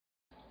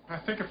I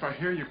think if I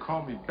hear you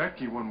call me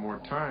Becky one more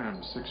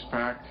time,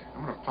 six-pack,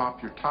 I'm gonna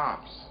pop your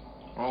tops.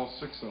 All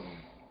six of them.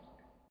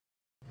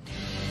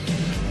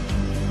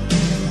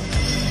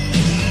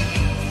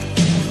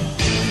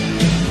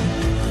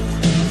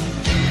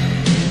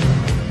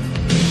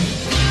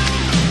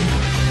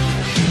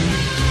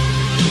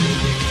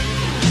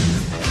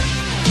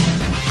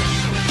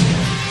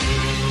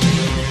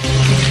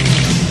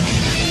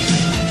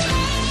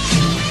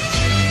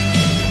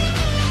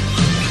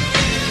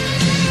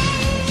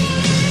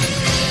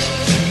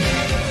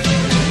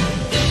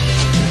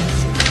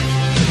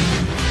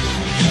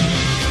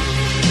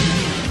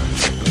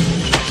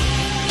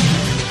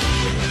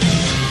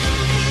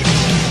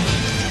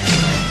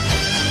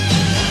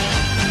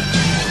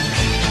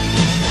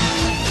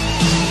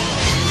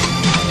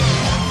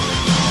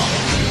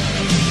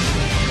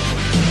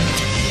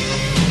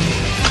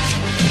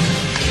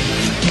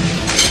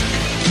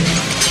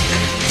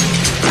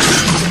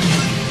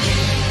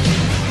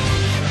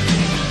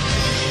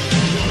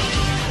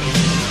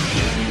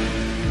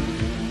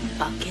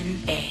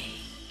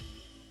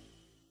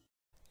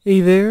 Hey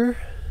there,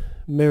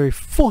 Merry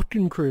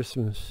fucking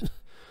Christmas.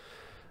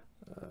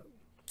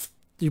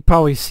 You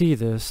probably see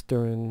this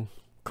during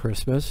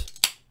Christmas.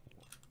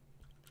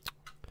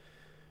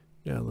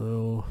 Yeah, a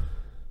little.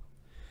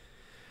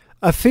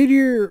 I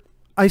figure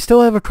I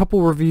still have a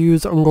couple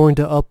reviews I'm going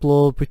to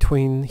upload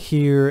between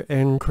here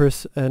and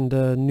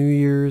New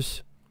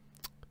Year's.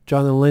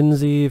 John and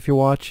Lindsay, if you're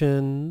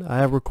watching, I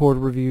have recorded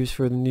reviews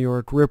for the New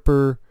York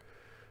Ripper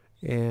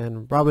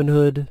and Robin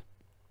Hood.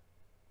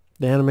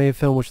 The anime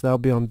film, which that'll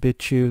be on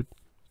BitChute.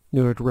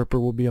 New York Ripper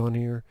will be on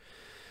here.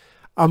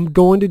 I'm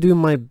going to do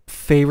my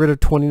favorite of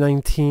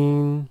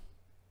 2019,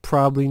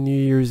 probably New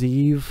Year's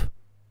Eve,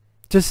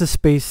 just to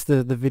space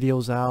the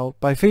videos out.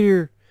 But I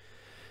figure,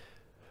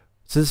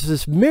 since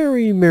this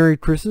Merry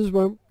Christmas,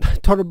 I'm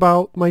talking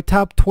about my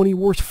top 20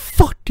 worst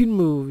fucking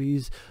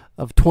movies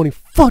of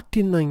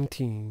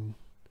 2019.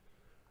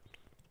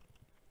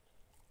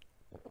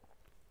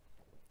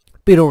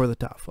 Bit over the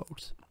top,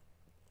 folks.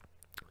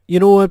 You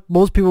know what?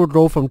 Most people would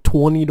go from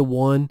 20 to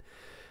 1.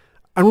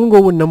 I'm going to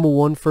go with number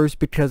 1 first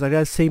because I got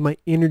to save my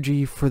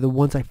energy for the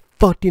ones I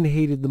fucking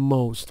hated the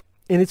most.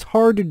 And it's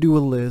hard to do a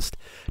list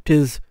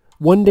because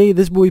one day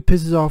this movie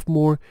pisses off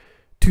more.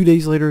 2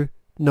 days later,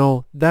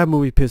 no, that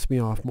movie pissed me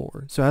off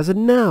more. So as of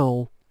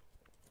now,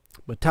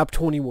 my top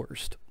 20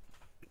 worst.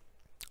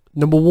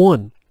 Number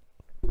 1.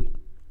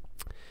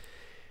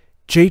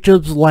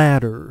 Jacob's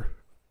Ladder,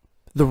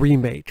 the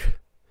remake.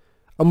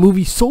 A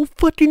movie so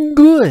fucking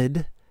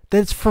good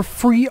that's for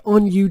free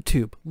on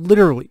YouTube,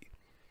 literally.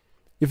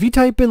 If you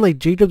type in like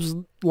Jacob's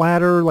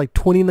Ladder, like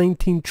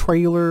 2019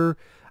 trailer,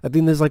 I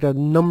think there's like a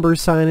number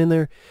sign in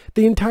there.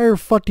 The entire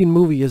fucking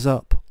movie is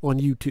up on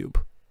YouTube.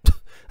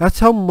 That's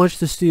how much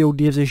the studio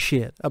gives a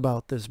shit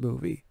about this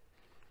movie.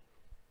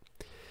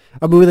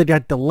 A movie that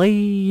got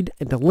delayed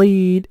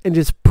and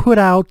just put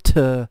out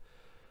to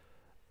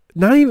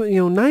not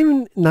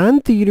even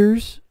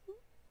non-theaters,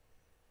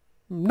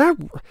 not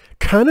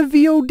kind of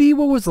VOD.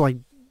 What was it, like?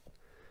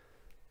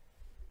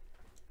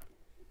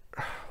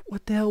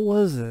 What the hell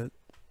was it?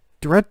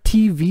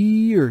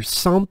 DirecTV or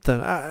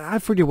something. I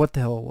forget what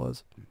the hell it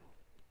was.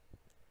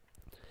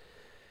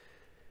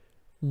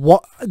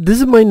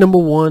 This is my number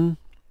 1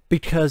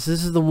 because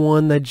this is the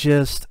one that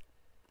just...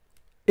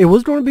 It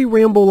was going to be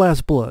Rambo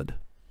Last Blood.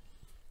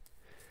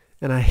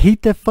 And I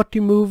hate that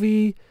fucking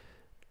movie.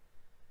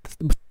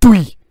 That's number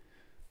 3.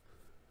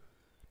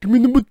 Give me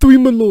number 3,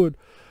 my lord.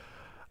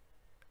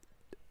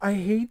 I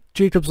hate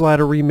Jacob's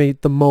Ladder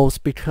remake the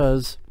most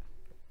because...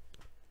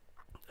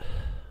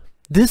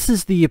 This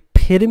is the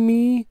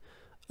epitome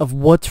of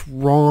what's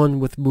wrong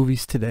with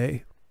movies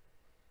today.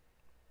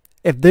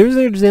 If there's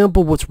an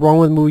example of what's wrong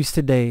with movies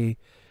today,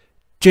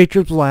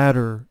 Jacob's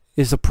Ladder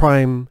is a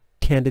prime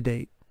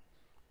candidate.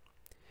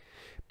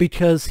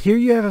 Because here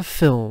you have a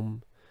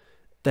film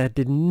that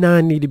did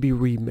not need to be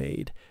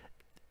remade.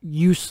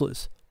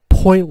 Useless,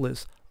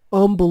 pointless,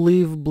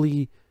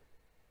 unbelievably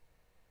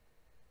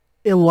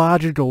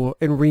illogical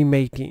in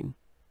remaking.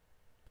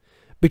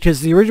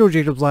 Because the original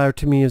Jacob's Ladder,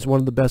 to me, is one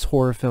of the best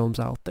horror films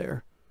out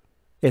there.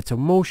 It's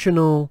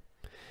emotional.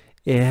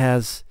 It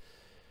has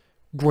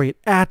great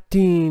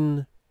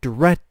acting,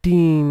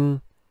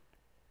 directing.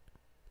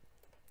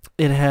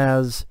 It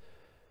has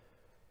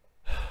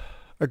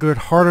a good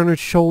heart on its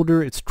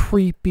shoulder. It's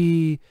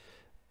creepy.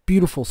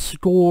 Beautiful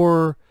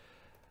score.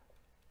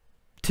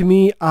 To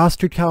me,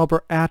 Oscar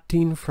caliber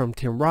acting from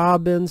Tim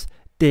Robbins.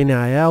 Danny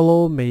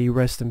Aiello, may he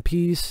rest in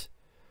peace.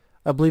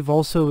 I believe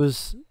also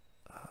is...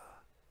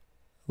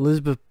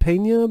 Elizabeth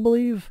Pena, I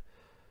believe,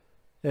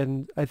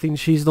 and I think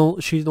she's no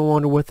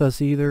longer with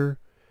us either.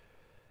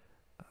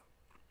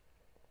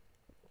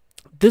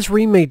 This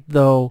remake,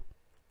 though,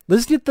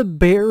 let's get the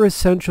bare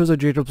essentials of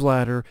Jacob's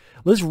Ladder.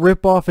 Let's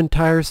rip off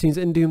entire scenes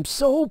and do them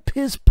so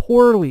piss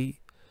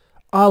poorly.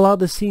 A la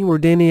the scene where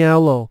Danny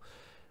Aiello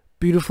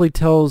beautifully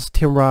tells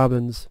Tim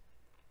Robbins,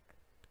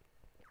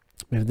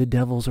 "Maybe the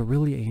devils are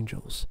really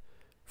angels,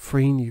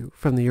 freeing you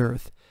from the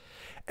earth."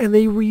 And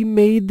they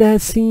remade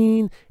that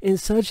scene in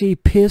such a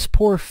piss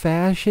poor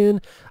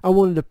fashion, I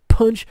wanted to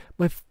punch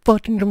my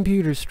fucking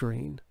computer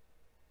screen.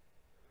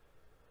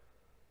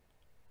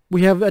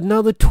 We have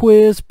another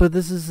twist, but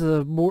this is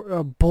a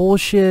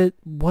bullshit,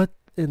 what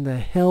in the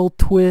hell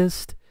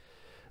twist?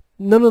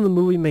 None of the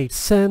movie made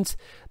sense.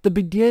 The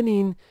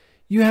beginning,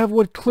 you have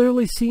what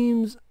clearly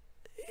seems,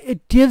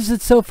 it gives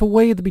itself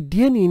away at the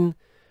beginning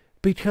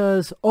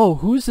because, oh,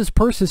 who's this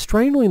person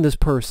strangling this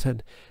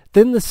person?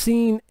 Then the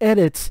scene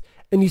edits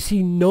and you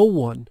see no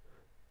one.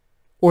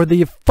 Or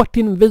the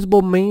fucking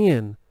invisible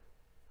man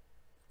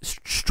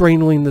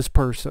strangling this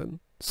person.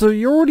 So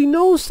you already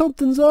know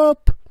something's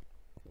up.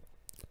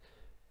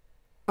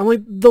 I'm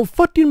like, the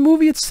fucking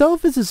movie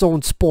itself is its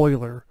own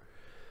spoiler.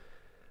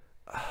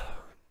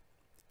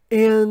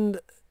 And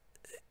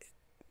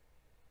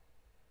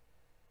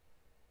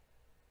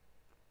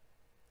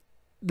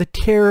the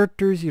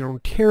characters you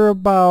don't care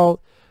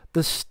about,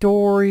 the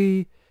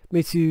story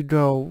makes you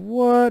go,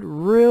 what,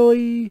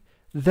 really?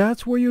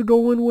 That's where you're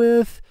going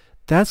with?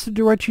 That's the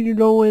direction you're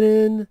going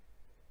in?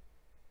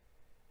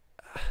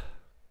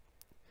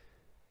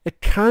 It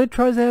kind of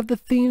tries to have the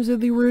themes of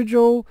the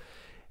original.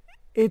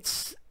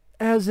 It's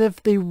as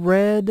if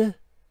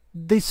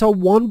they saw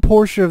one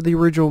portion of the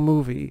original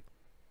movie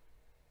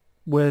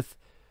with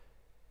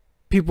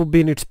people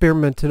being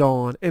experimented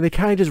on, and they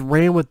kind of just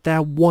ran with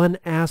that one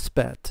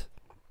aspect.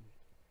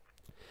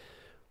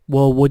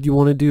 Well, what do you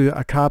want to do?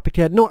 A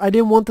copycat? No, I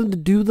didn't want them to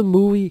do the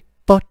movie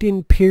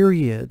fucking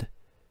period.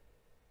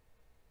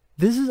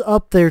 This is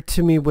up there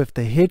to me with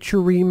the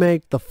Hitcher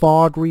remake, the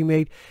Fog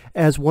remake,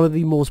 as one of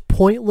the most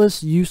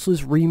pointless,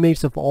 useless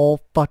remakes of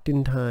all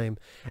fucking time.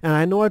 And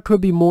I know I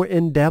could be more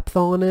in-depth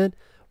on it,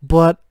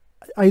 but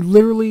I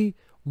literally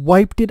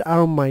wiped it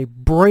out of my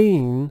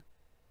brain.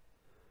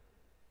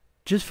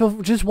 Just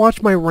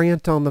watch my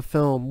rant on the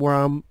film where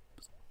I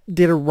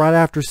did it right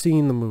after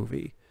seeing the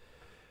movie.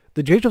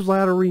 The Jacob's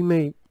Ladder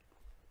remake,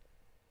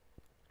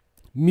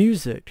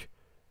 music,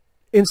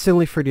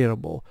 instantly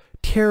forgettable.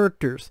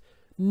 Characters,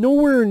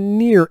 nowhere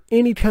near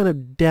any kind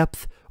of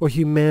depth or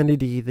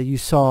humanity that you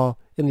saw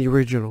in the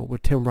original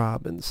with Tim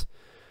Robbins.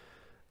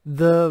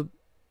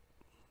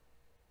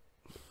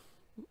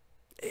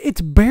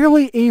 It's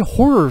barely a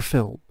horror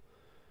film.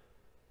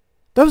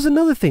 That was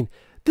another thing.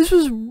 This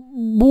was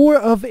more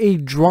of a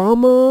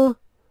drama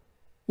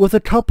with a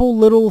couple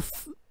little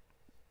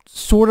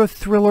sort of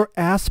thriller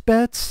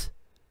aspects.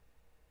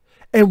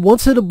 And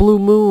once in a blue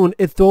moon,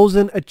 it throws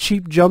in a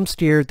cheap jump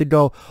scare to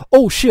go,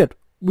 oh shit,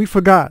 we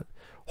forgot.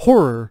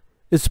 Horror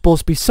is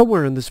supposed to be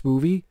somewhere in this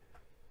movie.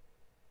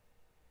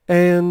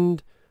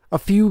 And a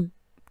few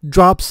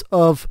drops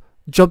of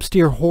jump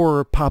scare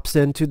horror pops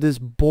into this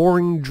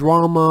boring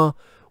drama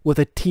with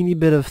a teeny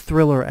bit of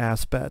thriller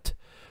aspect.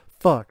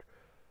 Fuck.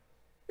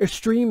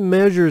 Extreme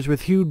Measures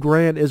with Hugh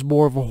Grant is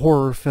more of a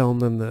horror film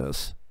than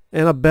this.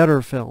 And a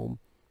better film.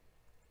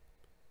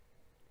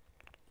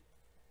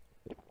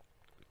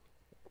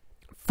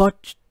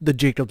 Fuck the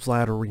Jacob's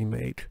Ladder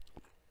remake.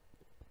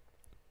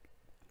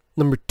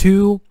 Number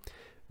 2,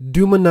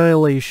 Doom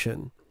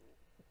Annihilation.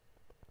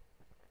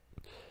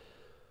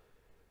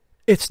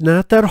 It's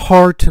not that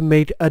hard to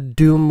make a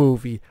Doom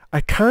movie.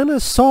 I kind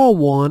of saw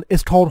one.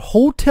 It's called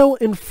Hotel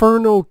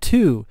Inferno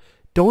 2.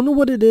 Don't know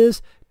what it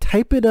is?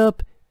 Type it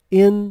up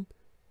in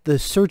the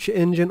search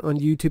engine on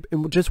YouTube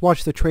and just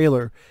watch the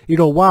trailer. You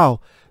go, wow,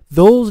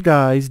 those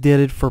guys did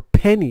it for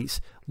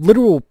pennies.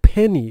 Literal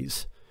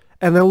pennies.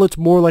 And that looks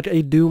more like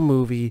a Doom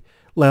movie.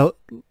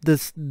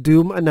 This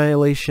Doom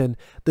Annihilation.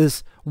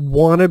 This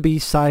wannabe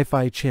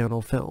Sci-Fi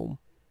Channel film.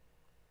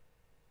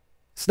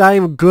 It's not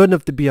even good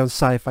enough to be on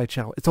Sci-Fi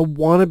Channel. It's a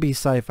wannabe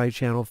Sci-Fi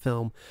Channel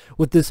film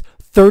with this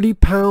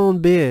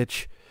 30-pound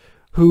bitch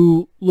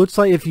who looks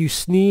like if you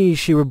sneeze,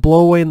 she would blow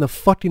away in the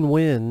fucking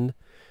wind.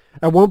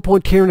 At one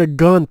point carrying a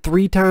gun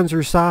 3 times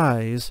her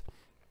size.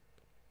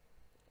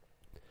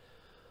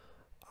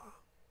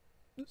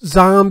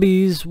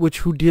 Zombies, which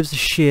who gives a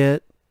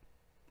shit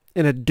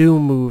in a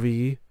Doom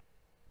movie.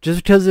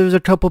 Just because there's a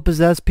couple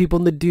possessed people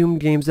in the Doom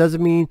games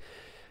doesn't mean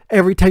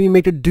every time you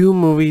make a Doom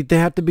movie, they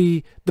have to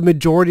be the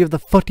majority of the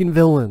fucking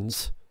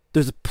villains.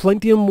 There's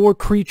plenty of more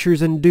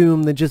creatures in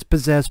Doom than just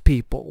possessed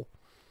people.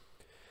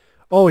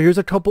 Oh, here's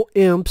a couple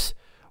imps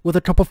with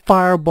a couple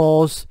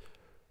fireballs.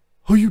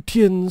 Who you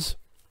tins?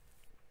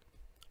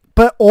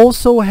 But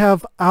also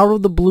have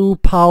out-of-the-blue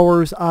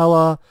powers a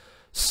la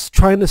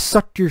trying to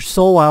suck your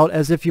soul out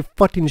as if you're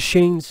fucking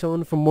Shane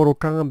Sun from Mortal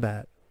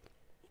Kombat.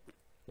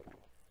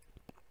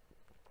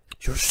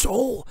 Your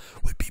soul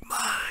would be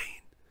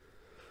mine.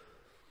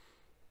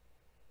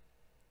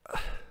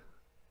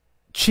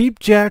 Cheap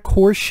jack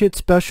horseshit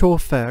special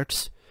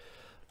effects.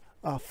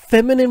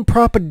 Feminine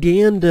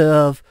propaganda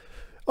of,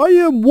 I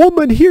am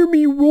woman, hear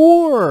me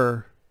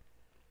roar.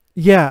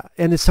 Yeah,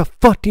 and it's a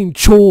fucking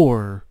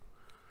chore.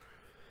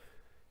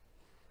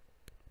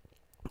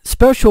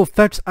 Special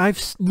effects,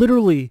 I've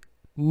literally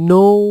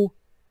no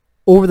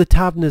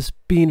over-the-topness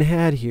being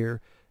had here.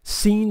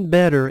 Seen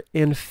better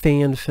in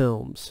fan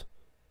films.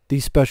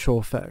 These special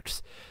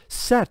effects.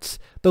 Sets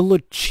that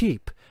look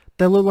cheap.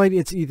 that look like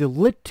it's either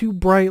lit too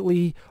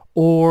brightly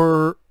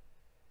or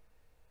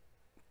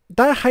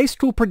that high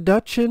school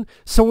production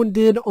someone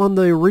did on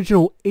the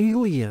original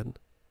Alien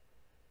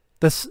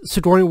that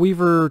Sigourney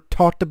Weaver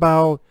talked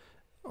about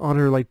on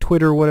her like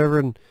Twitter or whatever,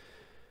 and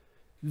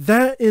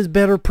that is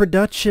better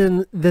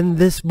production than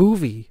this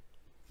movie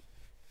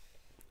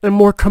and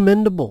more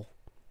commendable.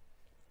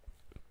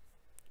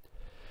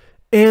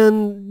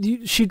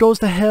 And she goes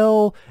to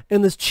hell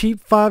in this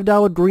cheap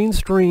 $5 green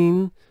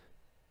screen,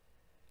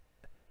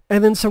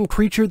 and then some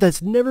creature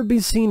that's never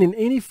been seen in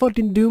any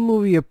fucking Doom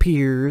movie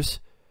appears.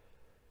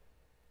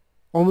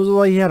 Almost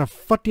like he had a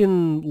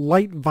fucking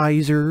light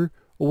visor,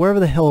 or whatever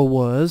the hell it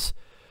was.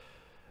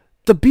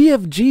 The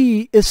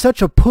BFG is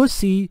such a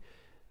pussy.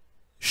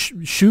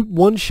 Shoot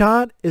one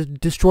shot, it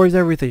destroys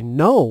everything.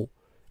 No.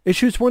 It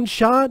shoots one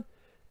shot,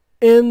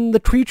 and the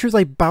creatures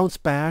like bounce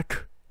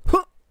back.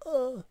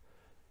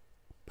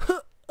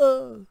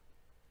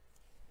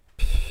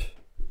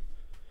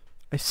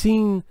 I've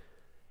seen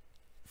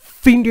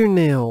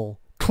fingernail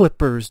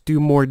clippers do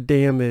more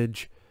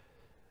damage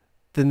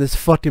than this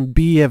fucking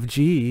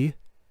BFG.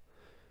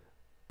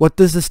 What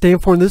does it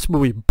stand for in this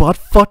movie? Butt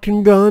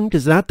fucking gun?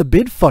 Because not the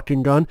big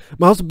fucking gun. It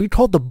might also be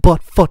called the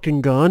butt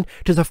fucking gun.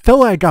 Because I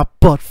felt like I got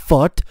butt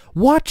fucked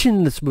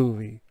watching this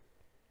movie.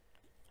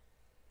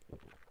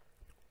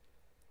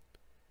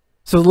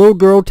 So the little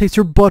girl takes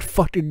her butt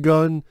fucking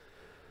gun.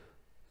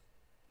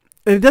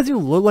 And it doesn't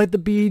even look like the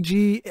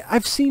BG.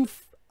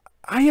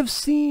 I have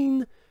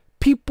seen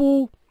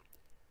people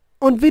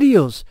on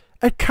videos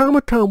at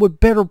Comic-Con with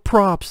better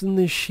props than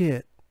this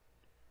shit.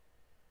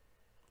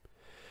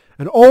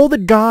 And all the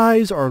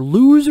guys are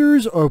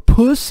losers or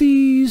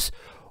pussies,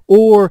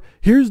 or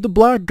here's the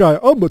black guy,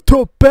 I'm a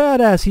tough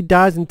badass, he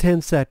dies in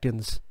 10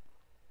 seconds.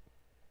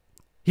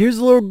 Here's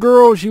the little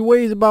girl, she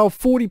weighs about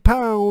 40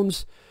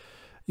 pounds.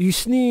 You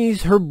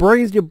sneeze, her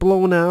brains get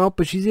blown out,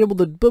 but she's able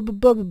to blah blah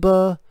blah blah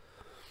blah.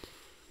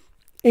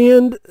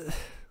 And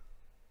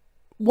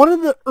one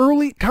of the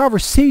early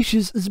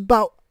conversations is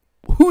about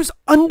whose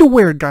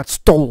underwear got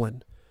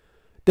stolen.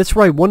 That's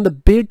right, one of the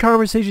big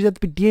conversations at the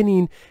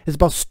beginning is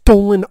about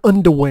stolen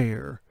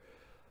underwear.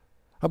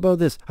 How about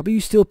this? How about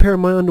you steal a pair of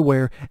my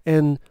underwear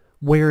and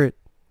wear it?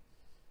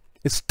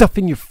 It's stuff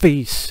in your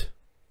face.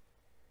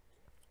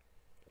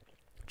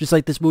 Just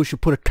like this movie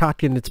should put a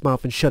cock in its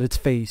mouth and shut its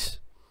face.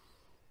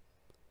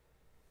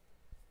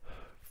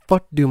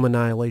 Fuck Doom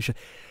Annihilation.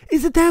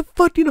 Is it that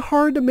fucking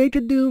hard to make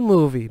a Doom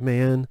movie,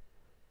 man?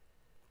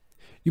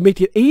 You make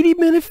an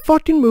 80-minute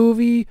fucking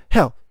movie.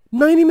 Hell,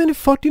 90-minute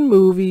fucking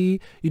movie.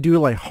 You do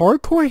like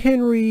Hardcore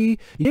Henry.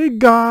 You get a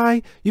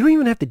guy. You don't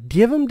even have to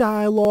give him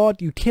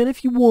dialogue. You can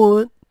if you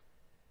want.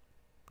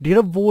 Get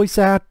a voice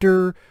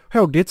actor.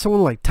 Hell, get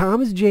someone like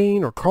Thomas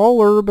Jane or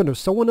Carl Urban or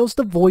someone else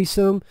to voice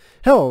him.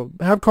 Hell,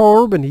 have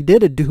Carl Urban. He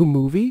did a Doom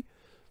movie.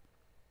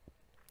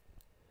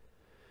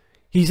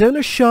 He's in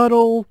a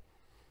shuttle.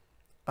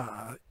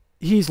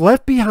 He's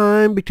left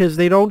behind because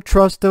they don't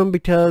trust him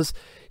because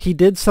he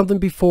did something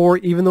before,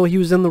 even though he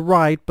was in the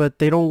right, but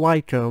they don't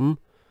like him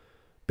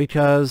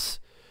because,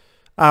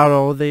 I don't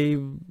know,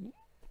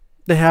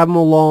 they have him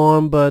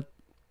along, but,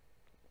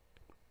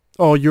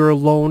 oh, you're a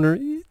loner.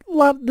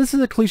 This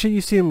is a cliche you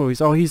see in movies.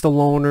 Oh, he's the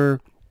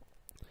loner.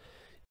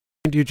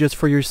 You do just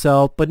for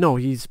yourself, but no,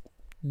 he's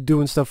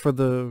doing stuff for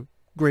the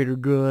greater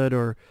good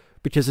or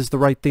because it's the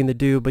right thing to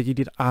do, but you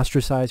get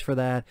ostracized for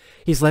that.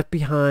 He's left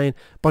behind.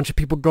 A bunch of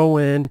people go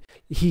in.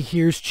 He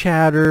hears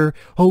chatter.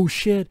 Oh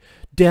shit,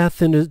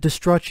 death and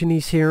destruction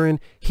he's hearing.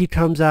 He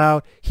comes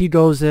out. He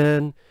goes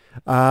in.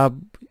 Or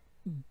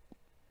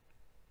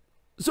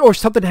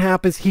something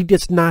happens. He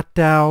gets knocked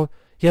out.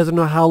 He doesn't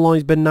know how long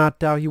he's been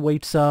knocked out. He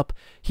wakes up.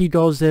 He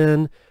goes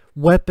in.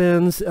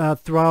 Weapons.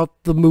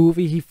 Throughout the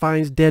movie, he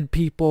finds dead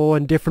people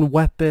and different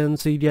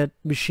weapons. So you get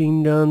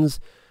machine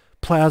guns,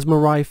 plasma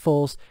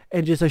rifles,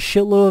 and just a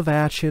shitload of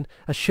action,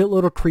 a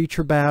shitload of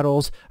creature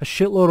battles, a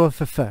shitload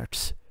of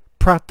effects.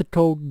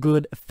 Practical,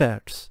 good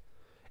effects.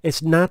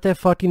 It's not that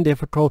fucking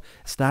difficult.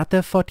 It's not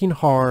that fucking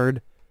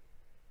hard.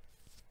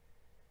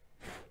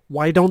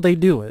 Why don't they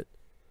do it?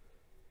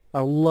 I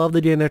love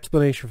to get an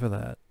explanation for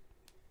that.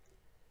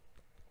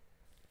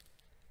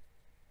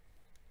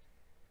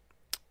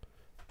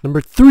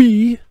 Number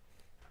 3,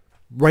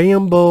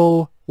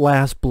 Rambo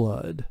Last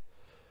Blood.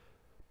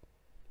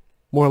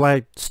 More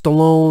like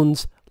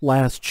Stallone's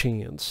Last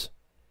Chance.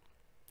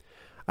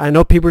 I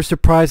know people are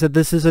surprised that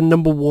this is a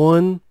number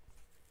 1.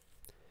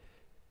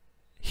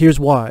 Here's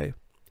why.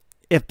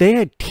 If they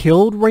had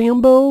killed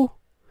Rambo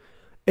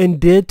and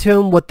did to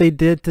him what they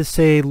did to,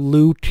 say,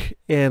 Luke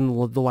in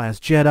The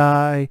Last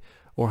Jedi,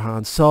 or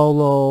Han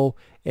Solo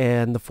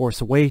and The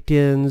Force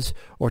Awakens,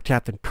 or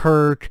Captain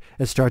Kirk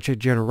in Star Trek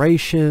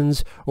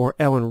Generations, or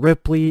Ellen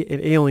Ripley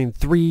in Alien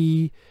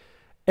 3,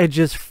 and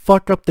just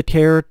fuck up the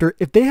character.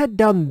 If they had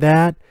done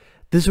that,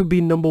 this would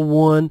be number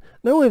 1,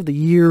 not only of the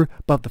year,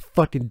 but of the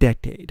fucking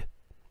decade.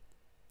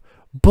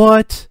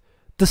 But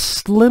the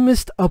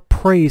slimmest of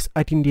praise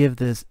I can give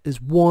this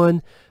is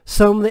 1,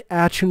 some of the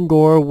action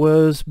gore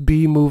was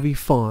B-movie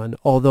fun,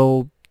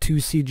 although too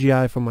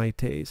CGI for my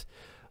taste.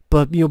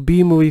 But, you know,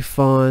 B-movie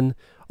fun,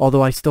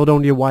 although I still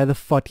don't know why the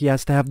fuck he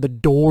has to have the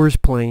Doors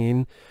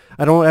playing.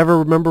 I don't ever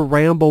remember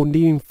Rambo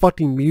needing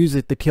fucking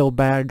music to kill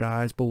bad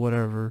guys, but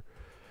whatever.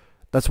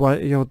 That's why,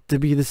 you know, to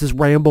me, this is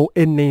Rambo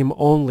in name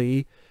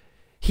only.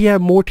 He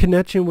had more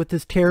connection with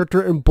his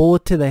character in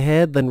Bullet to the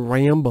Head than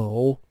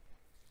Rambo.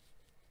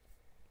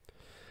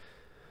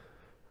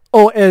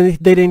 Oh, and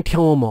they didn't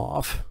kill him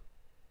off.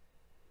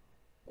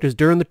 Because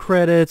during the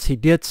credits, he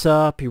gets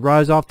up, he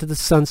rides off to the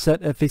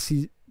sunset,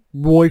 FAC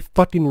Roy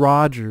fucking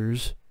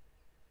Rogers.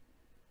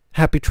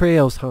 Happy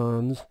trails,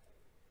 Hans.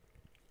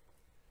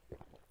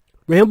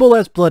 Rambo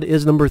Last Blood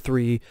is number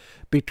 3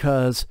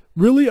 because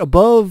really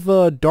above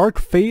Dark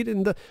Fate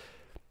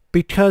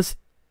because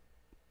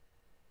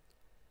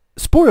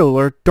spoiler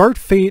alert, Dark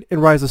Fate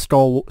and Rise of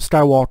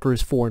Skywalker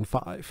is 4 and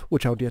 5,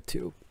 which I'll get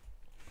to.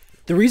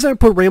 The reason I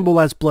put Rambo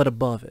Last Blood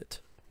above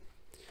it,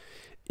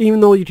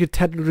 even though you could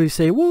technically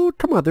say, well,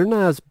 come on,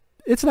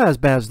 it's not as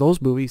bad as those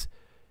movies.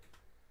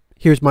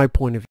 Here's my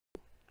point of view.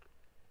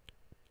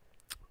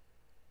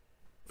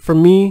 For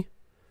me,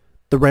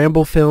 the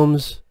Rambo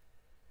films,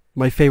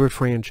 my favorite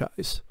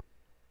franchise.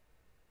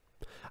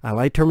 I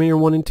like Terminator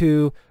 1 and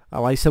 2. I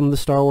like some of the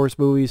Star Wars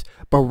movies.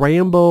 But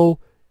Rambo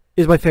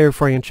is my favorite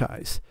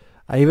franchise.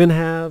 I even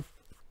have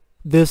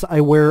this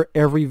I wear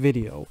every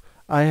video.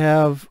 I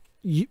have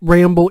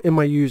Rambo in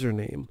my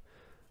username.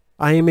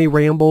 I am a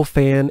Rambo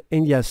fan.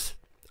 And yes,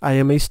 I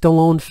am a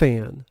Stallone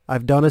fan.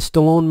 I've done a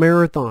Stallone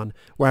marathon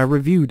where I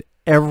reviewed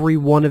every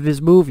one of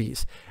his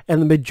movies.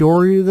 And the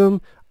majority of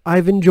them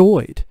I've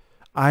enjoyed.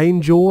 I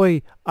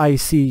enjoy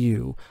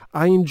ICU.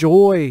 I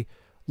enjoy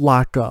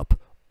Lock Up,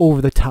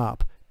 Over the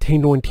Top,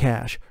 Tango and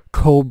Cash,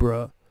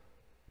 Cobra,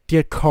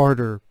 Get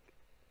Carter,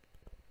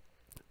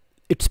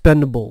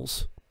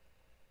 Expendables.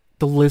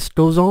 The list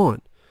goes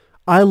on.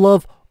 I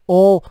love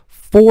all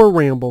 4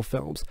 Rambo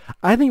films.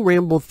 I think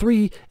Rambo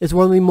 3 is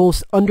one of the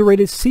most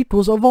underrated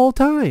sequels of all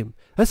time.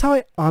 That's how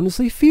I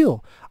honestly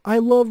feel. I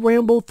love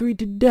Rambo 3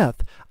 to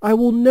death. I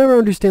will never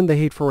understand the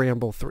hate for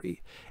Rambo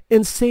 3.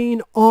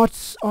 Insane,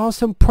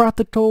 awesome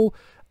practical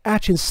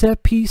action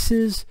set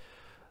pieces,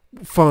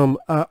 from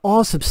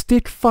awesome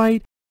stick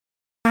fight,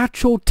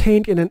 actual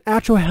tank and an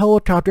actual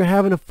helicopter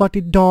having a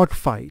fucking dog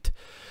fight,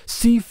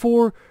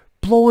 C4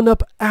 blowing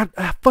up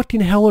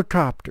fucking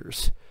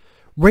helicopters,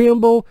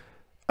 Rambo,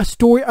 a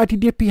story I could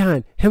get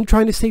behind, him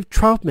trying to save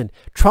Troutman.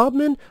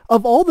 Troutman,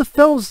 of all the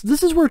films,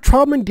 this is where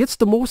Troutman gets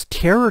the most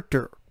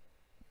character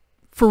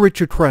for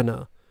Richard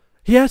Crenna.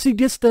 He actually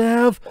gets to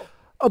have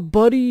a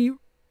buddy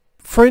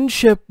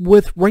friendship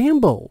with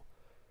Rambo.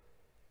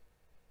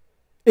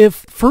 If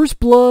First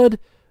Blood,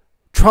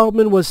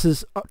 Troutman was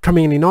his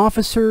commanding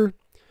officer,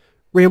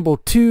 Rambo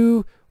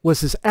 2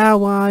 was his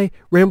ally,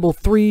 Rambo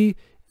 3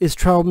 is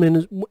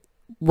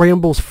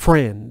Rambo's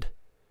friend.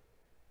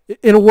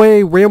 In a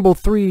way, Rambo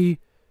 3,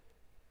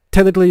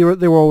 technically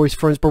they were always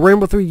friends, but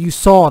Rambo 3, you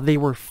saw they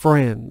were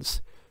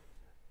friends.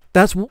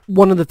 That's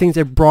one of the things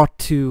they brought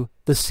to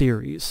the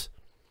series.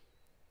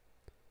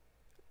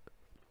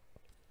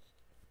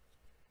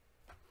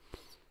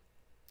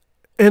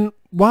 And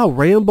wow,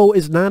 Rambo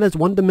is not as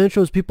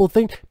one-dimensional as people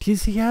think. He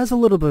has a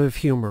little bit of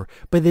humor,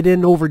 but they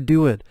didn't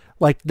overdo it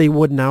like they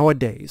would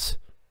nowadays.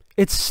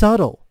 It's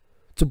subtle.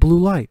 It's a blue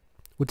light.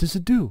 What does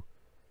it do?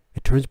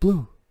 It turns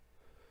blue.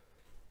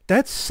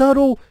 That's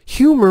subtle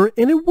humor,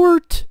 and it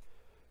worked.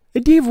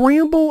 It gave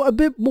Rambo a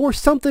bit more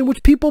something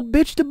which people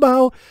bitched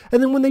about,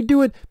 and then when they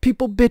do it,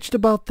 people bitched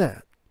about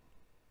that.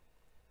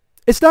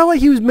 It's not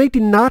like he was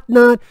making knock,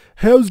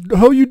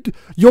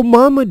 your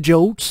mama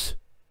jokes.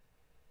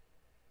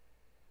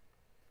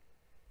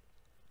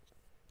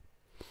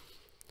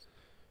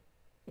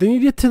 Then you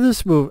get to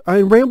this movie.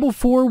 Rambo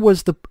 4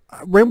 was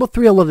Rambo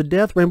 3 I love to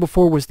death. Rambo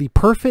 4 was the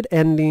perfect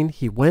ending.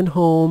 He went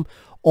home.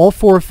 All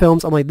 4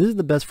 films, I'm like, this is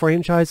the best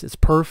franchise. It's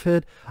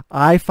perfect.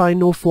 I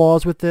find no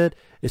flaws with it.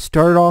 It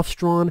started off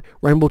strong.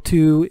 Rambo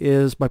 2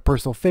 is my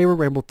personal favorite.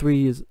 Rambo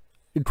 3 is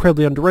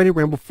incredibly underrated.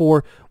 Rambo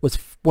 4 was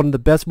one of the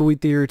best movie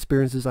theater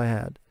experiences I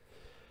had.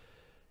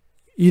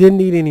 You didn't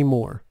need any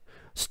more.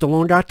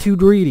 Stallone got too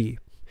greedy.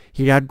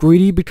 He got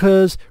greedy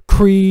because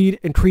Creed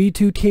and Creed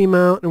 2 came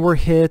out and were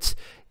hits.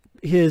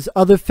 His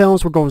other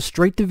films were going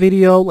straight to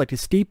video, like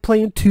Escape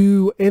Plan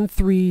 2 and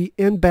 3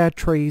 and Bad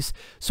Trace.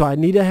 So I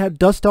need to have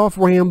dust off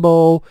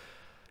Rambo,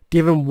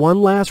 give him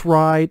one last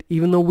ride,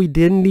 even though we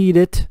didn't need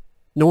it.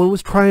 No one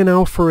was crying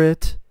out for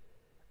it.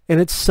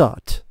 And it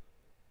sucked.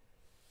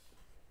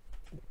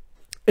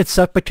 It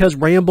sucked because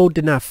Rambo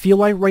did not feel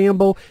like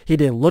Rambo. He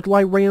didn't look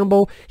like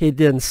Rambo. He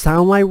didn't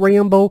sound like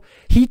Rambo.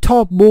 He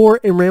talked more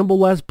in Rambo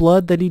Last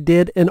Blood than he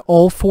did in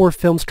all 4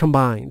 films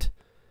combined.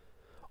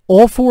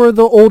 All 4 of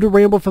the older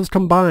Rambo films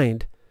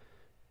combined,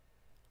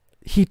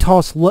 he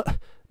talks not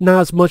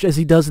as much as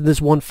he does in this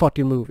one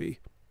fucking movie.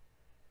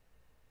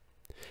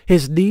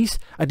 His niece,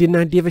 I did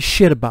not give a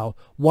shit about.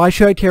 Why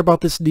should I care about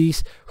this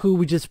niece who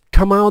would just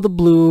come out of the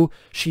blue?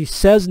 She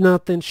says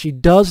nothing. She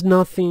does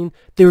nothing.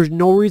 There's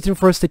no reason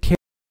for us to care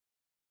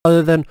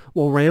other than,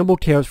 well, Rambo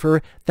cares for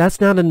her.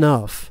 That's not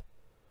enough.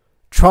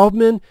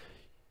 Troutman,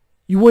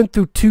 You went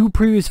through 2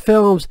 previous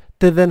films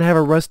to then have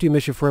a rescue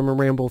mission for him in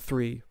Rambo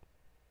 3.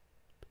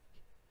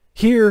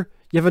 Here,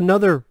 you have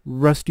another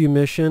rescue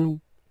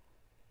mission,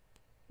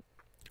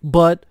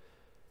 but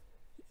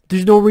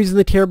there's no reason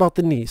to care about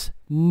the niece.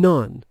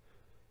 None.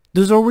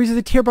 There's no reason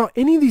to care about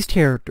any of these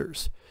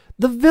characters.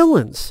 The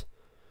villains.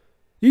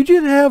 You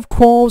did have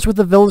qualms with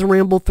the villains in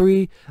Rambo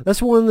 3.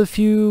 That's one of the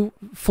few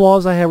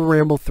flaws I have in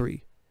Rambo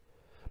 3.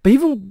 But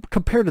even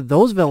compared to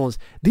those villains,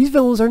 these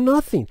villains are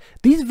nothing.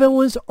 These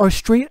villains are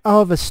straight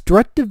out of a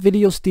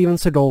direct-to-video Steven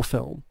Seagal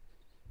film.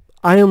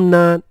 I am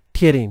not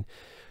kidding.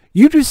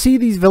 You just see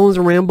these villains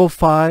in Rambo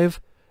 5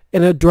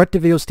 in a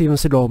direct-to-video Steven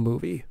Seagal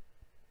movie.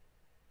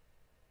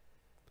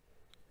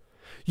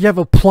 You have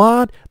a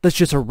plot that's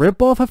just a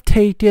ripoff of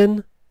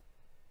Taken.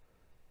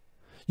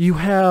 You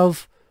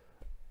have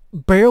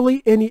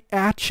barely any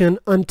action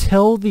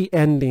until the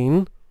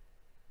ending.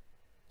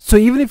 So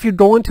even if you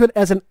go into it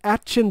as an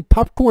action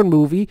popcorn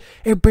movie,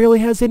 it barely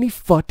has any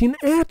fucking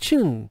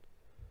action.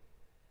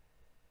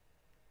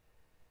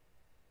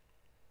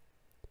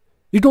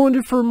 You go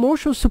into it for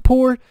emotional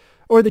support,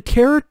 or the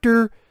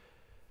character,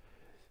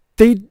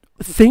 they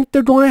think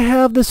they're going to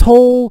have this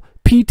whole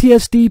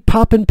PTSD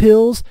popping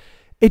pills.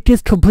 It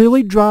gets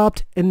completely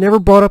dropped and never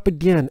brought up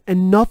again,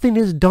 and nothing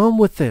is done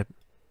with it.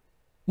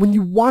 When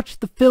you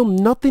watch the film,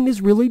 nothing is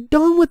really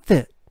done with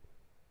it.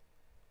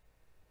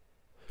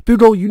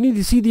 People go, you need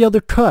to see the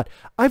other cut.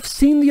 I've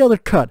seen the other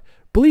cut.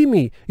 Believe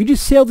me, you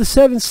just sailed the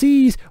 7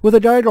 seas with a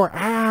guy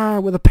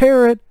going, with a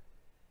parrot.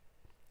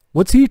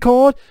 What's he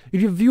called?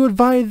 If you view it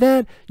via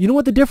that, you know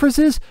what the difference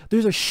is?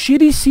 There's a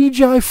shitty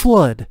CGI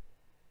flood.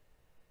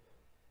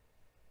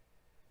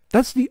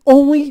 That's the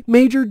only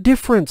major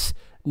difference.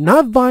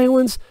 Not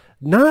violence,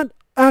 not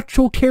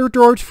actual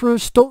character arcs for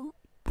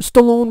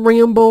Stallone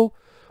Rambo,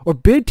 or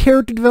big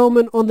character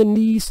development on the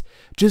niece,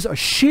 just a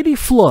shitty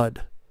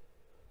flood.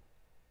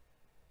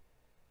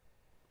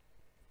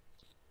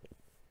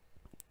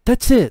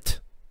 That's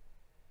it.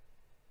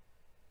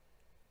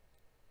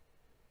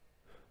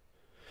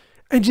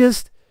 And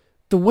just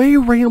the way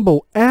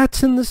Rambo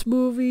acts in this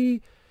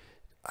movie,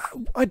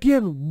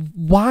 again,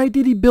 why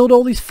did he build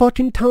all these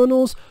fucking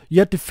tunnels? You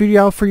have to figure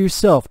out for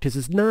yourself, because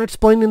it's not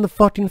explained in the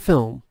fucking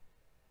film.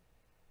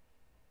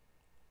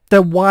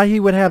 That why he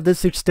would have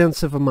this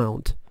extensive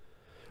amount.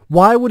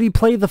 Why would he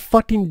play the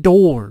fucking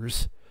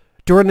doors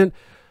during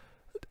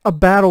a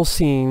battle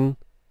scene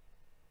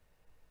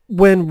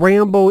when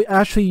Rambo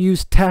actually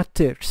used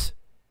tactics?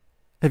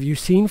 Have you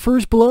seen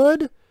First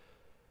Blood?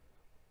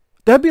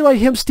 That'd be like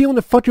him stealing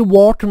a fucking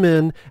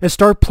Walkman and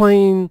start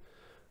playing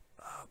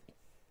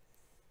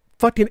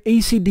fucking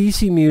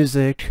AC/DC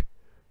music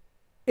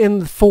in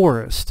the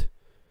forest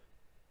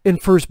in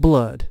First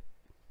Blood.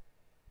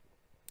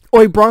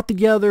 Or he brought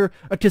together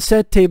a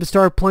cassette tape and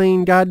started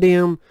playing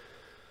goddamn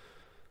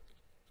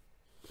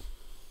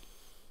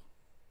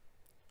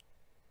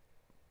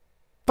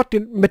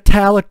fucking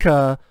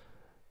Metallica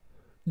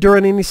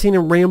during any scene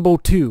in Rambo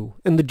 2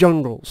 in the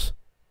jungles.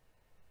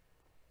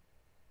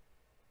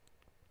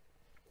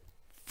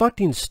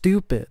 Fucking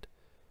stupid.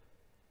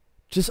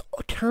 Just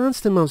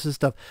constant amounts of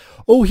stuff.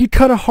 Oh, he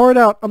cut a heart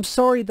out. I'm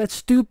sorry, that's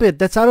stupid.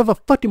 That's out of a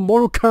fucking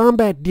Mortal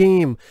Kombat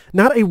game,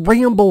 not a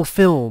Rambo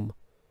film.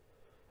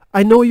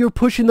 I know you're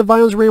pushing the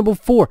violence Rambo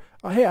 4.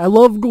 Hey, I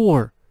love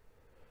gore.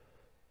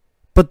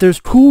 But there's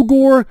cool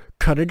gore,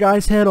 cut a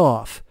guy's head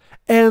off.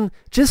 And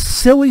just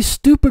silly,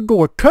 stupid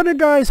gore. Cut a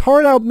guy's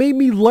heart out made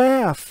me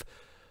laugh.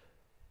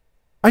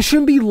 I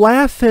shouldn't be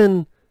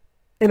laughing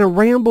in a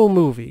Rambo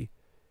movie.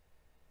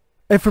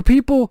 And for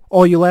people,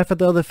 oh, you laugh at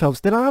the other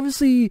films, then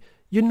obviously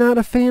you're not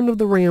a fan of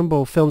the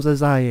Rambo films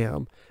as I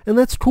am. And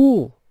that's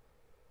cool.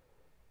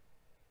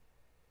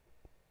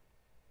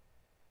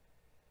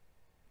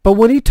 But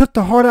when he took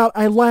the heart out,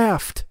 I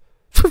laughed.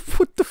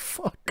 What the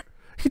fuck?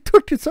 He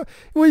took it.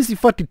 What is he,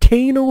 fucking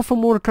Kano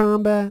from Mortal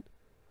Kombat?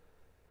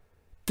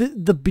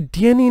 The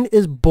beginning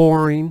is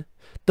boring.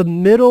 The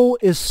middle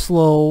is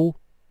slow.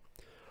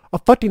 A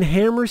fucking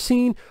hammer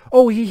scene.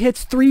 Oh, he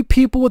hits 3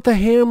 people with a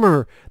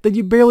hammer. Then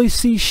you barely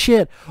see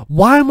shit.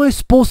 Why am I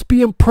supposed to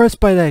be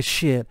impressed by that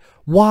shit?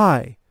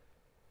 Why?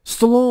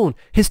 Stallone,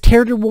 his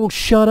character won't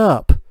shut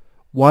up.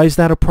 Why is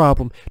that a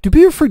problem? Do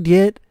people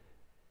forget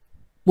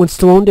when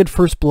Stallone did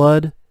First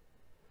Blood,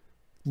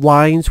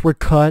 lines were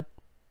cut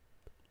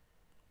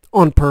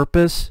on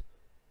purpose?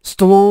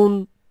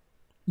 Stallone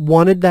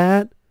wanted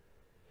that.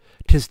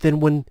 Because then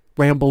when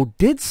Rambo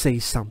did say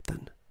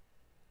something,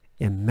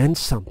 it meant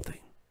something.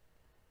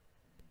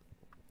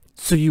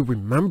 So you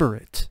remember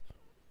it.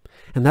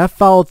 And that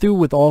followed through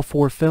with all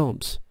 4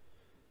 films.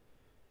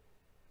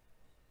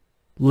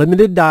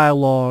 Limited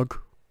dialogue.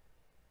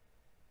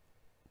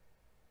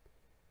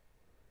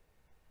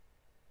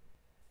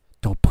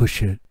 Don't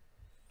push it.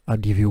 I'll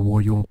give you a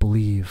war you won't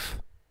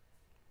believe.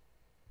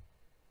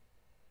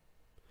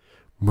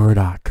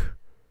 Murdoch,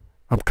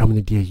 I'm coming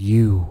to get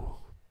you.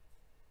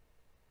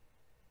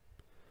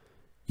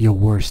 Your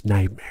worst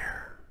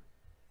nightmare.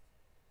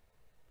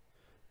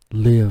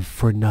 Live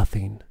for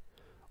nothing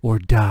or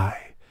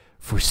die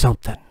for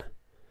something.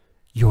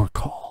 Your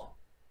call.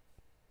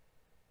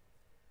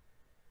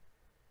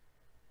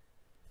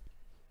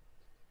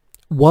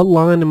 What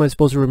line am I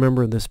supposed to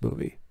remember in this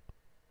movie?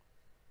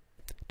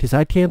 Because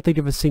I can't think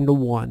of a single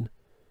one.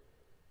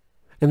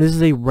 And this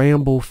is a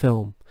Rambo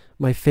film,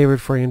 my favorite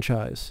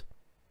franchise.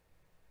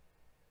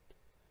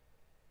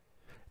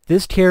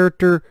 This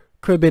character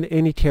could have been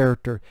any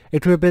character.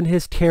 It could have been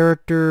his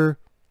character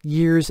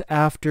years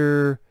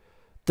after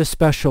The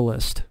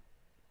Specialist.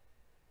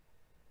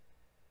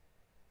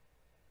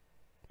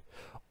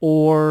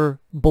 Or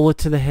Bullet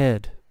to the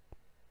Head.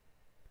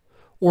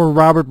 Or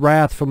Robert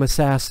Rath from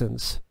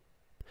Assassins.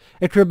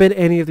 It could have been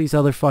any of these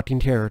other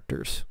fucking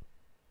characters.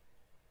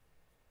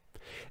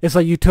 It's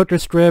like you took a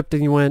script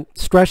and you went,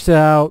 stretched it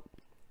out,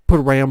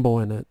 put Rambo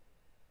in it.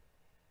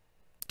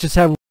 Just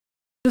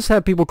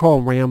have people call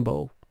him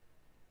Rambo.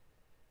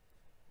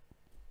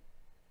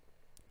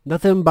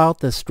 Nothing about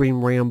this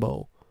scream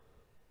Rambo.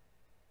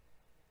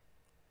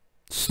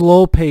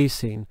 Slow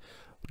pacing,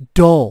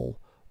 dull,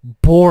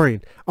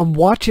 boring. I'm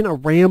watching a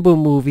Rambo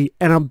movie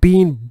and I'm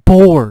being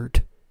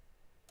bored.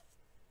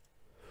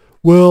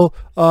 Well,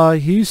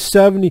 he's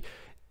 70.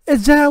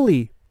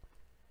 Exactly.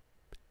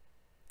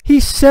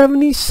 He's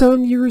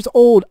 70-some years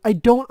old. I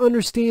don't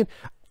understand.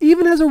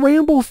 Even as a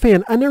Rambo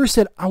fan, I never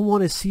said I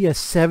want to see a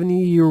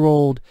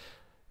 70-year-old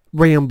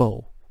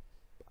Rambo.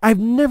 I've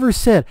never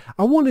said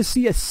I want to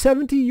see a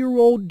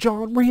 70-year-old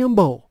John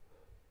Rambo.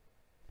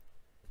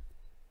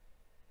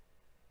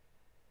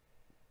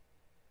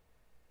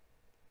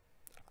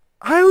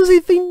 I honestly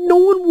think no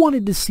one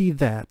wanted to see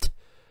that.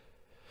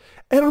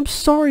 And I'm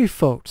sorry,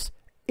 folks.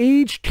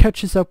 Age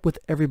catches up with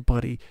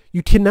everybody.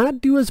 You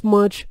cannot do as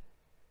much,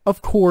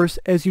 of course,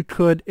 as you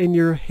could in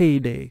your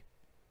heyday.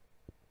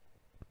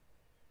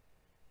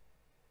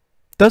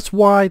 That's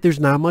why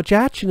there's not much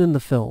action in the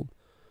film.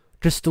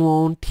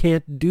 Stallone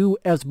can't do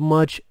as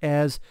much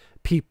as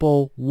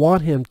people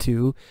want him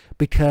to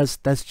because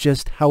that's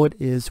just how it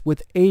is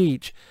with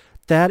age.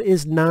 That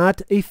is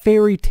not a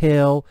fairy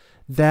tale.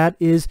 That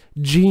is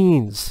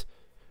jeans.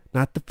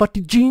 Not the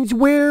fucking jeans you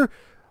wear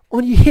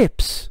on your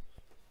hips.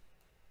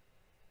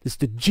 It's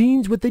the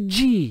jeans with a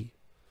G.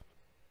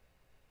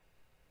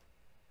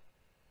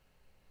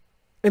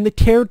 And the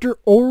character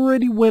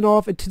already went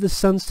off into the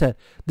sunset.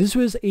 This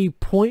was a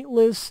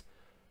pointless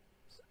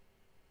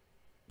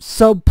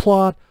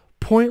subplot,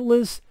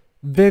 pointless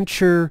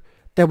venture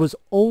that was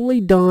only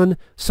done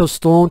so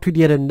Stallone could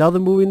get another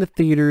movie in the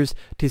theaters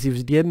because he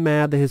was getting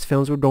mad that his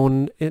films were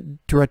going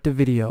direct to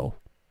video.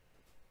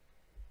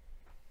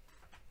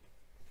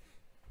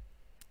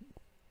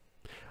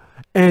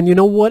 And you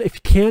know what? If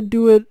you can't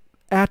do it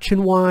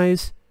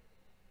action-wise,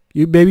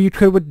 maybe you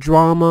could with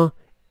drama.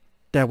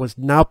 That was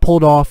not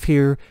pulled off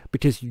here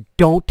because you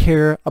don't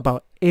care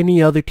about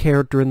any other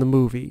character in the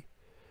movie.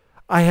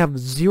 I have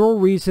zero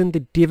reason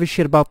to give a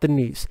shit about the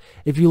niece.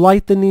 If you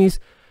like the niece,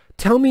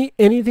 tell me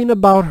anything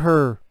about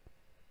her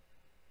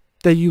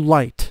that you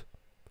liked.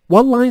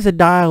 What lines of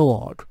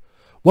dialogue?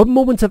 What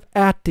moments of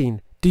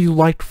acting do you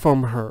like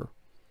from her?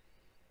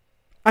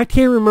 I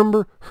can't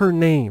remember her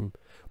name,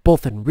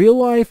 both in real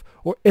life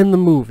or in the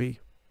movie.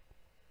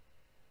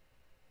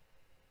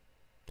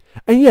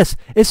 And yes,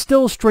 it's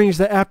still strange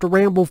that after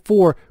Rambo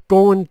 4,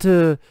 going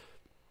to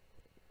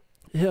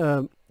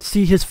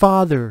see his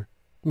father,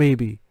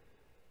 maybe.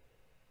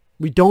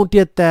 We don't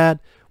get that.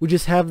 We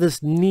just have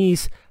this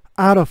niece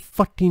out of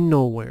fucking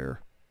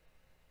nowhere.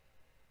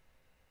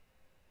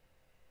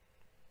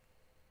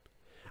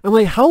 I'm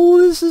like, how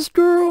old is this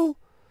girl?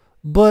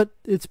 But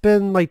it's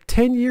been like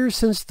 10 years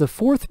since the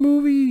 4th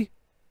movie.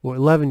 Or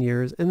 11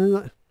 years. And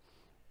then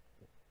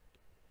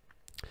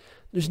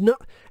there's no...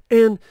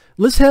 And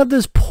let's have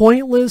this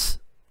pointless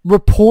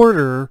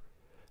reporter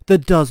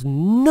that does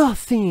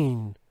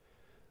nothing.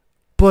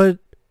 But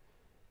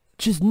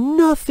just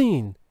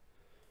nothing.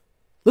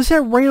 Let's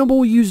have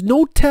Rambo use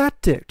no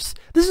tactics.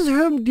 This is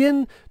him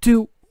getting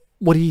to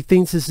what he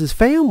thinks is his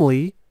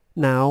family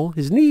now,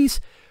 his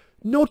niece.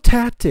 No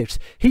tactics.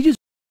 He just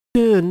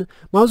in.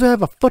 Might as well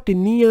have a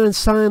fucking neon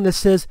sign that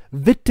says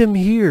victim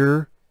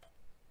here.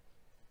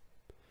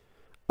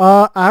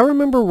 I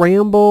remember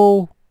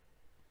Rambo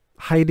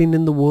hiding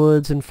in the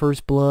woods in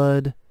First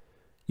Blood,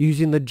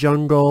 using the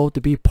jungle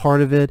to be part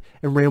of it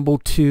in Rambo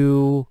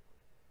 2.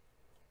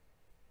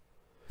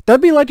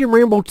 That'd be like in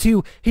Rambo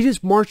 2, he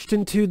just marched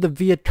into the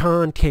Viet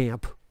Cong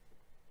camp.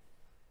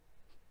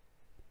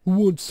 Who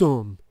wants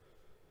some?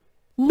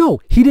 No,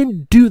 he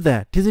didn't do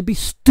that because it'd be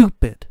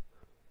stupid.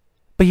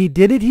 But he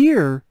did it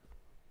here.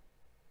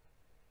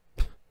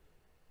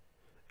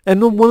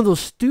 And then one of those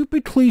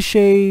stupid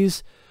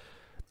cliches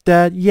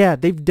that, yeah,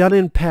 they've done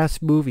in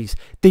past movies.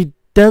 They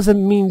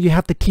doesn't mean you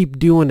have to keep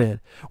doing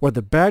it. Where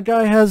the bad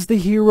guy has the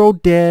hero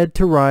dead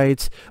to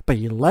rights, but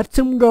he lets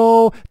him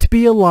go to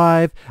be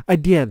alive.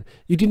 Again,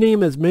 you can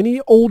name as many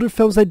older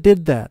films that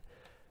did that.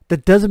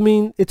 That doesn't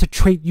mean it's a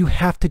trait you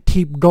have to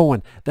keep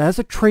going. That's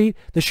a trait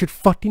that should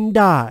fucking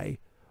die.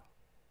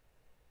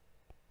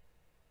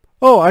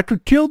 Oh, I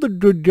could kill the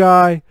good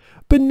guy,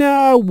 but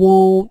now I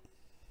won't.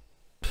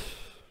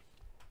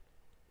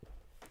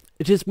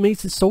 It just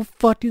makes it so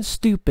fucking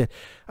stupid.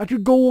 I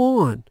could go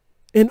on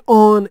and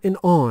on and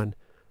on.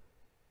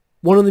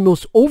 one of the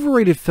most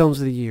overrated films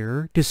of the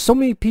year. There's so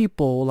many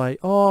people like,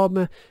 oh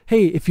man,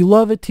 hey, if you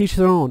love it, teach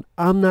their own.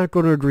 I'm not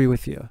going to agree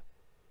with you.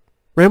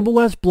 Rambo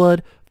Last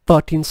Blood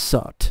fucking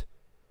sucked.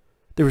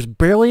 There was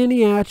barely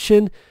any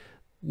action,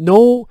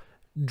 no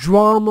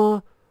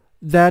drama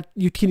that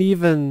you can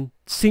even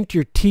sink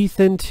your teeth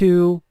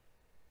into.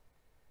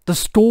 The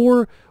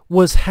score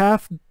was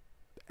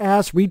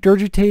half-ass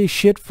regurgitated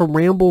shit from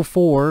Rambo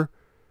 4,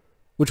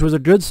 which was a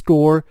good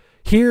score.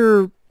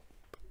 Here,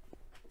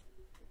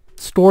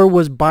 score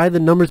was By the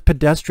Numbers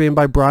Pedestrian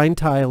by Brian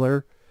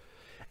Tyler.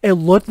 It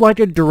looked like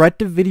a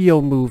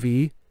direct-to-video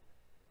movie.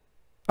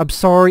 I'm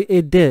sorry,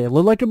 it did. It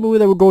looked like a movie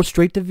that would go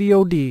straight to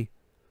VOD.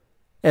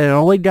 And it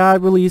only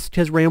got released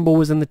because Rambo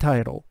was in the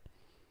title.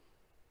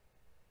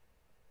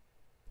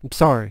 I'm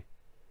sorry.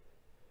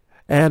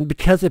 And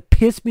because it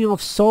pissed me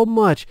off so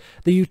much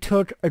that you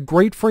took a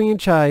great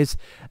franchise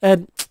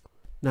and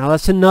now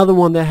that's another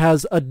one that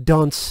has a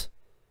dunce.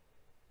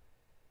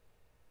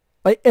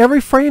 Like every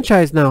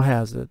franchise now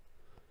has it.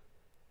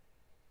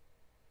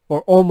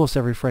 Or almost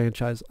every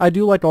franchise. I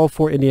do like all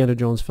 4 Indiana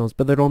Jones films,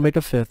 but they don't make a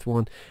 5th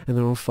one, and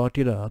they don't fuck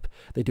it up.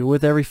 They do it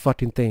with every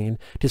fucking thing,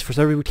 just for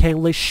some reason we can't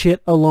let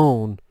shit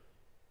alone.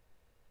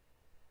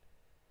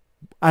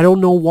 I don't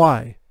know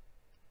why.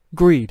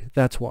 Greed,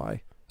 that's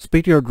why.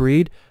 Speaking of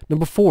greed,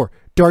 number 4,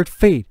 Dark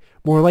Fate,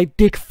 more like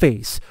Dick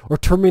Face, or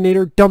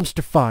Terminator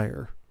Dumpster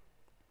Fire.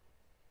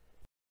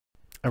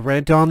 I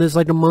ranted on this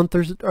like a month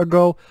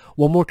ago.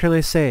 What more can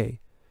I say?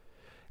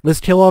 Let's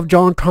kill off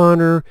John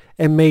Connor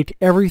and make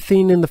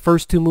everything in the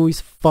first 2 movies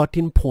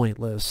fucking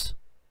pointless.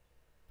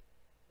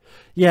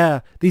 Yeah,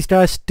 these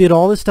guys did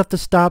all this stuff to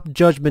stop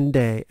Judgment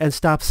Day and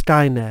stop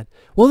Skynet.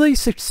 Well, they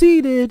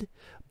succeeded,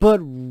 but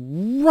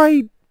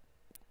right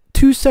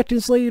 2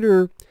 seconds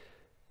later,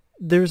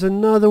 there's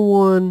another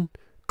one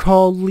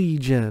called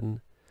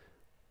Legion.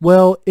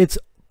 Well, it's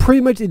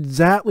pretty much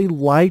exactly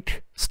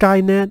like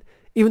Skynet,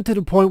 even to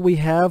the point we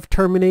have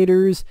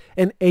Terminators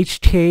and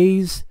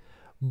HKs,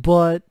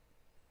 but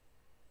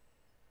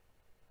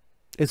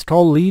it's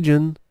called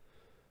Legion,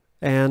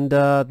 and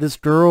this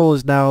girl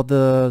is now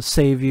the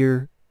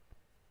savior.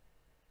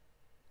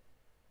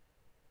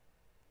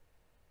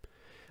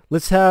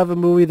 Let's have a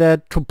movie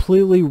that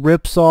completely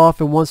rips off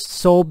and wants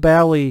so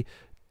badly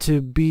to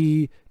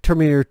be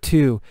Terminator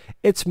 2.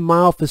 Its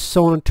mouth is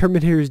sewn on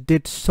Terminator's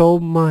dick so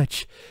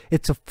much,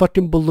 it's a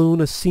fucking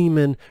balloon of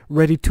semen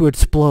ready to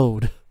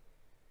explode.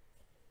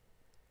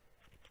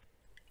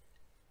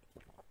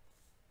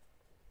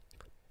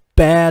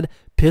 Bad,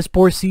 piss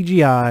poor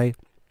CGI.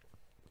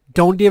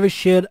 Don't give a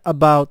shit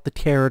about the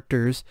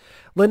characters.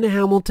 Linda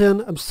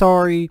Hamilton, I'm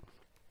sorry.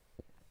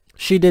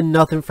 She did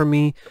nothing for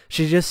me.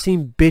 She just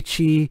seemed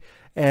bitchy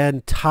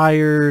and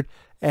tired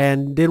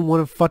and didn't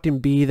want to fucking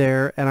be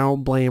there, and I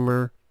don't blame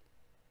her.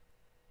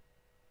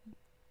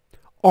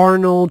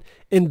 Arnold,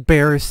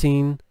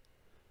 embarrassing.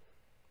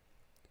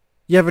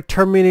 You have a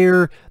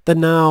Terminator that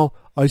now,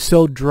 I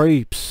sell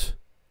drapes.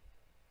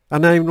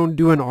 I'm not even going to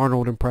do an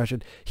Arnold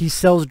impression. He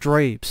sells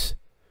drapes.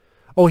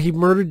 Oh, he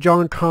murdered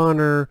John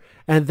Connor,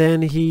 and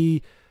then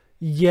he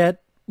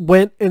yet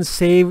went and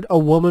saved a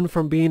woman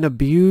from being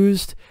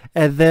abused,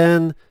 and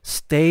then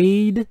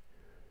stayed,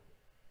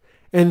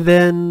 and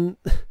then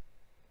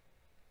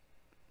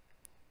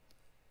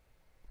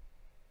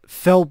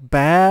felt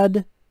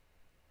bad.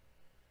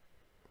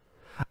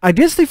 I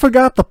guess they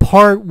forgot the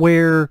part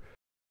where,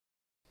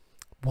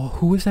 well,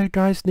 who was that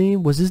guy's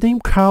name? Was his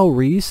name Kyle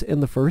Reese in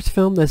the first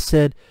film that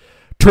said,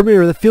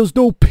 Terminator that feels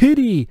no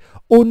pity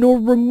or no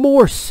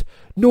remorse,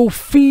 no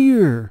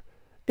fear.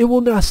 It will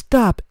not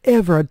stop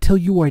ever until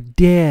you are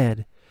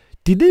dead.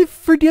 Did they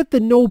forget the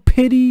no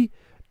pity,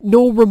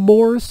 no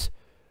remorse?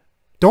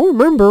 Don't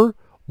remember.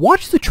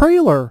 Watch the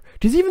trailer.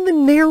 Because even the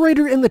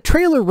narrator in the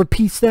trailer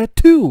repeats that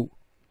too.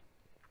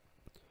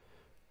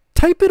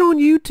 Type it on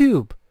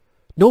YouTube.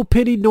 No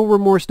pity, no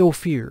remorse, no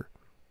fear.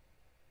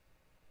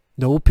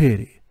 No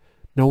pity,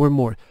 no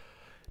remorse.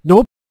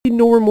 No pity,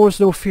 no remorse,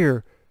 no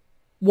fear.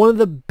 One of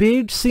the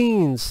big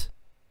scenes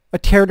a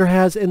character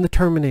has in the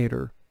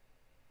Terminator.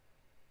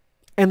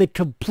 And they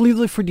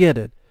completely forget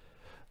it.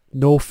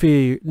 No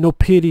fear, no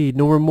pity,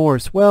 no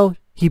remorse. Well,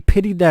 he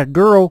pitied that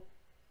girl.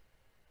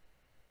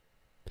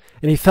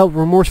 And he felt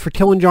remorse for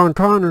killing John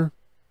Connor.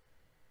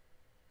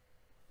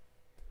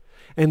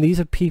 And these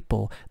are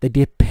people that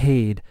get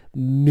paid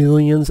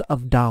millions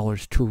of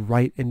dollars to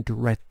write and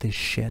direct this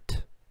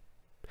shit.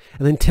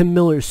 And then Tim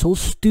Miller is so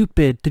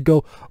stupid to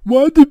go,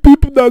 why did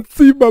people not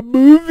see my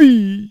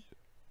movie?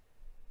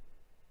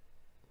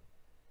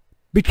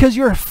 Because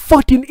you're a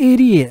fucking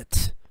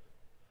idiot.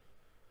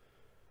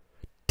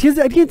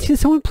 Again,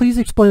 someone please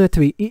explain that to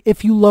me.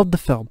 If you love the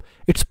film,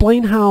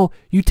 explain how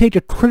you take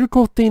a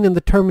critical thing in the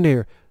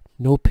Terminator,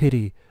 no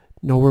pity,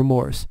 no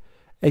remorse,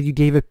 and you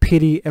gave it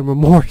pity and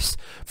remorse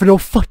for no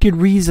fucking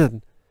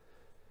reason.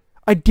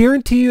 I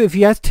guarantee you, if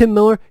you ask Tim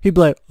Miller, he'd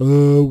be like,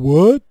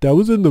 what? That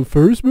was in the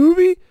first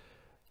movie?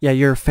 Yeah,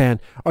 you're a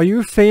fan. Are you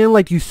a fan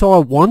like you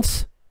saw it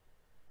once?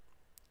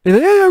 And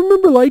yeah, I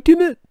remember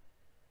liking it.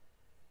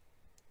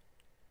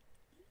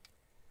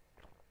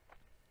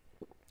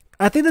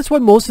 I think that's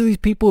what most of these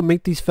people who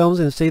make these films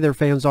and say they're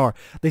fans are.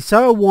 They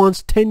saw it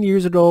once, 10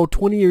 years ago,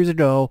 20 years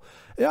ago.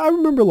 I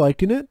remember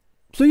liking it.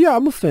 So yeah,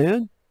 I'm a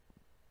fan.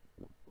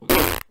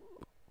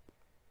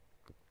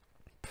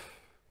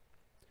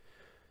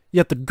 You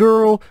have the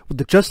girl with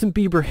the Justin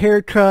Bieber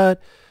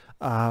haircut,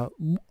 a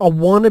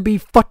wannabe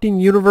fucking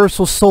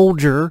Universal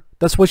Soldier.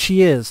 That's what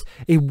she is.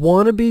 A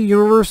wannabe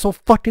Universal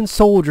fucking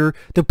Soldier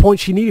to the point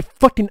she needed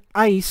fucking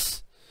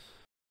ice.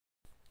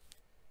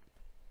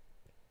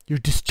 You're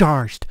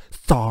discharged,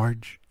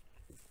 Sarge.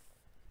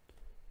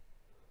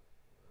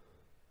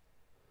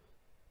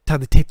 Time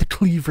to take the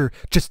cleaver,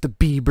 just the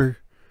Bieber.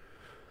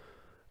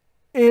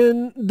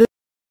 And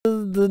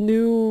the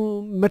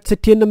new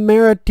Mexican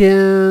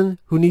American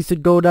who needs to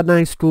go to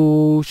night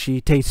school. She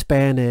takes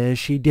Spanish.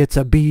 She gets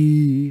a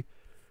B.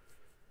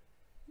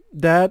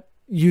 That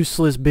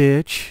useless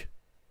bitch.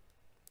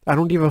 I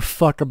don't give a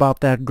fuck about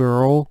that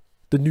girl.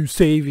 The new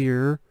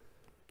savior.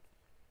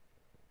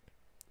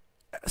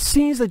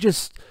 Scenes that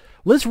just...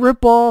 Let's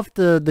rip off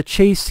the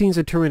chase scenes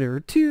of Terminator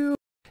 2.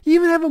 You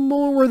even have a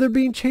moment where they're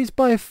being chased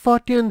by a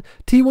fucking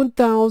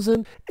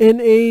T-1000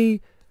 in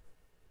a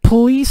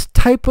police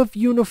type of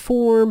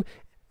uniform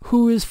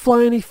who is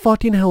flying a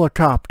fucking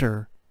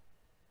helicopter.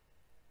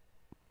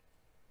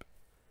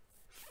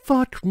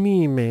 Fuck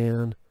me,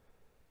 man.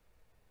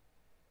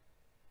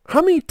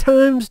 How many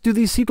times do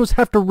these sequels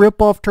have to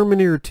rip off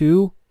Terminator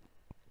 2?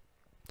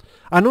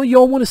 I know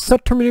y'all want to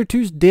suck Terminator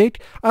 2's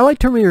dick. I like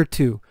Terminator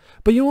 2.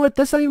 But you know what?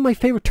 That's not even my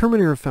favorite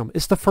Terminator film.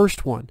 It's the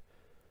first one.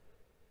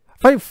 I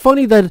find it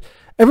funny that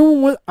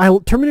everyone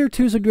Terminator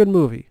 2 is a good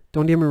movie.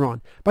 Don't get me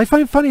wrong. But I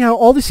find it funny how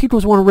all the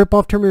sequels want to rip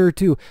off Terminator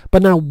 2,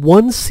 but not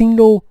one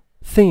single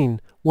thing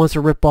wants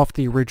to rip off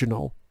the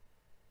original.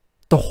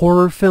 The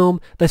horror film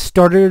that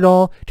started it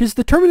all. Because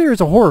the Terminator is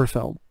a horror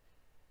film.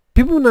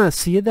 People will not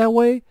see it that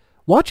way.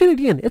 Watch it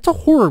again. It's a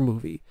horror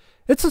movie.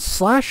 It's a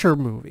slasher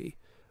movie.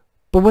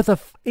 But with a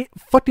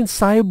fucking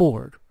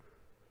cyborg.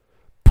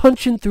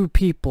 Punching through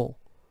people.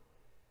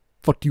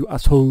 Fuck you,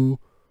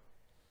 asshole.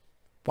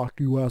 Fuck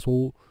you,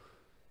 asshole.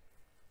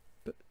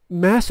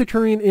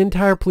 Massacring an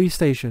entire police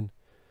station.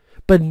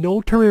 But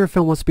no Terminator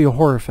film wants to be a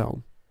horror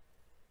film.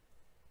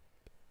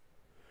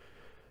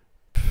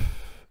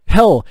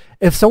 Hell,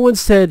 if someone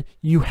said,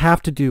 you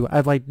have to do,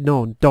 I'd like,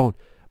 no, don't.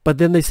 But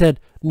then they said,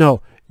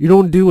 no, you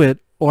don't do it,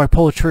 or I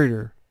pull a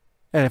trigger.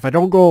 And if I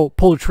don't go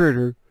pull a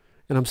trigger,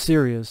 and I'm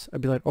serious,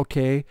 I'd be like,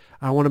 okay,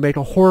 I want to make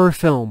a horror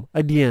film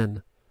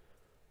again.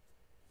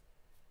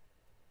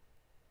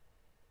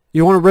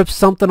 You want to rip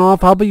something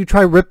off? How about you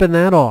try ripping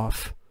that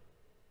off?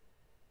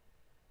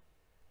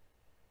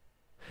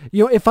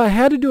 You know, if I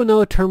had to do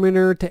another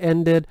Terminator to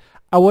end it,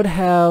 I would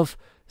have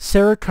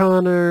Sarah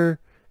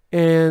Connor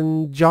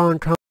and John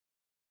Connor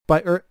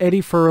by Eddie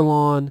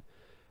Furlong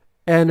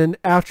and an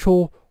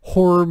actual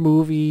horror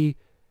movie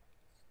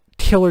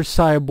killer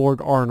cyborg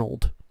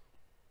Arnold.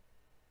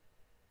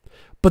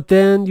 But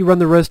then you run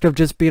the risk of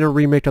just being a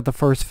remake of the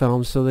first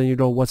film, so then you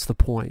know what's the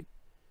point.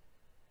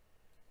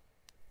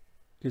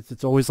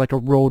 It's always like a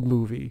road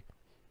movie.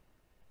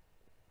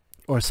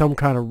 Or some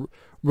kind of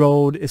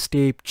road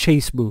escape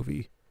chase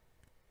movie.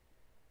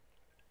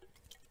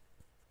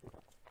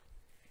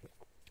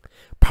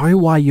 Probably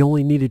why you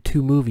only needed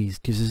 2 movies,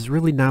 because there's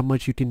really not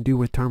much you can do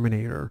with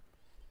Terminator.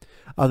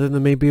 Other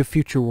than maybe a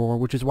future war,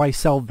 which is why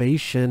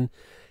Salvation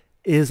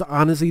is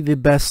honestly the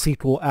best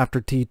sequel after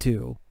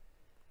T2.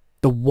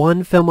 The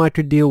one film I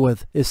could deal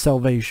with is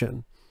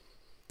Salvation.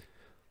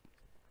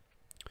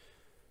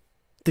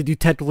 Did you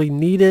technically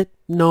need it?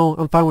 No,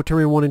 I'm fine with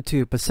Terminator 1 and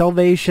 2. But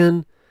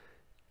Salvation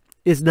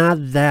is not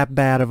that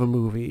bad of a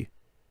movie.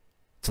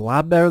 It's a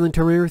lot better than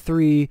Terminator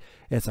 3.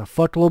 It's a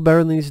fuckload better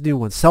than these new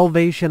ones.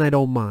 Salvation, I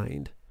don't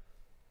mind.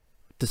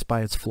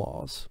 Despite its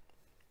flaws.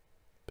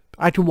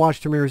 I can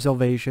watch Terminator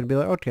Salvation and be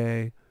like,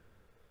 okay.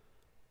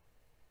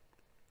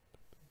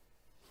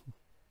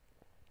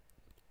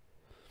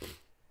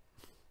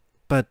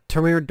 But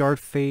Terminator Dark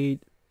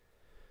Fate...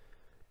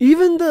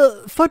 Even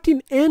the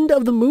fucking end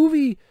of the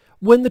movie...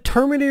 When the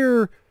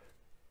Terminator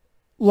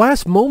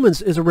last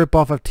moments is a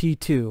ripoff of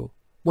T2.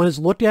 When it's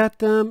looked at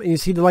them and you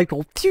see the light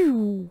go,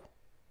 phew,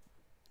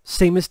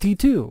 same as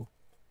T2.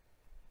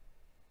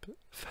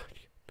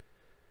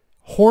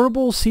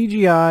 Horrible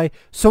CGI.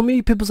 So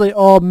many people say,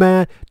 oh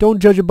man, don't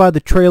judge it by the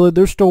trailer.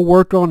 They're still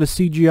working on the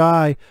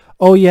CGI.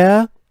 Oh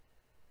yeah?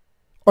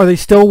 Are they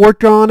still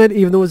working on it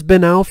even though it's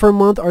been out for a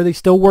month? Are they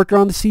still working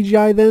on the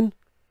CGI then?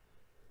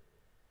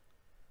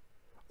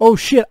 Oh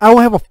shit, I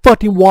don't have a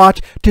fucking watch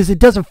because it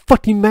doesn't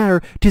fucking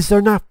matter because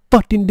they're not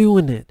fucking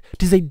doing it.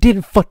 Because they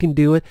didn't fucking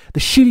do it.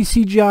 The shitty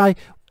CGI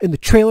in the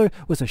trailer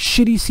was a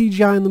shitty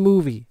CGI in the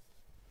movie.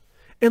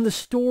 And the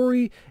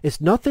story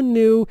is nothing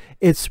new.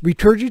 It's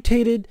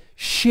regurgitated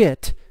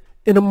shit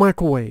in a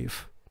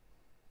microwave.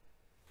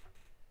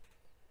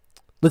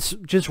 Let's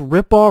just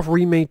rip off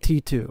remake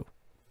T2.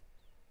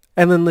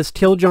 And then let's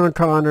kill John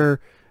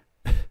Connor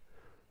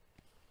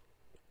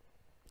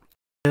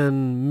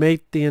and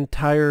make the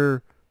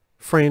entire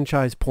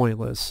franchise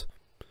pointless.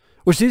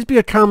 which seems to be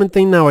a common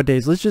thing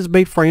nowadays. Let's just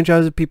make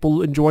franchises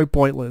people enjoy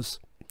pointless.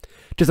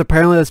 Just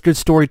apparently that's good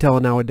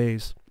storytelling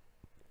nowadays.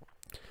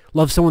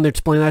 Love someone to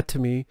explain that to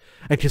me.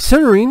 And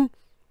considering,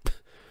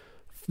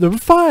 number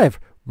 5,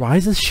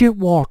 Rise of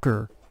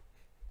Shitwalker.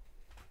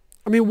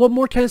 I mean, what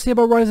more can I say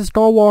about Rise of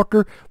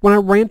Skywalker when I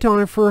rant on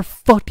it for a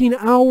fucking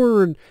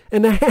hour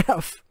and a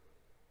half?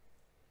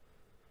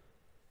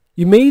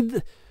 You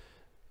made,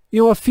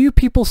 a few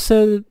people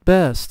said it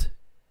best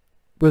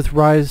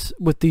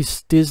with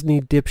these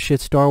Disney dipshit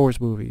Star Wars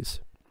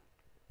movies.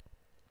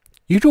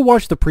 You should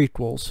watch the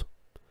prequels.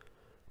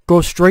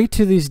 Go straight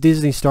to these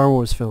Disney Star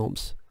Wars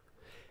films.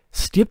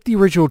 Skip the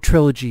original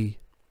trilogy.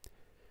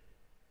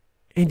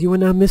 And you will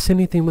not miss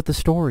anything with the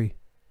story.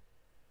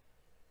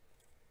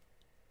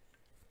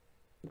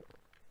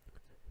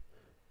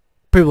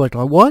 People are like,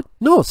 what?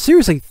 No,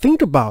 seriously,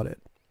 think about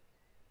it.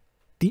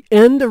 The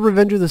end of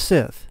Revenge of the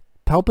Sith.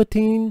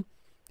 Palpatine,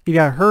 he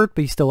got hurt,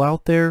 but he's still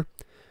out there.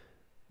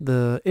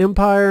 The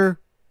Empire.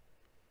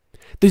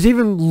 There's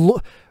even...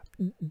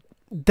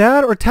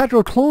 That or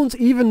Tactical Clones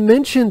even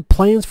mentioned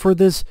plans for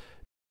this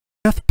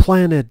Death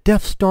Planet,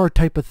 Death Star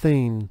type of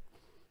thing.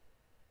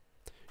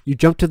 You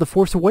jump to The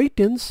Force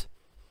Awakens.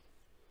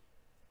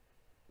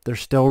 They're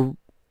still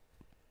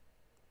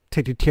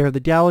taking care of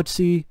the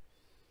galaxy.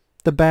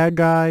 The bad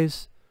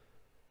guys.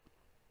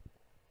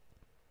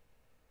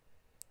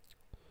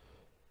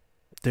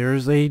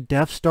 There's a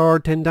Death Star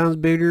 10 times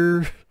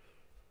bigger.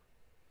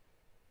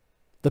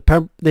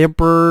 The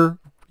Emperor,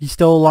 he's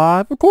still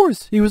alive. Of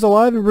course, he was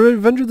alive in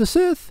Revenge of the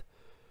Sith.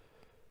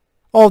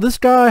 Oh, this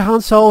guy,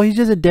 Han Solo, he's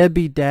just a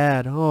deadbeat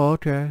dad. Oh,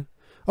 okay.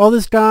 Oh,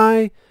 this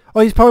guy,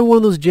 he's probably one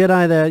of those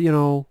Jedi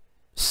that,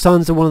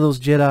 sons of one of those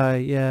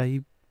Jedi. Yeah,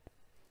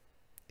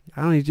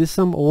 I don't know, he's just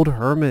some old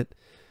hermit.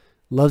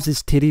 Loves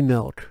his titty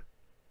milk.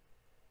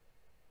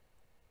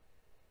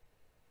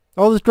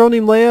 Oh, this girl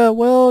named Leia,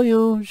 well,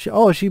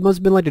 she must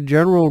have been like a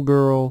general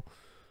girl.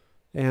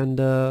 And,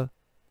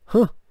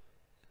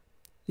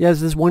 Yeah,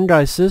 it's this one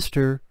guy's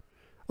sister.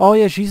 Oh,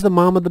 yeah, she's the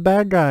mom of the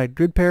bad guy.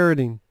 Good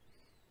parroting.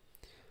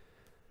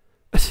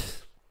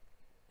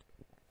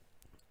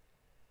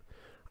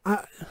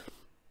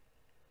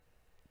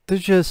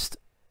 There's just...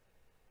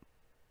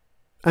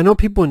 I know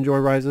people enjoy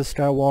Rise of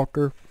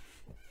Skywalker.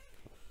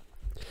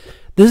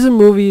 This is a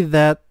movie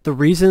that the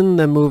reason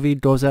the movie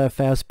goes at a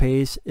fast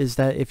pace is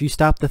that if you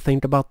stop to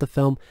think about the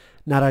film,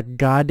 not a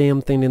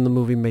goddamn thing in the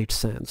movie makes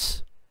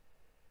sense.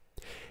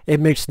 It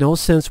makes no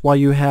sense why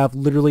you have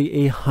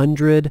literally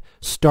 100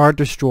 Star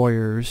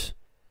Destroyers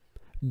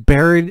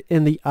buried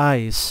in the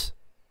ice.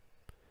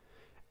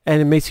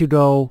 And it makes you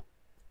go,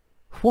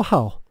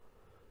 wow,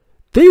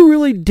 they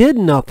really did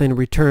nothing in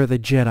Return of the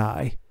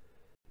Jedi.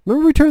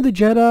 Remember Return of the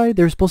Jedi?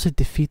 They were supposed to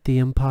defeat the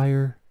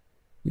Empire.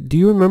 Do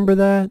you remember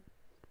that?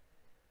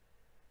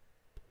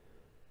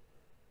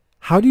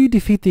 How do you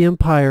defeat the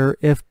Empire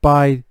if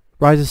by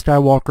Rise of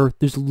Skywalker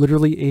there's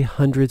literally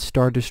 100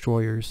 Star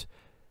Destroyers?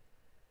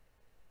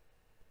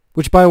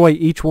 Which, by the way,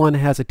 each one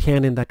has a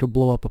cannon that could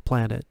blow up a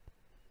planet.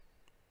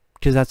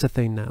 Because that's a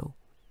thing now.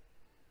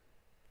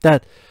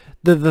 That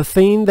the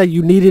thing that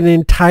you needed an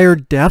entire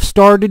Death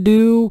Star to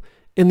do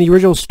in the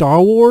original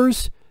Star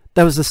Wars,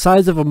 that was the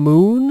size of a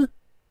moon,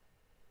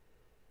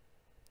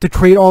 to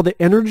create all the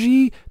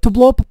energy to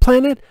blow up a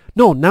planet?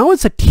 No, now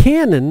it's a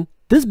cannon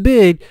this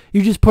big,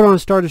 you just put on a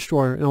Star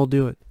Destroyer and it'll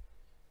do it.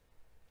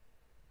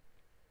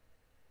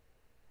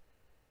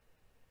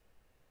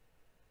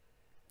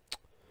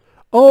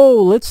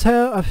 Oh, let's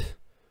have...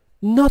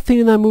 Nothing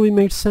in that movie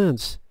makes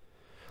sense.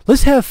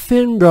 Let's have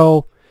Finn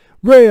go,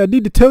 Ray, I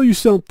need to tell you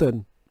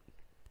something.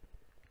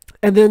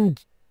 And then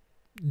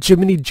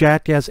Jiminy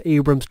Jackass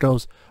Abrams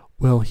goes,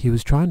 well, he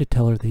was trying to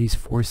tell her that he's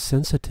force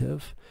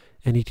sensitive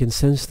and he can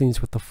sense things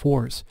with the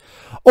force.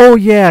 Oh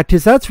yeah,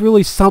 because that's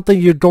really something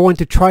you're going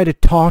to try to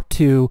talk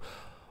to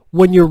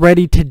when you're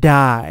ready to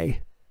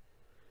die.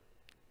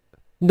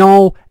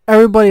 No,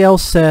 everybody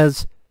else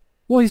says,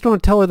 well, he's going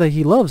to tell her that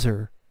he loves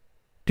her.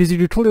 Because you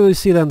can clearly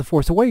see that in The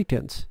Force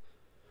Awakens.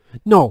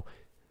 No,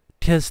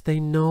 because they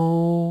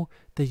know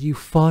that you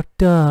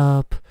fucked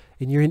up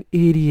and you're an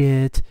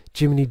idiot,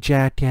 Jiminy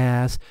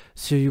Jackass,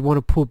 so you want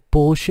to put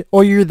bullshit,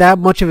 or you're that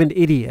much of an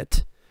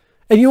idiot.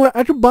 And you know what,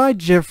 I could buy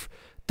Jeff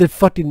the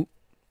fucking...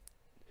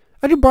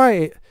 I could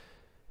buy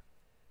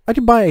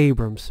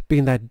Abrams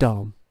being that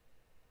dumb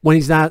when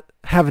he's not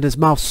having his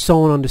mouth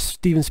sewn onto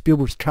Steven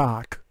Spielberg's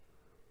cock.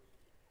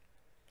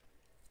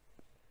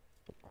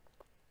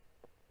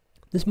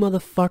 This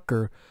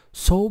motherfucker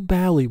so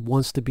badly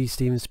wants to be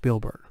Steven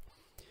Spielberg.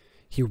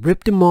 He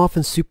ripped him off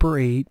in Super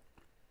 8.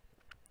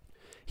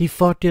 He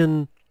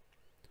fucking...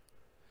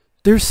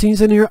 There's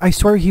scenes in here, I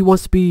swear he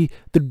wants to be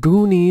the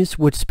Goonies,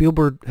 which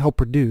Spielberg helped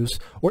produce,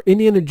 or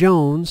Indiana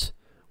Jones,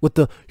 with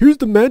the, here's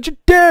the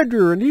magic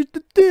dagger, and here's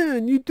the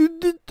thing, you do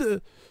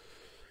the...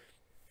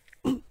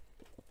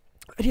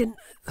 I didn't...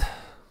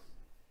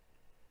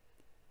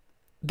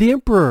 The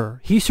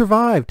Emperor, he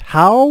survived.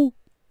 How?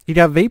 He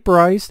got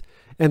vaporized,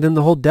 and then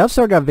the whole Death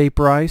Star got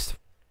vaporized.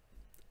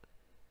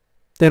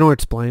 They don't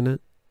explain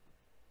it.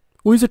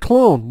 Well, he's a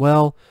clone.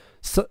 Well,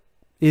 So,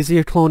 is he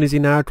a clone? Is he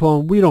not a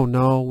clone? We don't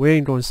know. We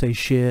ain't gonna say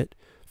shit.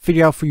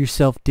 Figure out for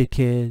yourself,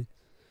 dickhead.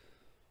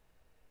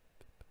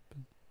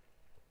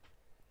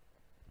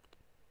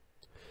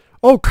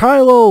 Oh,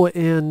 Kylo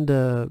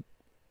and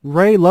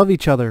Rey love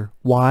each other.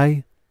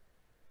 Why?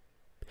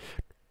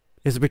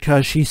 Is it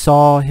because she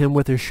saw him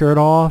with his shirt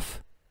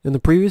off in the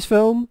previous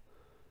film?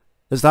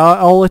 Is that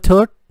all it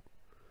took?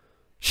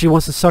 She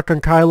wants to suck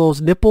on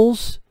Kylo's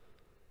nipples?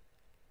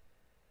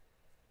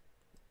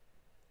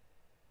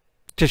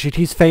 Does she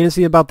tease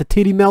fancy about the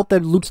titty melt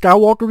that Luke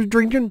Skywalker was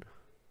drinking?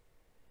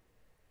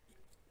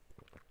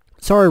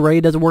 Sorry, Rey,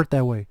 it doesn't work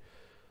that way.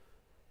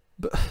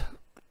 But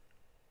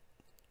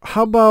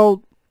how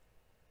about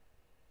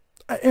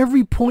at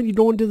every point you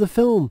go into the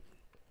film?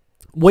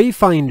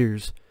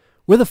 Wayfinders.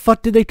 Where the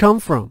fuck did they come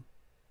from?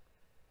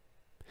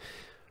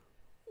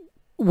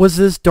 Was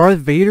this Darth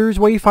Vader's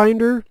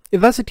Wayfinder?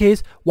 If that's the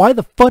case, why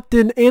the fuck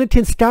didn't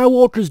Anakin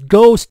Skywalker's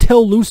ghost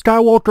tell Luke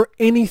Skywalker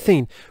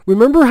anything?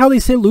 Remember how they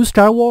said Luke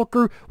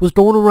Skywalker was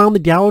going around the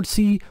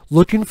galaxy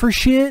looking for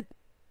shit?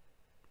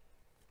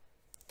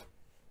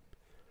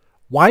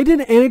 Why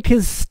didn't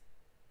Anakin's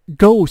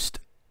ghost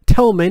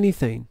tell him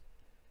anything?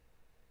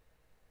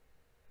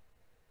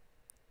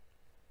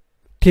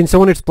 Can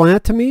someone explain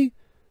that to me?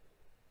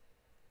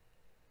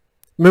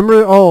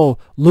 Remember, oh,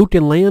 Luke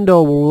and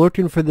Lando were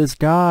looking for this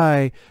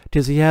guy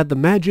because he had the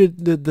magic,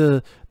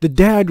 the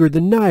dagger,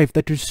 the knife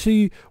that to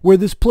see where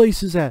this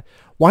place is at.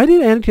 Why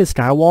did Anakin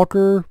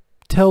Skywalker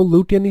tell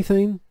Luke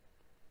anything?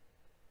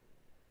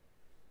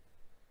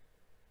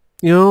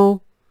 You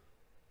know?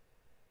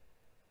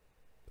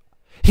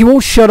 He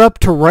won't shut up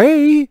to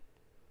Rey.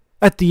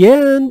 At the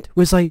end, it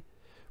was like,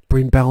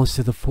 bring balance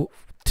to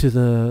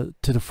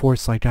the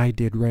Force like I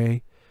did,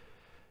 Rey.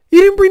 You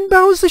didn't bring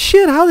balance to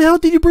shit. How the hell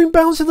did you bring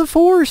balance to the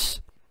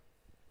Force?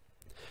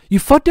 You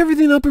fucked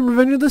everything up in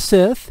Revenge of the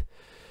Sith.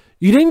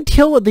 You didn't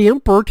kill the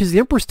Emperor because the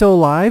Emperor's still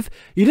alive.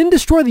 You didn't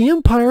destroy the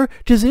Empire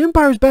because the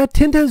Empire's about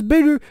 10 times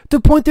bigger to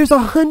the point there's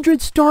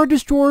 100 Star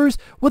Destroyers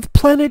with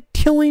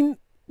planet-killing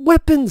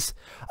weapons.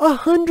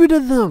 100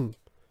 of them.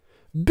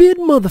 Big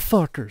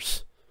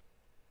motherfuckers.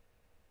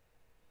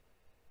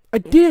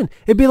 Again,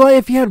 it'd be like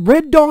if you had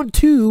Red Dawn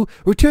 2,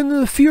 Return to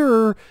the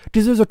Fuhrer,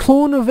 because there's a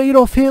clone of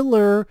Adolf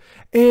Hitler,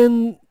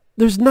 and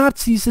there's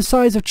Nazis the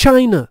size of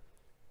China.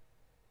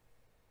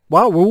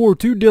 Wow, World War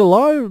II did a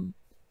lot.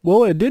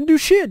 Well, it didn't do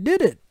shit,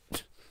 did it?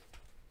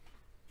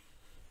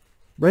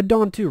 Red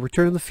Dawn 2,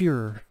 Return of the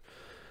Fuhrer.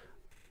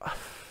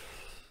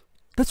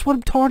 That's what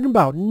I'm talking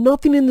about.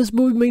 Nothing in this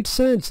movie made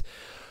sense.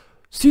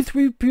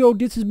 C-3PO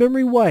gets his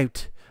memory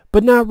wiped,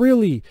 but not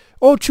really.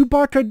 Oh,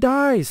 Chewbacca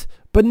dies,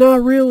 but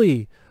not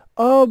really.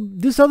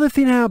 This other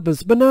thing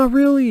happens, but not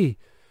really.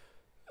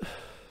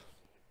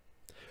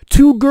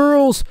 Two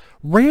girls,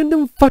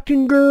 random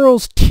fucking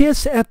girls,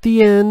 kiss at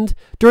the end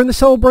during the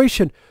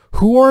celebration.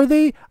 Who are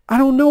they? I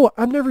don't know.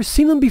 I've never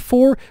seen them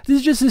before. This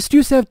is just an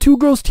excuse to have two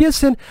girls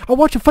kissing. I'll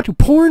watch a fucking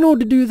porno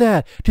to do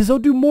that, because they'll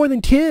do more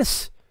than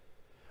kiss.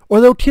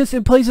 Or they'll kiss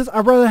in places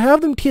I'd rather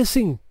have them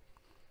kissing.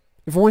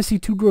 If I want to see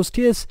two girls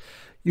kiss,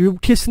 you're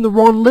kissing the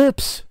wrong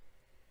lips.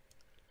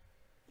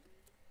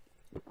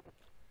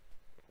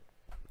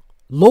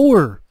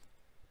 Lower.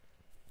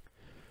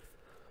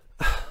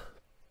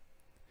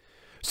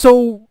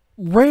 So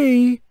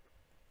Rey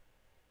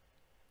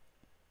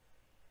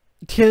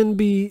can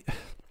be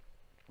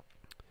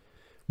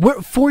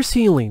force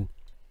healing.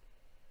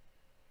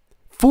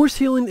 Force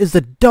healing is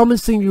the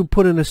dumbest thing you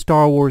put in a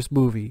Star Wars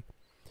movie.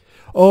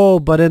 Oh,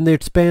 but in the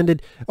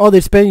expanded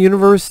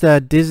universe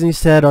that Disney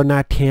said are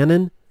not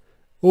canon.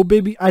 Oh,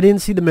 baby, I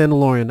didn't see The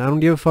Mandalorian. I don't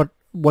give a fuck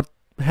what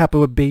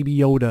happened with Baby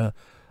Yoda.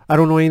 I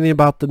don't know anything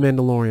about The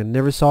Mandalorian.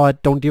 Never saw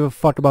it. Don't give a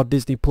fuck about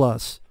Disney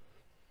Plus.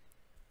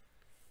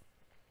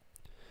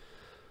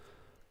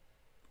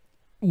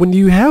 When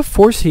you have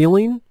force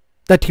healing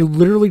that can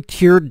literally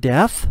cure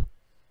death,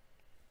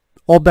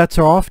 all bets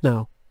are off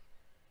now.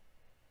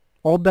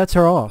 All bets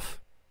are off.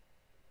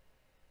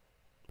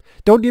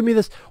 Don't give me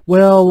this,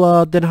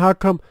 well, then how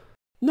come?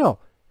 No.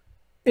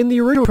 In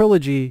the original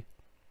trilogy,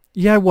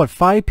 you had, what,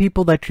 5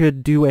 people that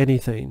could do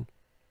anything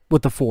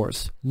with the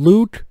Force.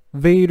 Luke,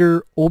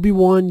 Vader,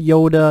 Obi-Wan,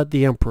 Yoda,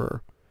 the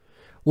Emperor.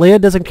 Leia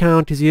doesn't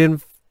count because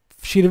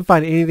she didn't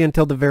find anything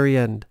until the very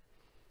end.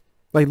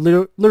 Like,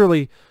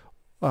 literally,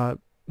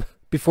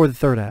 before the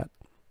third act.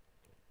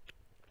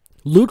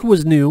 Luke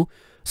was new,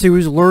 so he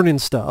was learning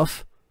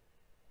stuff.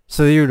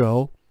 So there you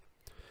go.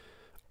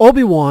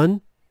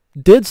 Obi-Wan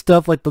did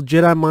stuff like the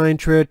Jedi mind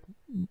trick,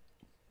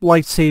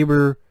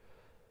 lightsaber.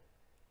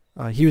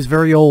 He was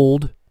very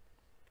old.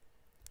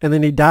 And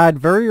then he died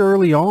very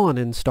early on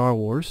in Star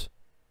Wars.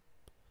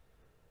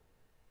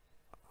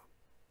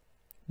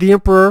 The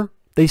Emperor,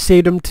 they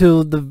saved him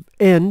till the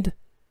end.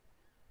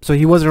 So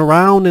he wasn't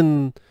around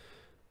in,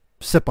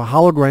 except a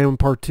hologram in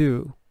Part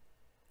 2.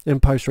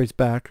 Empire Strikes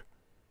Back.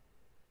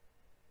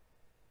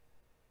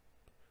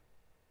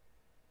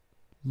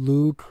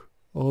 Luke,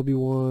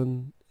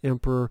 Obi-Wan,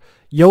 Emperor.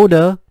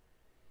 Yoda,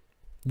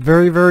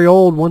 very, very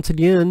old once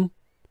again,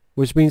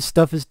 which means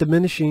stuff is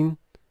diminishing.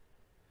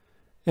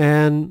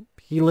 And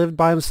he lived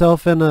by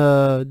himself in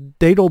a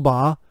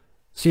Dagobah,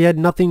 so he had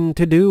nothing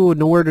to do,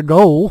 nowhere to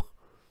go.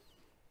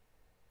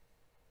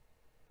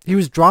 He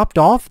was dropped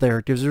off there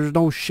because there's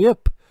no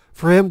ship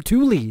for him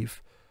to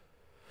leave.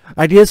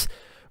 I guess,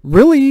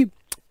 really,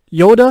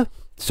 Yoda,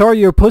 sorry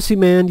you're a pussy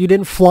man, you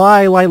didn't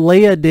fly like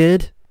Leia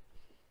did.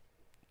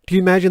 Can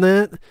you imagine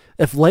that?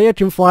 If Leia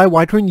can fly,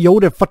 why couldn't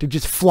Yoda fucking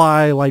just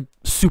fly like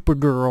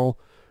Supergirl,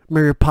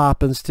 Mary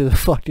Poppins to the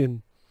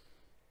fucking...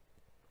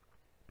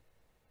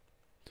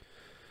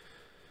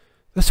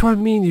 That's what I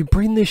mean, you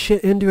bring this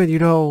shit into it, you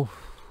know...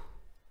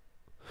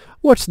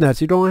 What's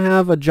next? You don't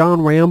have a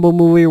John Rambo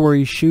movie where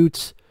he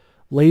shoots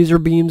laser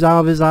beams out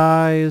of his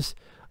eyes,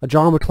 a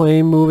John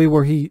McClane movie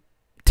where he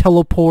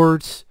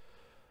teleports,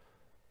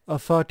 a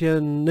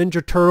fucking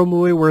Ninja Turtle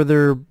movie where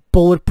they're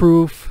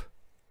bulletproof.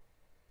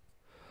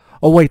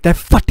 Oh wait, that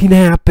fucking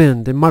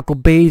happened in Michael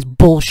Bay's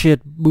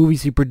bullshit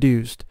movies he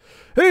produced.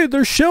 Hey,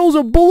 their shells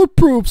are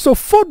bulletproof, so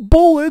fuck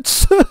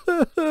bullets.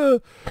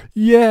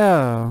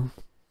 Yeah.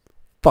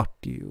 Fuck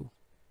you.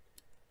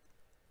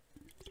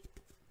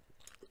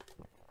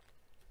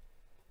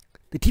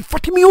 They keep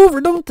fucking me over,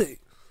 don't they?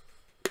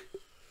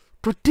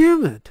 God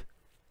damn it.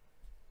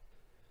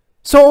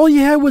 So all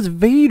you had was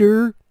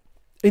Vader,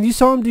 and you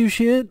saw him do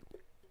shit.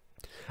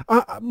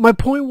 My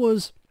point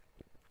was,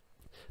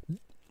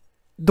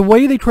 the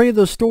way they created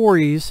those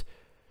stories,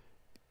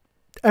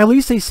 at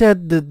least they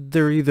said that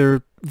they're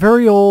either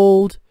very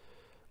old,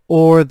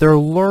 or they're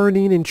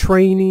learning and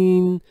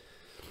training.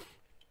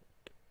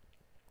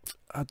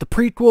 The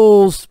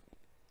prequels,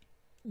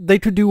 they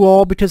could do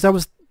all because that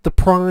was the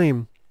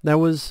prime. That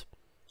was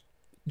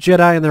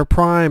Jedi in their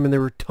prime, and there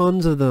were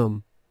tons of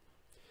them.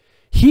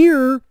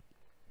 Here,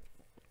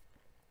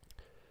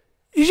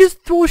 you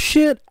just throw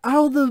shit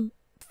out of the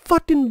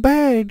fucking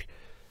bag,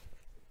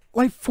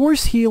 like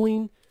force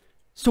healing,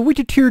 so we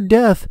could cure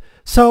death.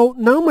 So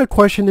now my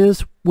question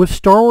is, with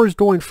Star Wars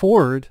going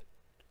forward,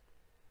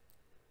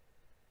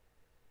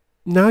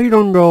 now you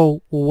don't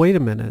go, well, wait a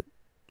minute,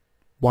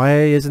 why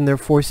isn't there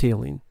force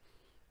healing?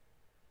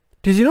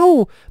 Because you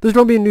know, there's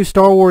going to be a new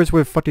Star Wars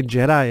with fucking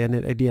Jedi in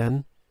it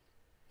again.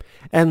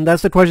 And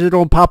that's the question that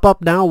don't pop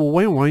up now. Well,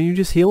 wait, why don't you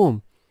just heal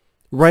him?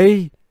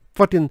 Rey,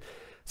 fucking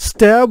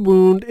stab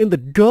wound in the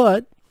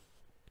gut.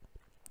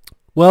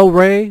 Well,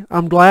 Rey,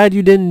 I'm glad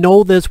you didn't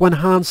know this when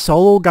Han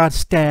Solo got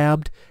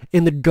stabbed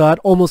in the gut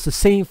almost the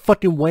same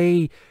fucking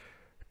way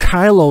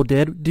Kylo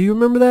did. Do you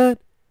remember that?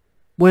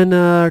 When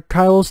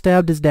Kylo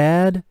stabbed his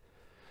dad?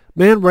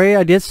 Man, Rey,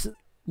 I just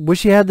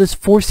wish you had this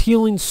force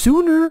healing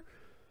sooner.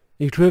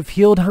 You could have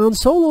healed Han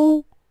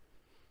Solo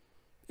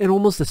in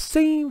almost the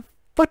same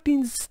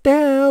fucking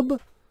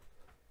stab.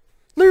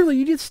 Literally,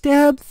 you get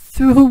stabbed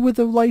through with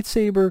a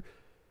lightsaber.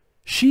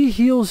 She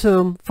heals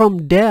him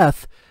from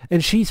death,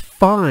 and she's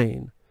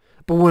fine.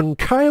 But when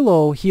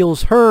Kylo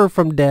heals her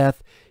from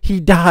death, he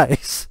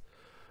dies.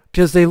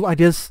 Because I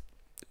guess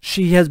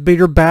she has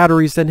bigger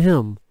batteries than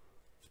him.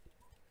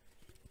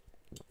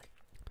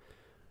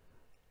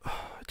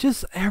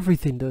 Just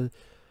everything.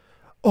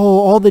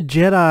 All the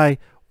Jedi.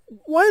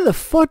 Why the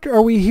fuck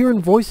are we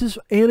hearing voices?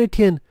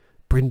 Anakin,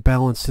 bring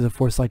balance to the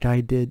Force like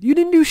I did. You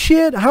didn't do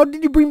shit. How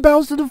did you bring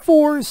balance to the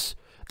Force?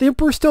 The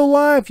Emperor's still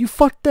alive. You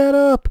fucked that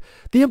up.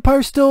 The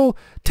Empire's still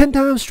 10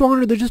 times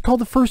stronger. They're just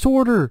called the First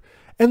Order.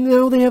 And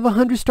now they have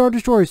 100 Star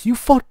Destroyers. You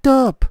fucked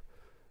up.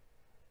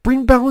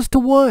 Bring balance to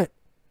what?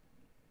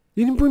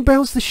 You didn't bring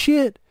balance to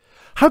shit.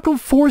 How come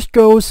Force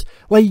ghosts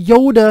like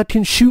Yoda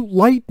can shoot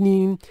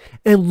lightning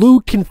and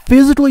Luke can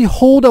physically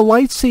hold a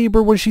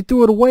lightsaber when she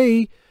threw it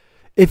away?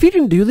 If you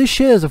can do this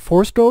shit as a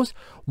Force ghost,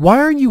 why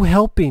aren't you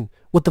helping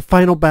with the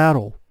final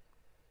battle?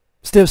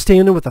 Instead of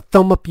standing with a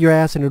thumb up your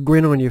ass and a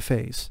grin on your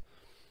face.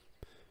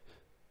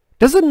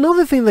 There's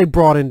another thing they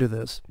brought into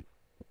this.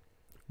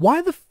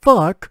 Why the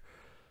fuck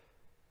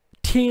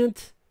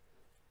can't...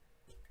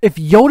 If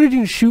Yoda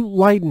can shoot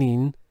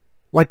lightning,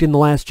 like in The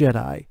Last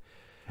Jedi,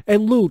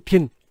 and Luke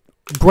can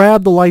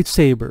grab the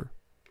lightsaber,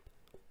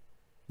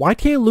 why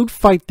can't Luke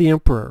fight the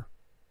Emperor?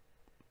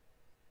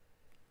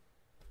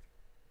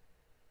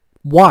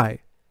 Why?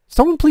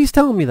 Someone please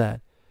tell me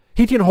that.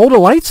 He can hold a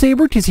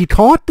lightsaber because he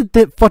caught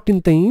that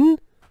fucking thing.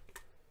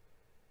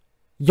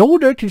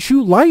 Yoda can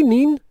shoot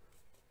lightning.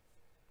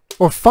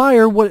 Or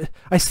fire. What?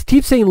 I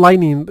keep saying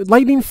lightning.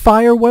 Lightning,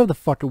 fire, whatever the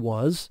fuck it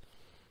was.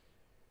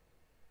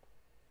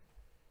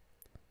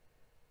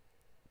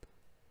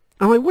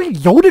 I'm like, wait,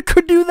 Yoda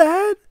could do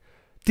that?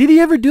 Did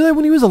he ever do that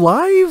when he was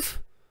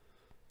alive?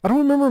 I don't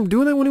remember him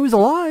doing that when he was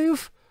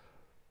alive.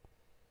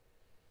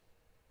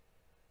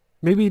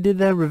 Maybe he did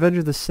that in Revenge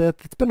of the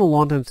Sith. It's been a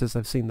long time since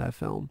I've seen that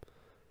film.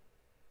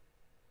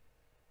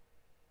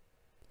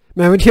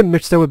 Man, we get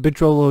mixed up with Big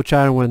Trouble in Little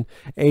China when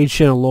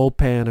Ancient and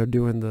Lopan are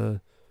doing the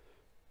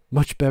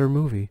much better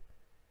movie.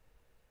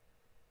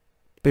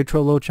 Big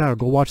Trouble in Little China.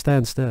 Go watch that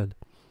instead.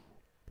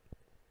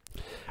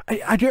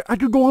 I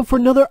could go on for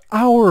another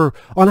hour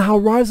on how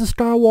Rise of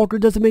Skywalker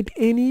doesn't make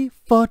any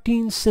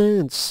fucking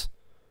sense.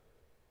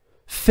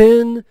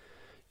 Finn...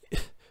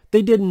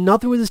 They did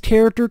nothing with his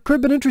character. Could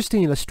have been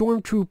interesting. A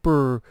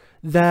stormtrooper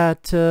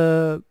that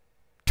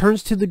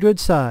turns to the good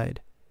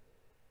side.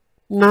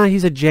 Nah,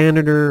 he's a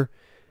janitor,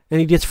 and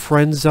he gets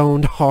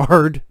friend-zoned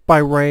hard by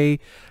Rey.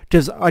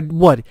 Just,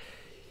 what?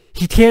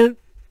 He can't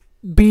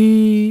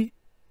be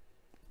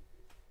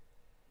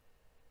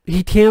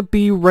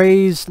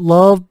Rey's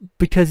love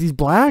because he's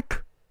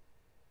black?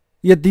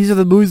 Yet these are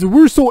the movies that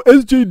we're so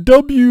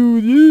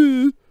SJW.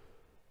 Yeah.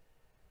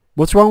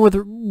 What's wrong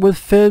with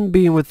Finn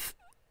being with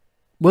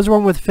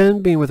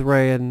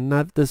Rey and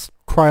not this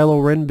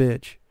Kylo Ren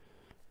bitch?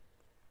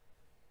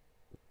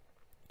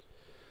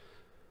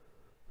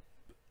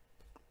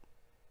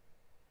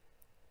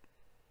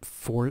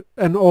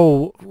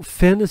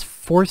 Finn is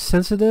force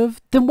sensitive?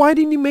 Then why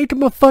didn't you make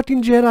him a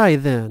fucking Jedi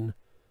then?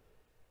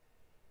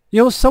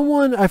 You know,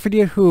 someone, I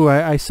forget who,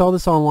 I saw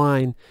this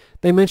online.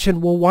 They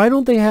mentioned, well, why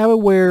don't they have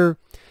it where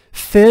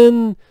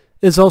Finn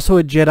is also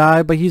a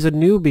Jedi, but he's a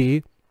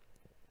newbie,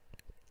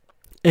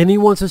 and he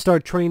wants to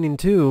start training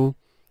too.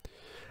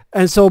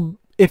 And so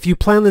if you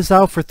plan this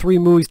out for 3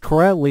 movies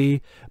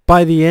correctly,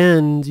 by the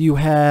end you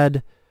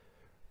had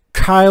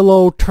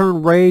Kylo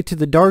turn Rey to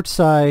the dark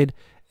side,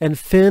 and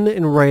Finn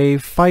and Rey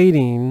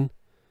fighting,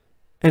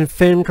 and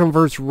Finn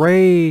converts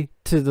Rey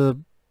to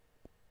the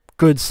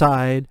good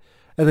side,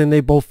 and then they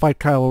both fight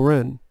Kylo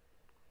Ren.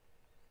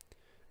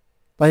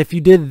 Like, if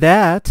you did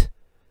that,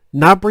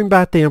 not bring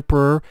back the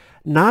Emperor,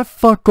 not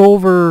fuck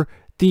over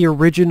the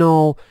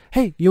original,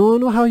 hey, you want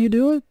to know how you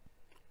do it?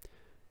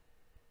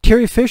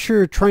 Carrie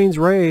Fisher trains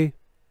Rey.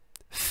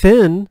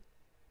 Finn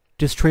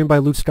just trained by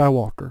Luke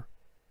Skywalker.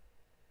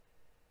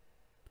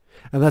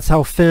 And that's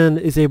how Finn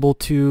is able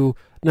to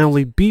not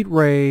only beat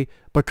Rey,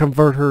 but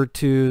convert her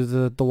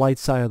to the light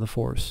side of the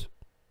Force.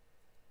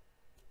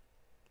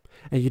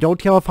 And you don't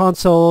tell off Han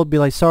Solo, be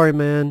like, sorry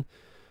man,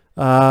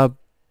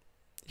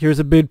 here's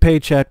a big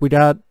paycheck, we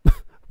got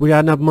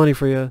enough money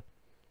for you.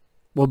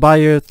 We'll buy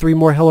you 3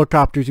 more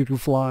helicopters you can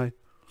fly.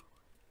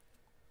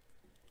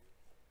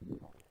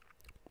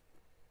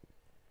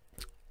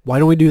 Why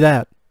don't we do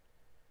that?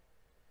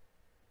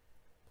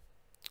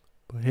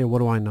 But hey, what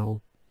do I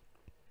know?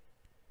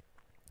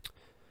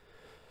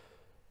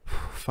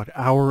 Fuck,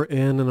 hour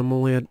in and I'm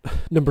only at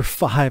number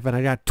 5 and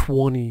I got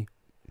 20.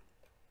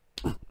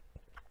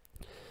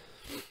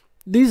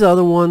 These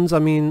other ones, I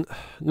mean,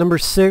 number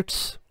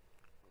 6,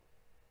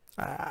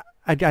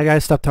 I gotta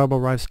stop talking about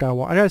Rise of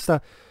Skywalker. I gotta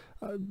stop.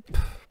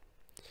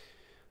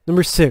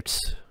 Number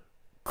 6,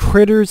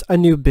 Critters: A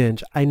New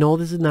Binge. I know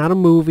this is not a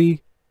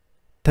movie.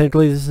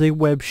 Technically, this is a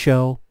web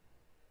show.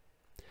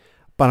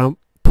 But I'm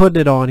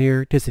putting it on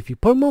here because if you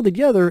put them all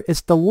together,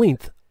 it's the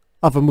length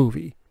of a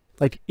movie.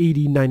 Like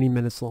 80, 90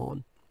 minutes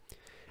long.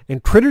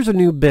 And Critters: A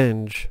New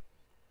Binge,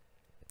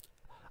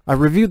 I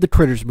reviewed the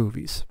Critters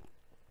movies.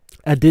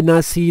 I did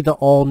not see the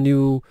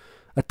all-new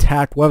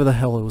Attack, whatever the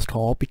hell it was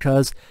called,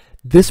 because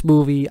this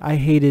movie I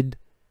hated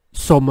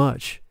so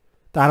much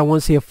that I don't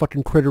want to see a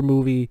fucking Critter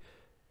movie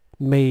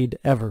made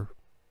ever.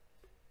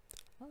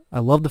 I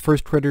love the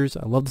first Critters.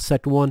 I love the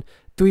second one.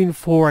 3 and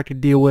 4 I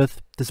could deal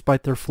with,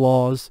 despite their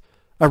flaws.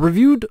 I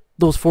reviewed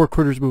those 4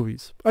 Critters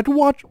movies. I could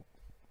watch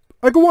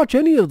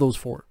any of those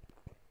 4.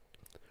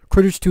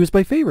 Critters 2 is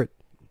my favorite.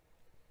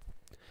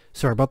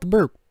 Sorry about the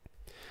burp.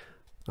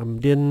 I'm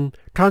getting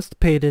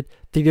constipated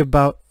thinking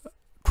about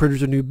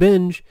Critters: A New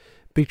Binge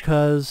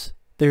because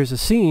there's a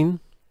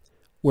scene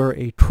where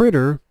a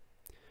critter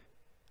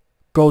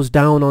goes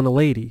down on a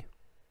lady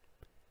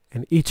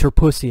and eats her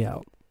pussy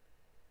out.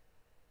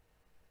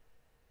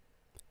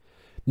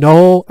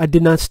 No, I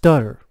did not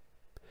stutter.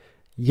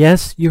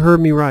 Yes, you heard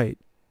me right.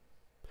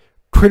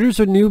 Critters: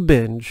 A New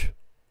Binge.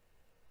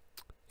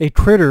 A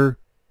critter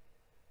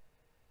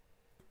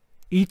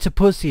eats a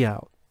pussy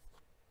out.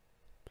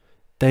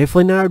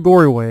 Definitely not a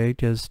gory way,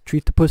 just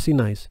treat the pussy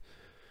nice.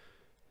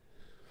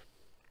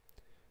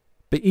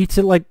 But eats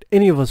it like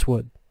any of us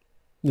would.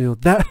 You know,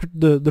 that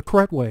the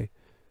correct way.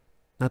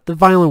 Not the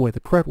violent way, the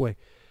correct way.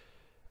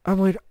 I'm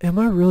like, am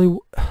I really...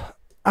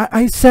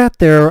 I sat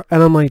there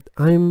and I'm like,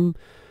 I'm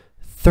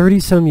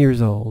 30-some years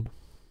old.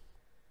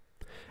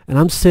 And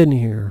I'm sitting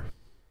here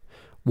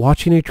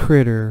watching a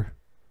critter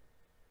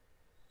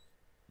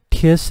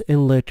kiss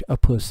and lick a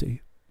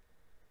pussy.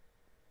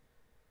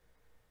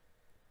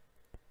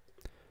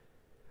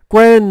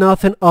 Granted,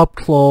 nothing up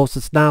close.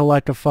 It's not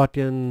like a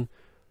fucking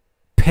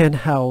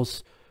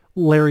Penthouse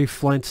Larry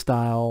Flint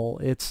style.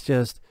 It's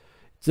just,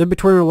 it's in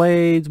between her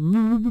legs.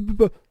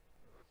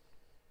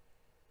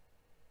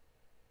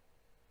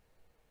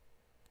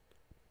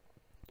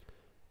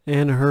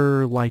 And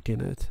her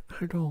liking it.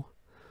 I go,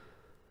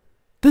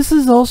 this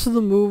is also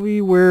the movie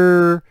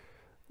where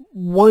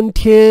one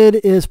kid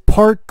is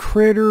part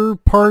critter,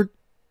 part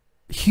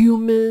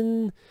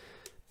human,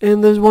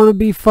 and there's want to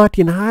be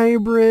fucking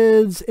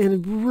hybrids, and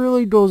it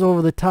really goes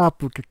over the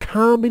top with the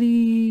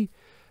comedy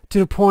to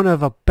the point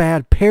of a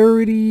bad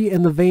parody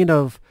in the vein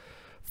of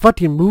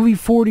fucking Movie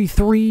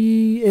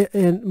 43,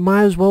 and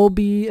might as well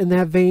be in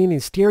that vein in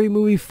Scary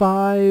Movie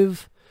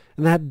 5,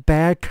 in that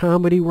bad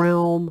comedy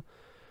realm.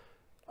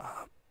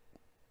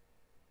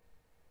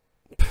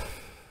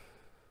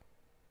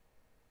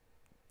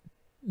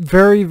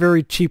 very,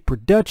 very cheap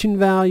production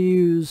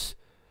values.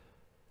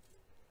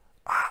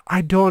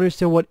 I don't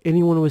understand what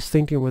anyone was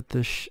thinking with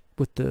this.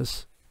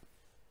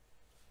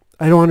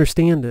 I don't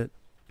understand it.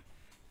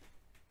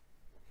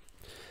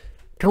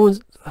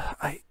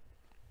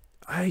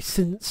 I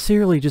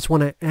sincerely just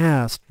want to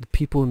ask the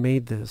people who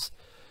made this,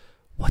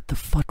 what the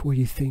fuck were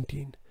you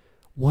thinking?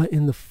 What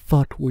in the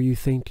fuck were you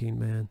thinking,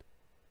 man?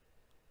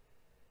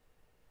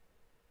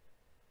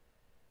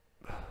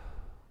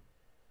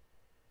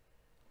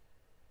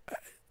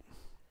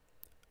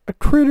 A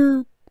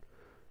critter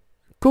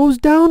goes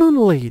down on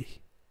a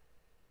lady.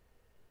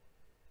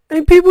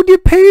 And people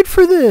get paid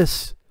for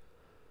this.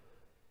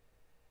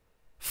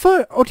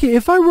 Okay,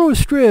 if I wrote a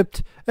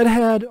script that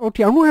had,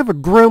 okay, I'm going to have a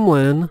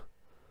gremlin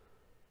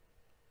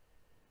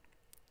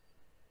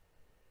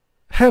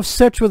have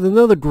sex with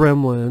another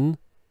gremlin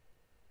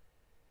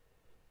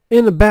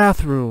in the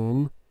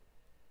bathroom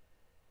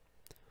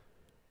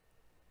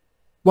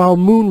while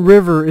Moon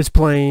River is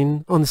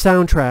playing on the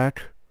soundtrack.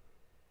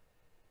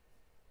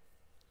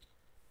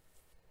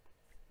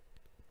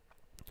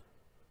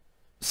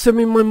 Send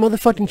me my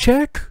motherfucking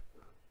check,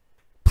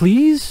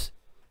 please.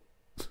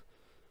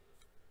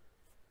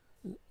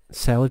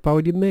 Sadly,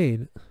 probably get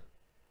made.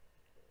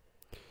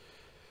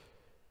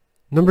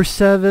 Number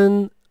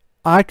 7,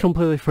 I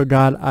completely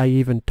forgot I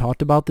even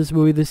talked about this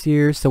movie this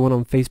year. Someone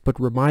on Facebook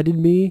reminded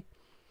me.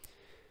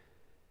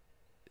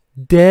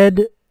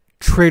 Dead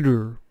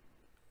Traitor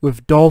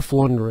with Dolph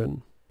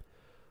Lundgren.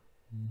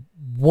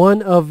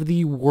 One of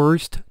the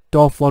worst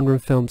Dolph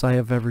Lundgren films I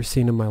have ever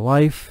seen in my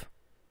life.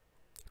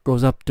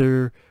 Goes up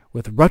there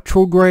with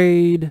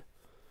Retrograde.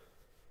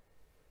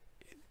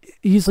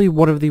 Easily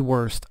one of the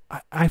worst.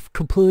 I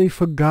completely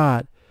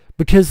forgot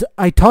because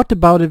I talked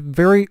about it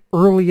very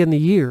early in the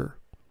year.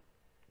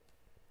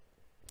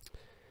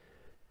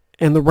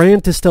 And the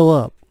rant is still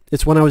up.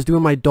 It's when I was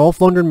doing my Dolph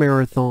Lundgren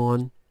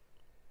marathon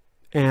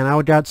and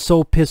I got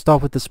so pissed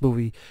off with this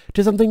movie.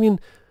 Because I'm thinking,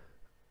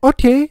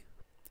 okay,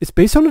 it's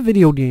based on a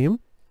video game.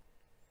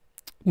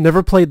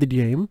 Never played the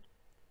game.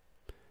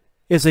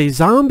 It's a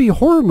zombie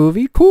horror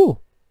movie.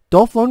 Cool.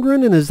 Dolph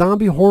Lundgren in a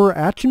zombie horror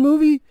action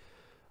movie.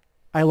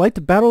 I liked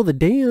the Battle of the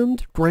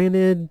Damned.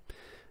 Granted,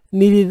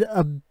 needed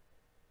a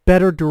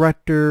better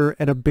director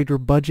and a bigger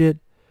budget.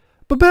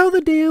 But Battle of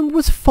the Damned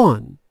was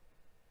fun.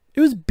 It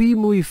was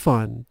B-movie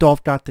fun.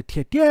 Dolph got to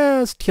kick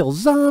ass, kill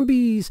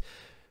zombies.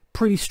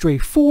 Pretty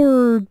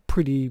straightforward.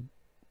 Pretty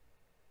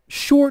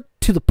short,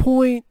 to the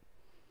point.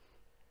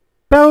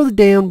 Battle of the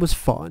Damned was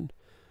fun.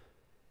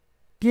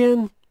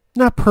 Again,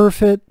 not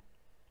perfect.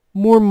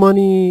 More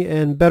money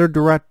and better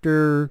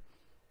director.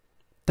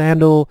 To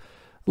handle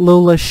a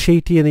little less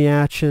shady in the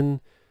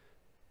action.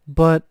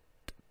 But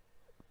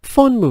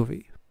fun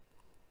movie.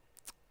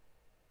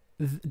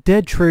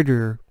 Dead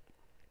Traitor.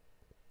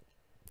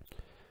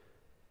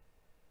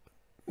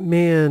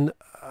 Man,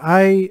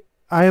 I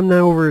am not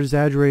over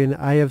exaggerating.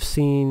 I have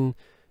seen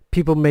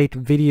people make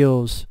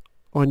videos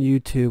on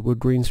YouTube with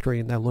green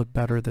screen that look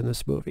better than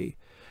this movie.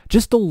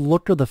 Just the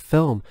look of the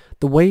film,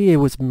 the way it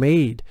was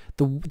made,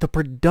 the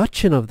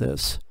production of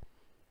this.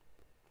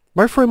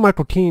 My friend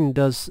Michael Keane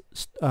does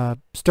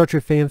Star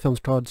Trek fan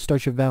films called Star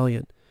Trek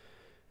Valiant.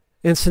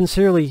 And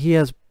sincerely, he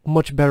has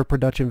much better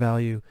production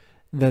value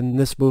than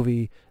this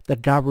movie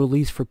that got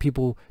released for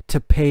people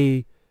to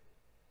pay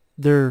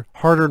their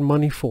hard-earned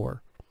money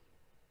for.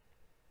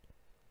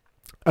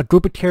 A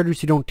group of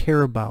characters you don't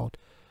care about.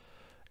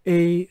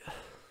 God,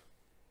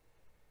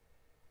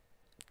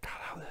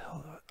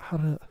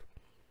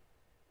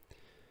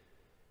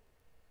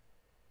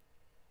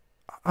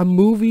 a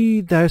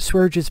movie that I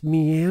swear just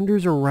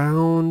meanders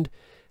around,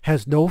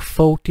 has no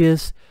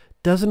focus,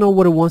 doesn't know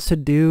what it wants to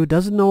do,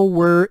 doesn't know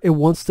where it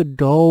wants to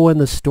go in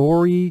the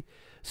story,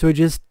 so it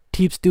just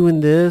keeps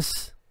doing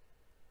this.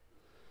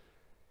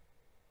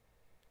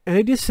 And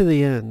it gets to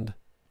the end.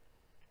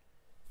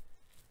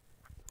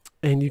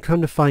 And you come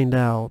to find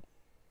out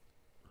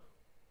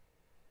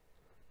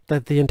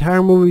that the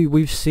entire movie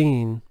we've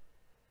seen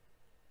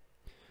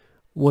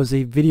was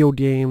a video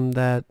game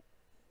that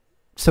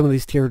some of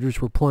these characters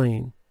were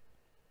playing.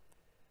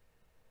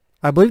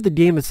 I believe the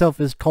game itself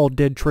is called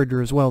Dead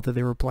Traitor as well that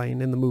they were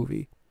playing in the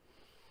movie.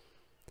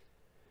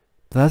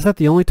 But that's not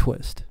the only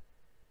twist.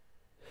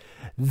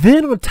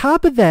 Then on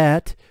top of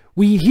that,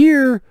 we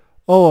hear,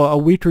 oh, a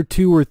week or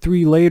 2 or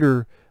 3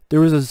 later,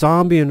 there was a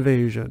zombie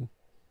invasion.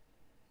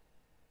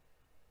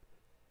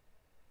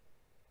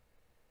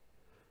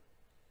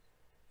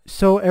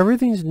 So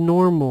everything's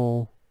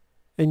normal,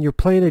 and you're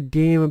playing a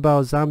game about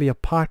a zombie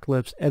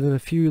apocalypse, and then a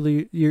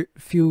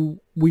few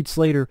weeks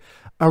later,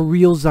 a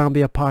real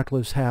zombie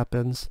apocalypse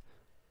happens.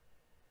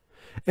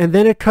 And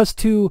then it cuts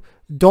to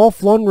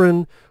Dolph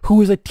Lundgren,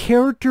 who is a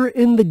character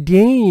in the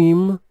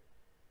game,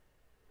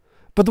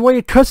 but the way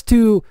it cuts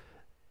to,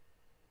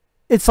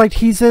 it's like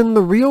he's in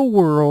the real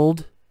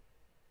world.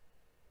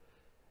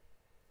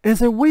 And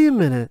it's like, wait a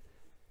minute.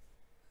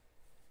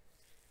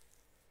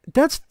 If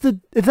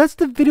that's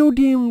the video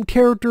game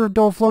character of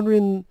Dolph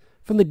Lundgren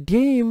from the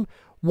game,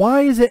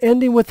 Why is it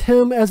ending with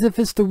him as if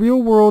it's the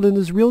real world and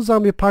this real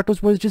zombie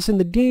apocalypse when it's just in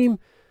the game?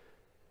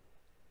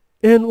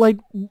 And like,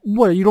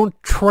 what, you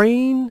don't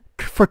train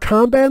for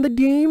combat in the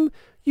game?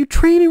 You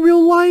train in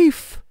real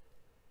life.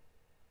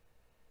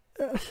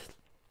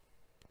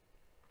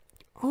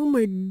 Oh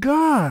my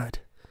god.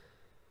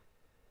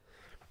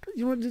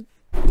 You want to...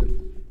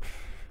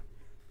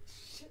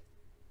 Shit.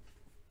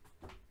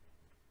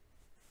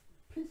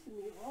 Pissing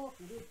me off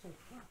and getting so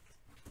hot.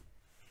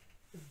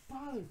 It's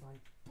bothering my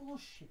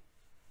bullshit.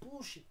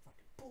 Bullshit,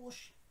 fucking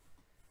bullshit.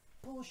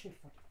 Bullshit,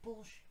 fucking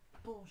bullshit.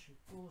 Bullshit,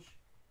 bullshit.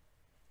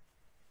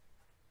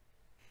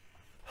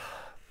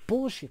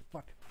 Bullshit,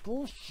 fucking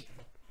bullshit.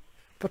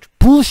 Fucking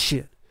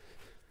bullshit.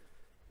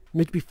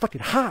 Makes me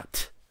fucking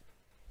hot.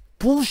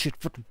 Bullshit,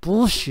 fucking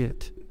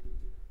bullshit.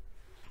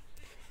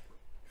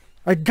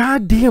 A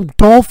goddamn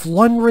Dolph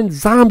Lundgren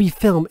zombie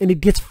film and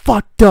it gets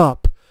fucked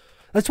up.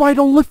 That's why I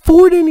don't look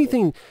forward to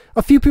anything.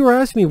 A few people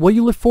ask me, what do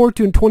you look forward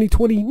to in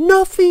 2020?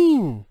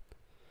 Nothing.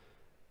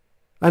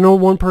 I know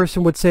one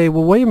person would say,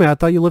 well, wait a minute, I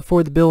thought you looked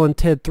forward to Bill and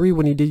Ted 3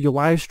 when you did your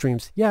live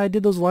streams. Yeah, I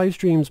did those live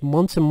streams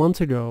months and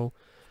months ago.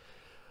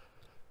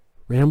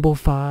 Rambo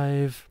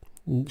 5,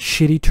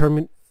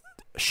 shitty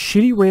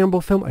Rambo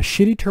film, a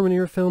shitty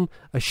Terminator film,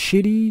 a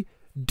shitty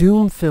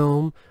Doom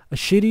film, a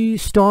shitty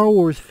Star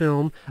Wars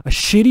film, a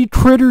shitty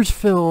Critters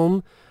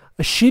film,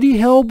 a shitty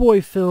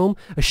Hellboy film,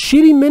 a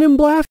shitty Men in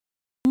Black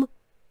film,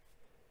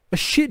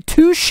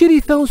 two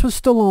shitty films with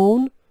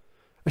Stallone,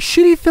 a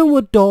shitty film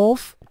with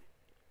Dolph.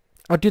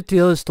 I'll get to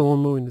the other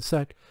Stallone movie in a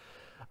sec.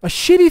 A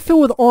shitty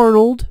film with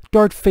Arnold,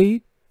 Dark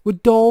Fate,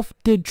 with Dolph,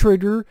 Dead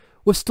Trigger,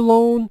 with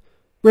Stallone,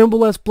 Rambo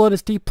Last Blood,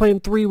 is Deep Plan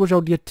 3, which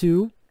I'll get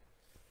to.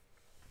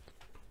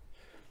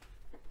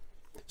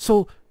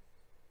 So,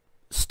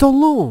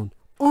 Stallone,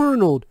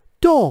 Arnold,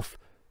 Dolph,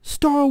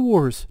 Star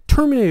Wars,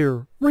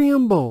 Terminator,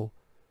 Rambo,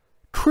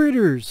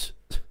 Critters.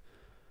 It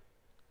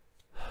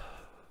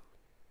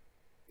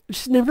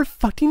just never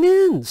fucking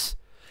ends.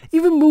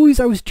 Even movies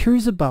I was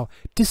curious about,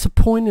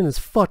 disappointing as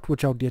fuck,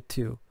 which I'll get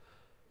to.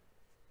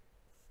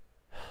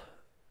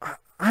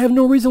 I have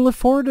no reason to look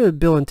forward to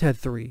Bill and Ted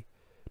 3.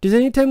 Because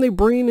anytime they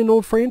bring an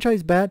old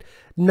franchise back,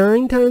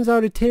 9 times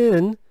out of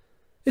 10,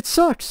 it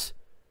sucks.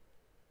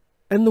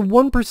 And the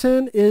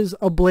 1% is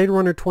a Blade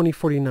Runner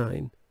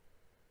 2049,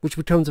 which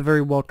becomes a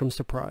very welcome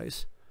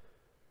surprise.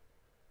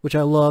 Which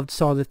I loved,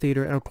 saw in the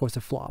theater, and of course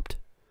it flopped.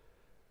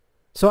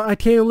 So I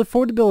can't even look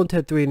forward to Bill and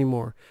Ted 3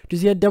 anymore.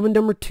 Because you had Dumb and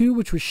Dumber 2,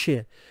 which was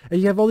shit.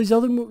 And you have all these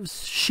other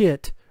movies,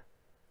 shit.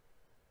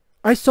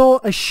 I saw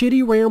a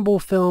shitty Rambo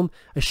film,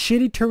 a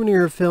shitty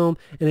Terminator film,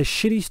 and a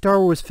shitty Star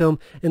Wars film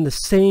in the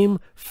same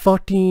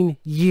fucking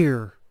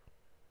year.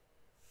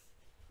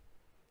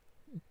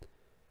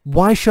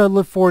 Why should I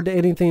look forward to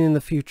anything in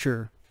the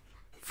future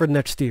for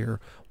next year?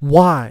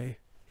 Why?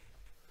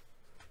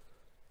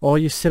 Oh,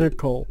 you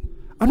cynical.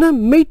 I'm not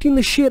making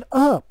the shit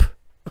up.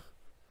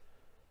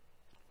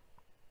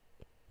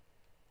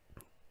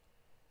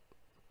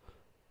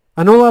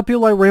 I know a lot of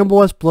people like Rambo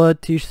Last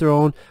Blood, to each their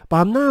own, but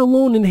I'm not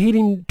alone in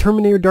hating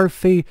Terminator Dark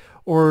Fate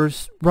or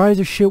Rise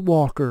of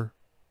Shitwalker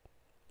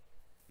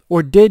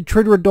or Dead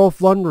Trigger Dolph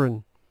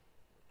Lundgren.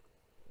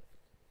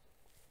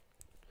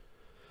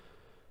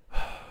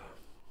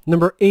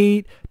 Number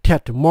 8,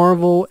 Captain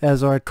Marvel,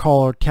 as I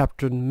call her,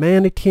 Captain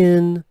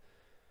Mannequin.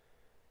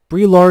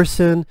 Brie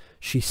Larson,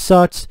 she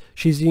sucks.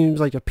 She seems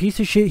like a piece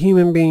of shit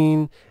human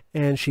being,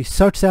 and she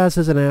sucks ass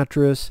as an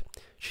actress.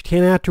 She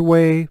can't act her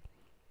way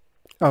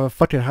out of a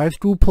fucking high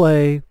school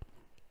play.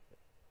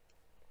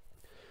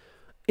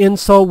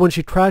 Insult when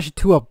she crashed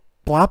into a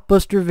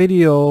Blockbuster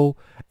video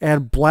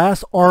and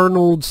blasts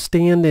Arnold's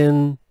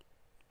stand-in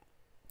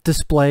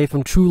display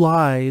from True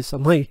Lies.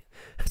 I'm like,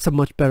 that's a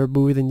much better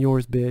movie than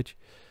yours, bitch.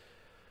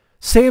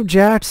 Sam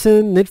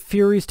Jackson, Nick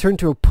Fury's turned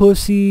to a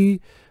pussy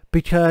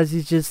because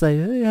he's just like,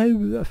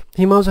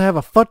 he might as well have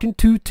a fucking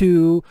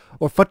tutu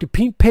or fucking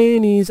pink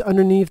panties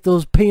underneath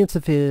those pants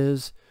of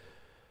his.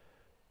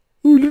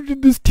 Oh, look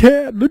at this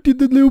cat. Look at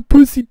the little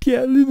pussy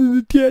cat.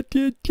 Look at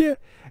the cat.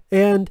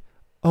 And,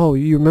 oh,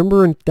 you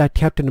remember in that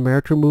Captain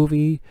America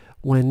movie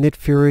when Nick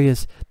Fury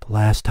is, the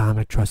last time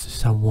I trusted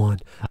someone,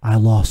 I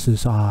lost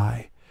his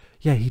eye.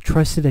 Yeah, he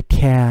trusted a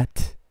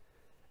cat.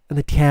 And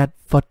the cat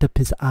fucked up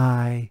his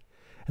eye.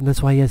 And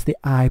that's why he has the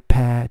eye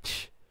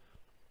patch.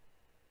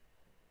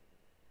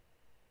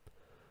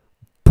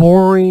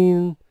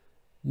 Boring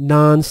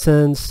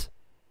nonsense.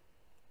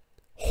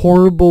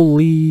 Horrible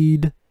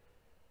lead.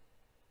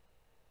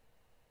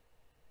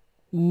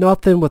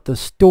 Nothing with the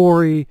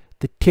story,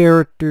 the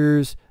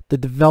characters, the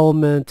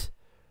development,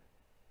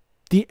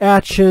 the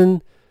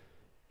action.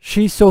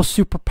 She's so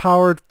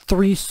superpowered,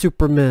 3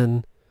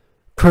 Supermen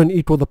couldn't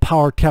equal the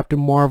power Captain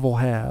Marvel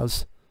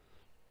has.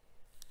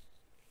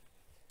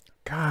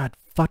 God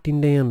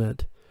fucking damn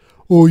it.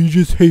 Oh, you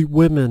just hate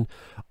women.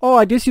 Oh,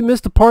 I guess you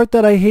missed the part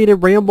that I hated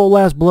Rambo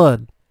Last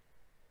Blood.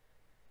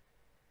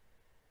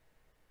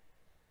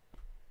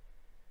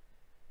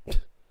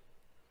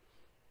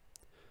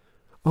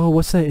 Oh,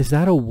 what's that? Is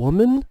that a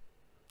woman?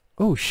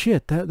 Oh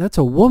shit, that's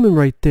a woman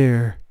right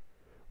there.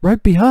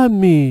 Right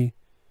behind me.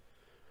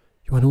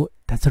 You wanna know what?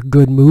 That's a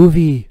good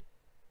movie.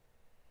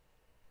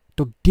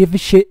 Don't give a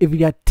shit if you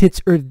got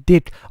tits or a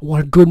dick. I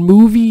want a good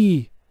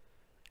movie.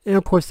 And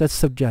of course that's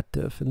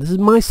subjective. And this is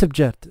my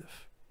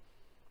subjective.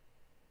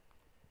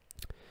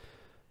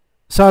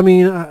 So I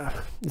mean,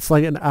 it's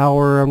like an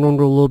hour. I'm going to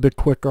go a little bit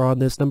quicker on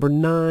this. Number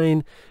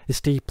 9,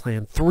 Estate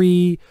Plan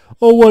 3.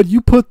 Oh, what? You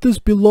put this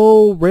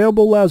below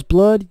Rambo Last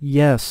Blood?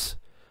 Yes.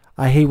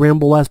 I hate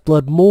Rambo Last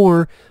Blood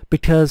more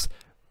because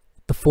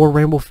the 4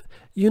 Rambo...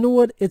 You know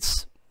what?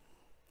 It's...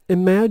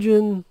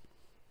 Imagine...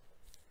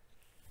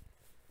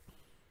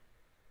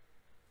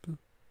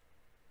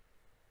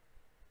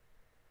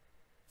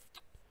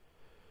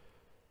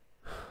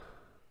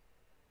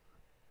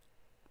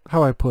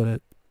 How I put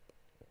it?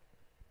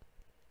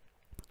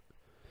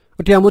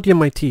 Okay, I'm looking at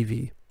my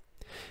TV.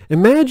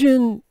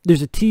 Imagine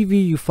there's a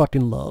TV you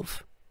fucking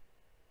love.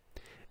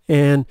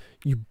 And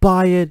you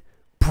buy it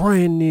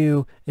brand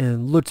new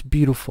and looks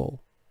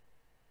beautiful.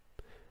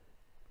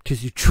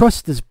 Because you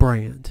trust this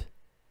brand.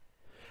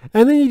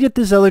 And then you get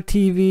this other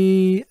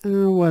TV,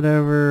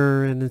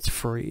 whatever, and it's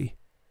free.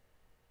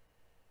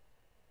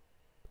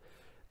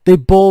 They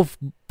both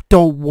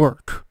don't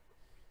work.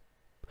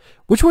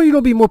 Which one are you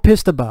going to be more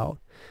pissed about?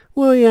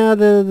 Well, yeah,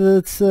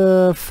 that's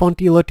a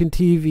funky looking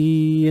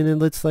TV and it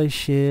looks like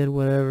shit,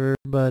 whatever,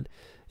 but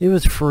it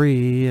was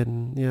free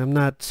and yeah, I'm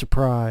not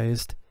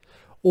surprised.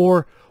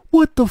 Or,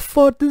 what the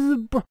fuck,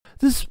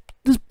 this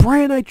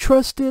brand I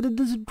trusted and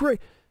this is great.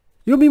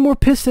 You'll be more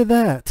pissed at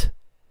that.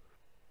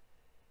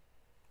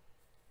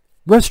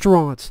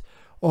 Restaurants.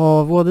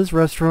 Oh, well, this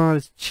restaurant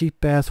is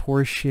cheap ass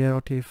horse shit.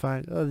 Okay,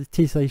 fine. Oh, it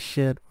tastes like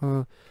shit.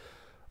 Oh,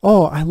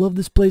 I love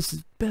this place.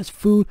 It's best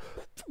food.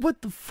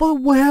 What the fuck?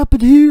 What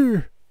happened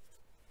here?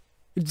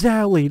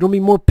 Exactly. Don't be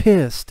more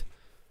pissed.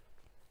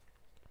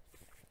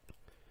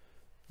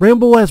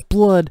 Rambo Last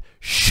Blood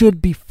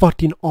should be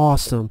fucking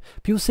awesome.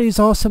 People say it's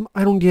awesome.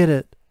 I don't get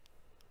it.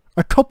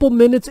 A couple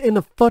minutes in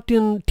a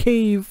fucking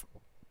cave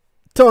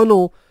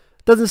tunnel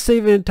doesn't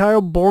save an entire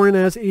boring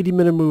ass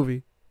 80-minute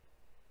movie.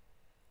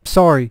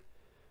 Sorry.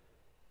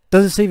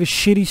 Doesn't save a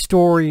shitty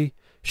story,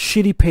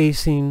 shitty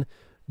pacing,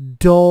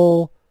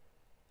 dull,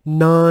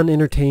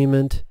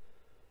 non-entertainment.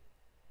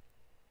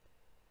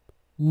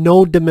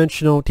 No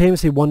dimensional, can't even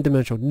say one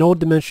dimensional, no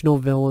dimensional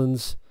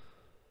villains.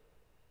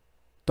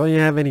 Don't even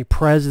have any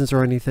presence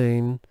or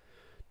anything.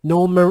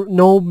 No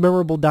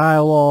memorable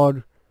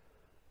dialogue.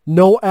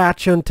 No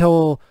action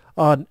until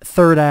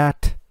third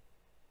act.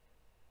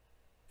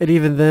 And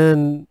even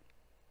then,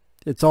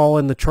 it's all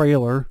in the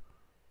trailer.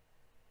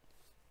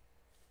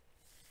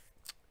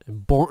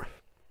 And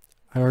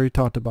I already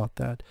talked about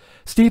that.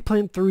 Estate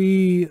Plan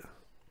 3...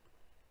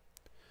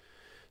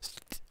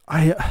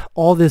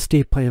 all the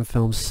Estate Plan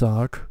films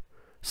suck.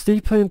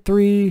 Estate Plan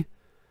 3,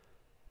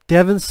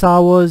 Devon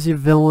Sawa is your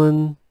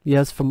villain.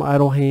 Yes, from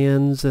Idle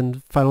Hands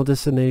and Final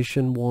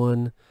Destination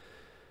 1.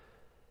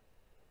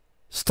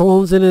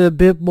 Stallone's in it a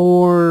bit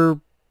more,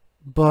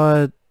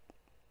 but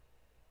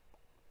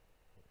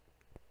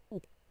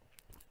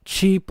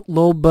cheap,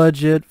 low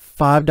budget,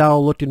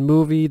 $5 looking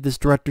movie. This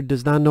director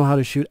does not know how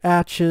to shoot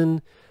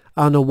action.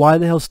 I don't know why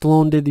the hell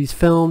Stallone did these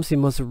films. He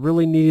must have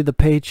really needed the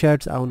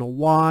paychecks. I don't know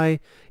why.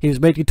 He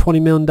was making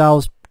 $20 million,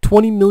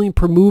 $20 million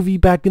per movie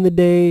back in the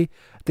day.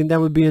 I think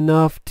that would be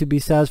enough to be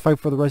satisfied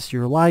for the rest of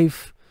your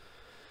life.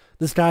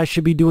 This guy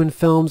should be doing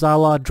films a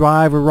la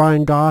Drive or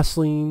Ryan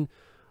Gosling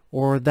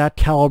or that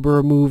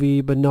caliber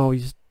movie, but no,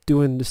 he's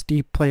doing the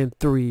Estate Plan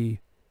 3.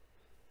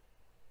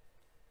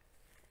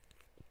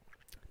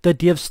 The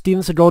idea of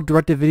Steven Seagal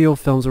directed video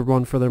films would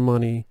run for their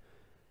money.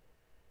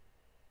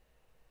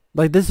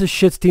 Like, this is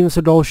shit Steven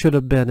Seagal should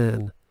have been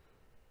in.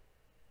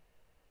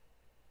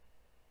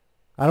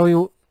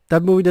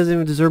 That movie doesn't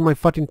even deserve my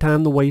fucking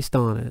time to waste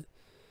on it.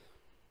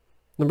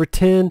 Number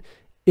 10,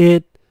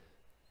 It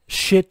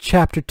Shit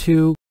Chapter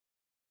 2.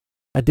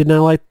 I did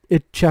not like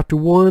It Chapter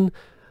 1.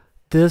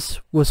 This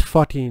was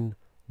fucking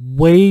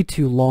way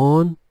too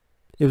long.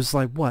 It was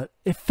like, what?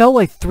 It felt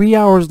like 3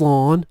 hours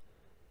long.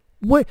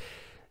 What?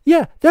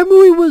 Yeah, that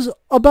movie was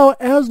about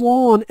as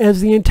long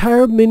as the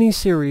entire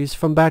miniseries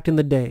from back in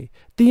the day.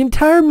 The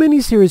entire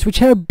miniseries, which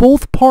had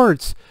both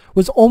parts,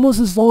 was almost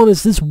as long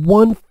as this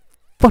one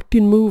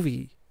fucking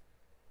movie.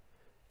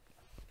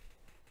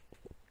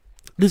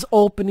 This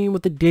opening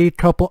with the gay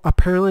couple,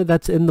 apparently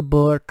that's in the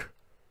book.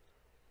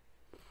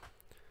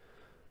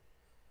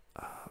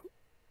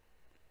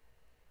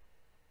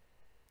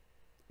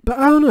 But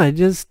I don't know, it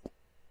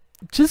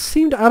just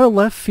seemed out of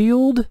left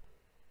field.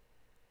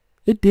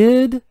 It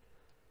did.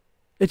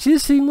 It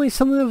just seemed like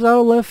something that was out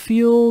of left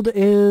field,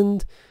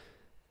 and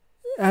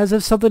as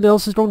if something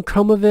else is going to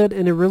come of it,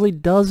 and it really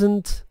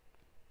doesn't.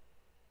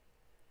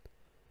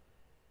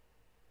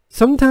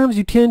 Sometimes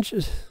you can't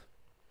just...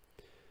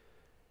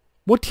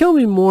 What killed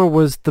me more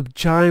was the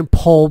giant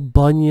Paul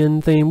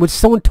Bunyan thing, which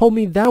someone told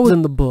me that was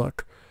in the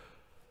book.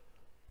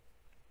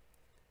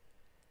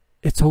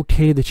 It's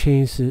okay to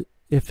change it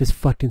if it's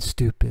fucking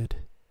stupid.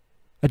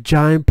 A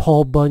giant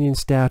Paul Bunyan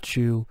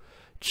statue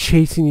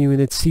chasing you in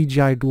its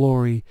CGI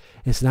glory.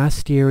 It's not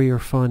scary or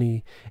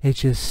funny.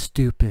 It's just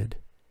stupid.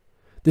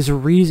 There's a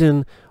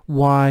reason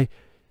why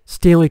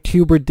Stanley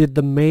Kubrick did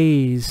the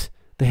maze,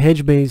 the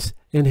hedge maze,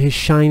 in his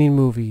Shining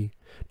movie.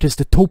 Just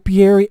the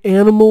topiary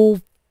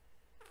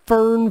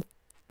fern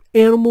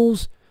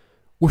animals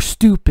were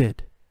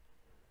stupid.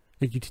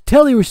 And you could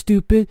tell they were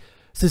stupid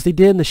since they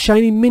did in the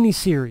Shining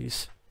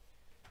miniseries,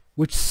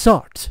 which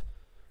sucked.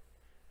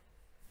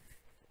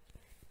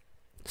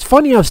 It's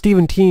funny how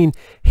Stephen King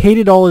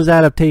hated all his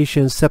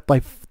adaptations except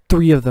like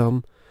 3 of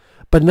them.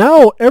 But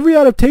now every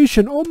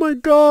adaptation, oh my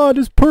god,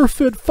 is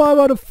perfect. 5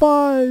 out of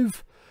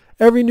 5.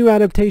 Every new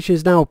adaptation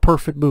is now a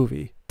perfect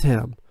movie to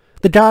him.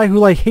 The guy who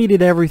like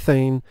hated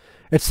everything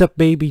except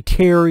maybe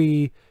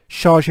Terry,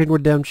 Shawshank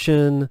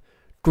Redemption,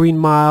 Green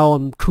Mile,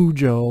 and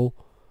Cujo.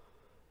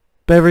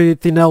 But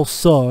everything else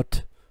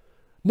sucked.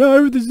 Now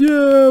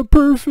everything's,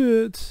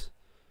 perfect.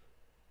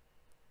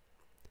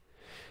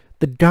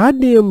 The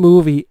goddamn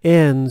movie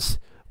ends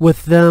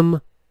with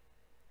them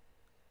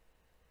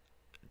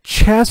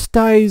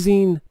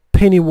chastising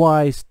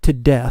Pennywise to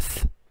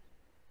death.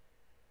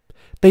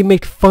 They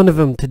make fun of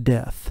him to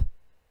death.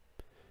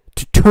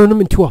 To turn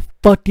him into a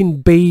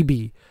fucking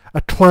baby.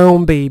 A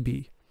clown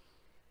baby.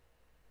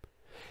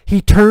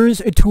 He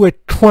turns into a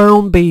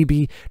clown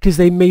baby because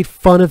they made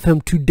fun of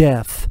him to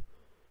death.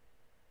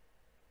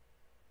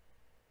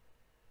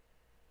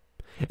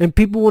 And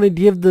people want to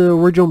give the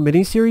original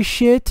miniseries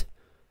shit?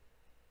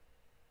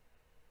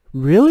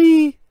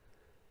 Really?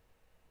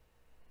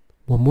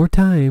 One more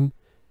time.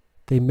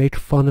 They make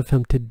fun of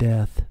him to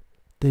death.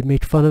 They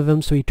make fun of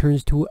him so he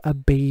turns to a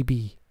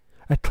baby.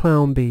 A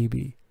clown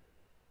baby.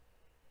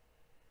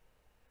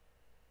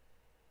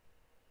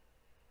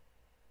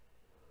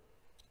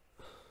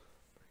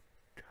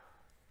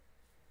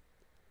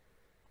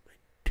 My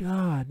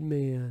God,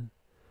 man.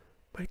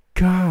 My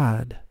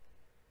God.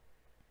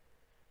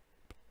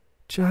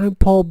 Giant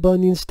Paul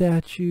Bunyan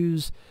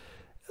statues.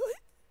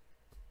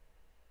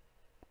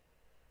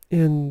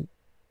 And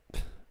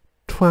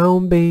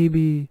clown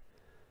baby.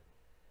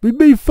 We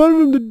made fun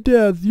of him to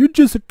death. You're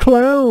just a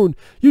clown.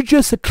 You're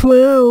just a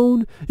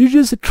clown. You're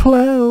just a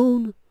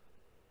clown.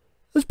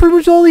 That's pretty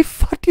much all he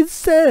fucking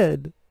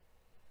said.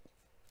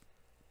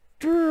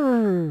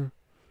 Grr.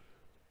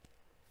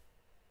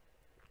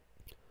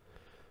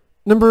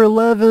 Number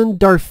 11,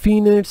 Dark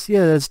Phoenix.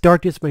 Yeah, that's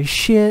Dark as my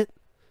shit.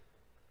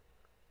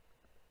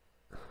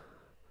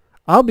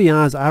 I'll be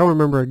honest, I don't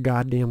remember a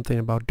goddamn thing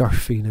about Dark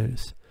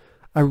Phoenix.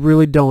 I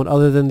really don't,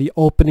 other than the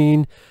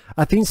opening.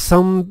 I think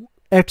some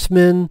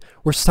X-Men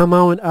were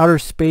somehow in outer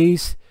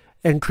space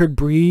and could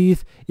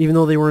breathe, even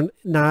though they were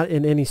not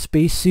in any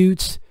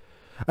spacesuits.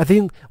 I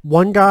think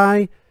one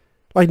guy,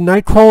 like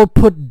Nightcrawler,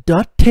 put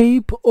duct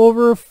tape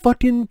over a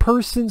fucking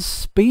person's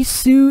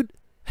spacesuit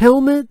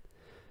helmet.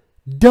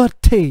 Duct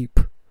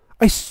tape.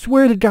 I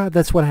swear to God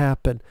that's what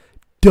happened.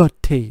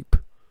 Duct tape.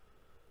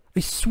 I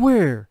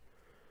swear.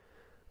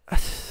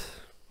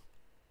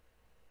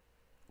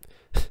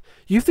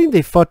 You think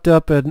they fucked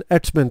up in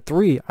X-Men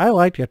 3. I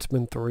like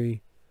X-Men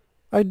 3.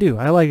 I do.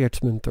 I like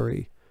X-Men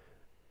 3.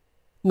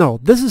 No,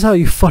 this is how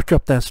you fuck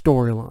up that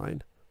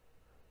storyline.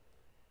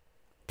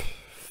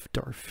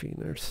 Dark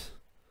Phoenix.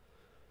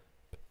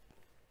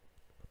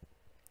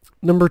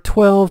 Number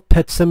 12,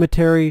 Pet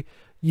Sematary.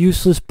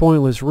 Useless,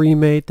 pointless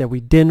remake that we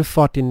didn't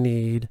fucking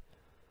need.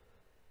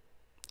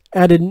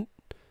 Added...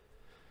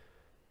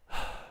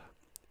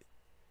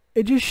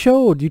 It just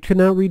showed you could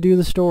not redo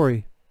the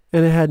story.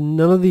 And it had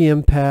none of the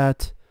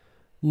impact,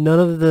 none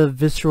of the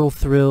visceral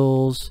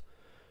thrills,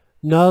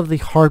 none of the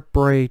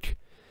heartbreak.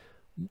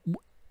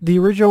 The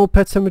original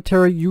Pet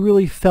Sematary, you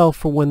really felt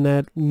for when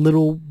that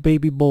little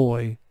baby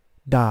boy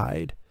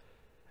died.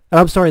 And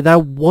I'm sorry,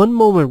 that one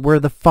moment where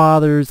the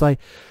father's like,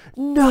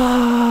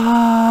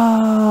 no,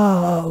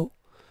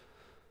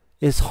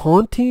 is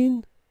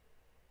haunting.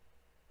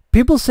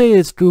 People say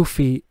it's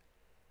goofy.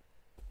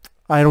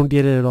 I don't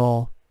get it at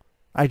all.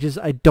 I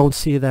don't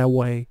see it that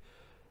way.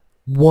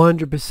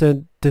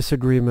 100%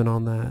 disagreement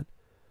on that.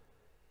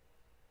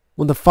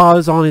 When the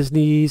father's on his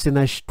knees and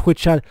that quick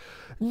shot,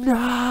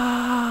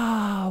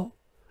 no,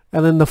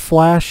 and then the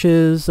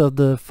flashes of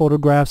the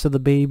photographs of the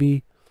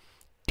baby,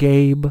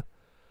 Gabe,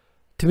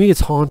 to me it's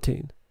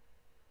haunting.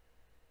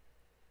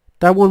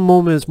 That one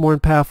moment is more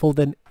impactful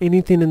than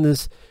anything in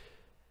this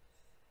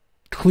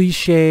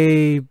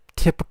cliche,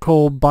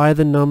 typical by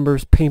the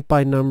numbers, paint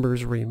by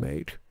numbers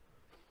remake.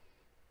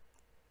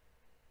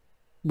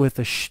 With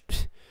a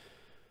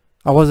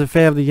I wasn't a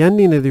fan of the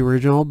ending of the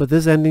original, but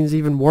this ending's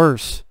even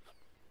worse.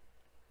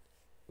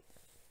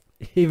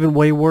 Even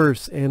way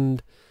worse.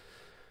 And,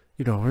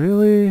 you know,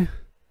 really?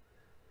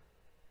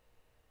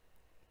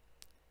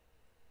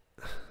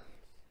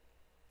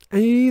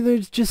 And you either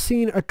just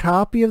seen a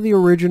copy of the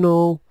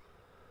original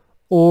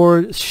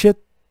or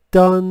shit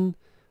done,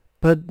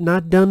 but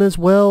not done as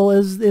well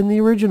as in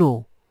the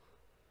original.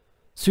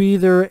 So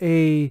either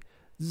a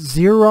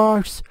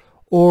Xerox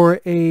or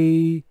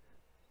a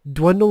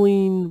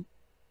dwindling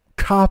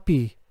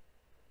copy,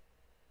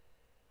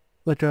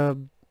 like a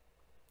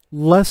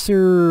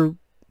lesser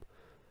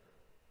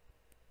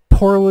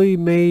poorly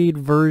made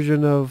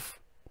version of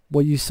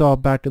what you saw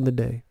back in the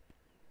day.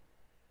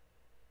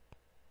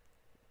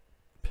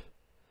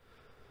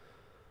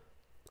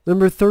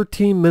 Number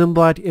 13, Men in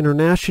Black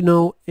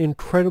International.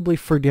 Incredibly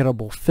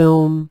forgettable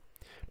film.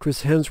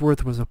 Chris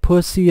Hemsworth was a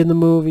pussy in the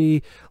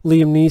movie.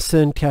 Liam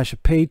Neeson cashed a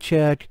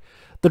paycheck.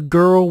 The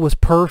girl was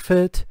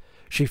perfect.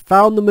 She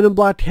found the Men in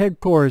Black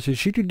headquarters, and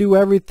she could do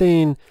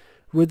everything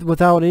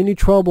without any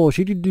trouble.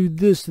 She could do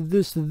this,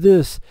 this,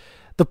 this.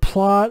 The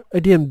plot,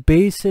 again,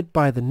 base it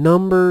by the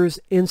numbers.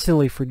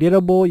 Instantly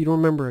forgettable. You don't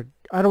remember.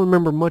 I don't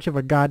remember much of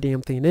a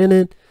goddamn thing in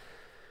it.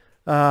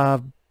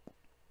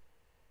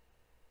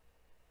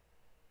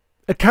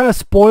 It kind of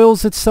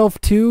spoils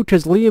itself too,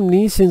 because Liam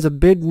Neeson's a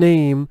big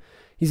name.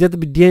 He's at the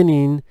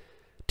beginning,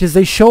 because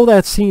they show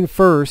that scene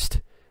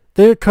first.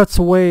 Then it cuts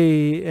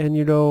away, and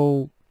you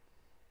know,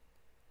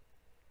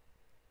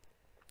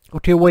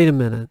 okay, wait a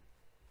minute.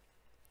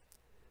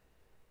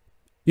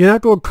 You're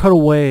not going to cut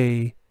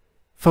away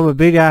from a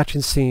big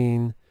action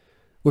scene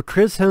with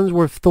Chris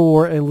Hemsworth,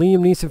 Thor, and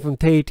Liam Neeson from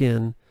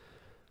Taken,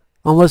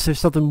 unless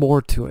there's something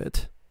more to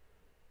it.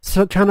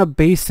 Some kind of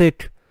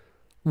basic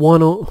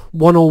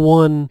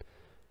 101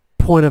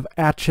 point of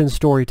action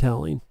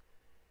storytelling.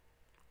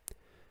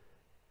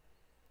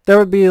 That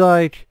would be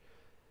like,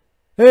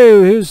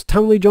 hey, here's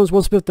Tommy Lee Jones,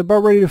 Will Smith, they're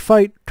about ready to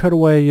fight. Cut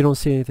away, you don't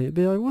see anything. It'd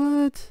be like,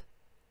 what?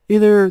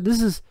 Either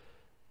this is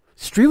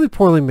extremely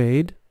poorly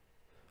made,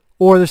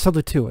 or there's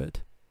something to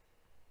it.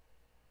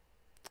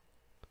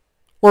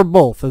 Or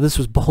both, and this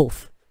was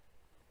both.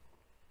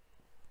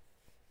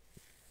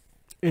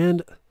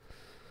 And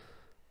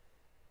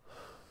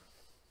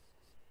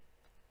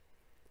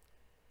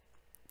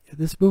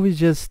this movie's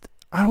just,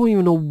 I don't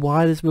even know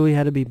why this movie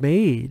had to be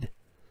made.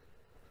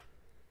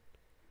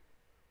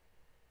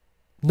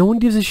 No one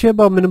gives a shit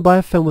about Men in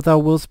Black film without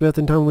Will Smith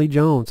and Tommy Lee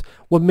Jones.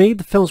 What made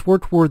the films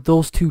work were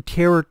those two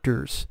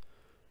characters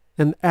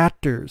and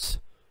actors.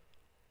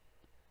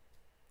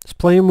 It's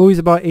playing movies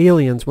about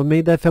aliens. What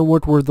made that film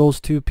work were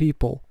those two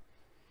people.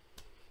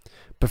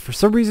 But for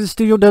some reason, the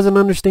studio doesn't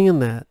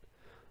understand that.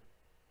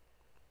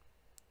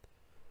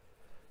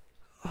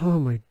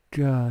 Oh my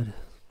god.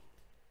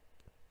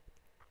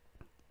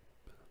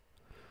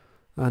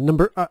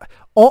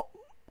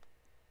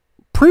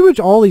 Pretty much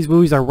all these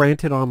movies are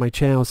ranted on my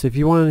channel, so if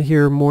you want to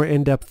hear more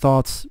in-depth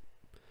thoughts,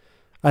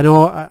 I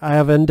know I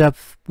have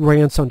in-depth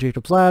rants on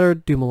Jacob's Ladder,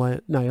 Doom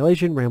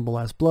Annihilation, Rambo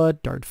Last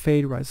Blood, Darth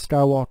Fate, Rise of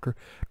Skywalker,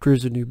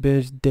 Cruiser New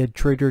Binge, Dead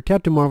Trigger,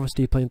 Captain Marvel,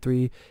 Steve Plane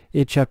 3,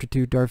 It Chapter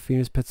 2, Dark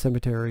Phoenix, Pet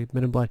Sematary,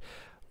 Men in Black.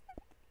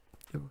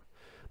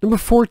 Number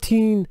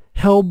 14,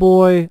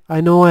 Hellboy.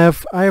 I know I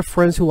have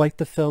friends who like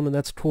the film, and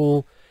that's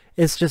cool.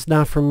 It's just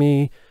not for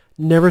me.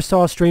 Never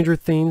saw Stranger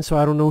Things, so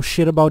I don't know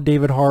shit about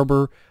David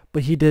Harbour,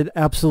 but he did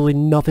absolutely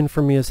nothing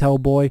for me as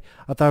Hellboy.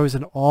 I thought he was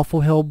an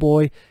awful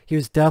Hellboy. He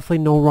was definitely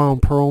no Ron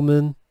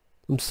Perlman.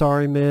 I'm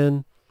sorry,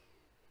 man.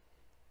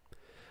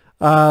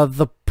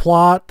 The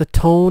plot, the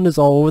tone is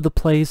all over the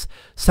place.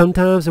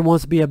 Sometimes it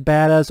wants to be a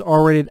badass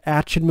R-rated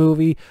action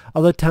movie.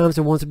 Other times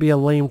it wants to be a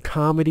lame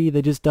comedy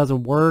that just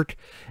doesn't work.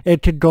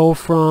 It could go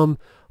from,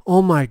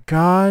 oh my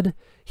god,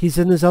 he's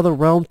in this other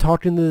realm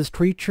talking to this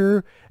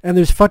creature, and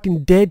there's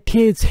fucking dead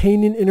kids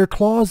hanging in her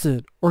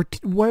closet, or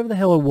whatever the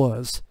hell it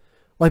was.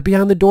 Like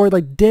behind the door,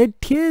 like dead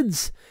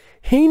kids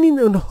hanging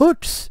on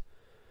hooks.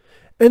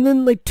 And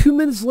then like 2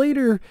 minutes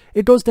later,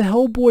 it goes to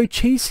Hellboy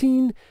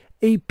chasing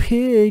a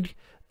pig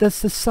that's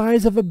the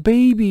size of a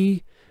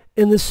baby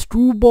in the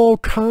screwball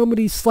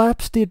comedy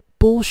slapstick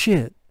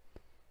bullshit.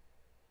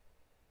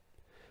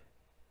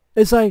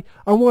 It's like,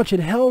 I'm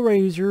watching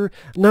Hellraiser,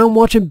 now I'm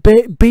watching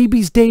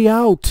Baby's Day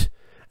Out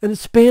in a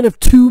span of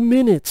 2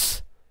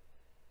 minutes.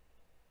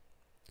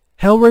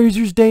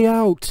 Hellraiser's Day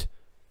Out.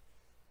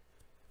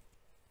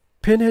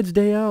 Pinhead's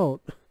Day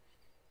Out.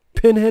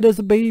 Pinhead as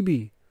a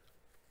baby.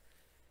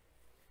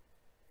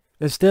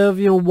 Instead of,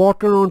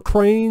 walking on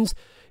cranes,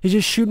 he's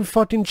just shooting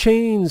fucking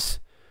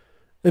chains.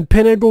 And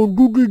Pinhead going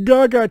goo goo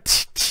gaga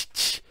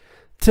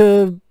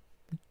to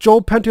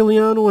Joel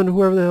Pantoliano and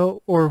whoever the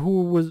hell, or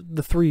who was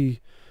the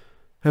three.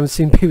 I haven't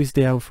seen Baby's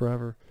Day Out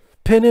forever.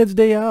 Pinhead's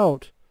Day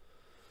Out.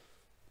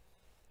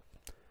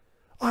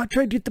 Oh, I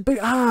tried to get the big,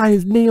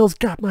 his nails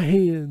got my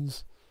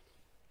hands.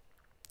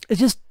 It's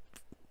just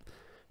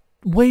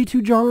way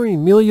too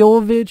jarring. Mila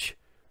Jovovich,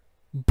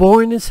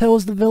 boring as hell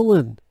as the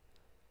villain.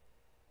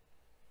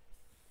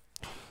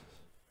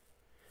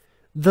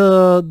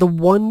 The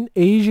one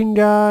Asian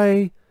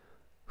guy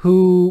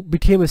who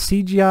became a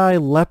CGI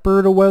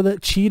leopard or whatever,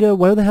 that cheetah,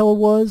 whatever the hell it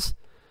was,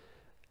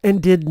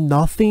 and did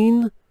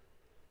nothing.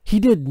 He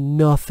did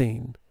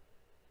nothing.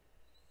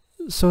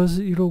 So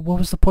what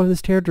was the point of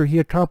this character? He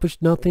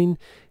accomplished nothing.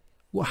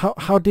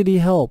 How did he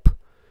help?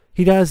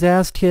 He got his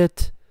ass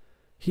kicked.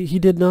 He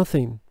did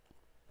nothing.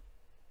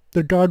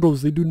 The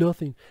goggles, they do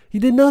nothing. He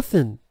did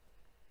nothing.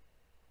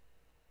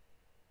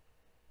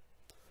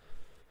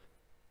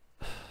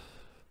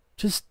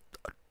 Just,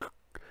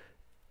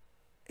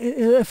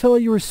 I felt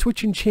like you were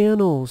switching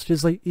channels.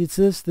 Just like, it's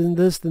this, then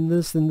this, then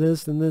this, then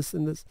this, then this,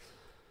 then this.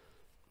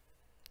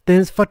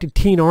 Then it's fucking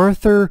Teen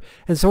Arthur,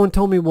 and someone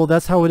told me, well,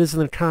 that's how it is in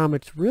the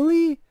comics.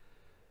 Really?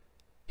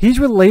 He's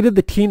related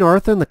to Teen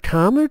Arthur in the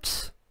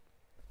comics?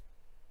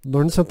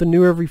 Learn something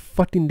new every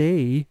fucking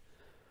day.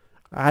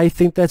 I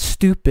think that's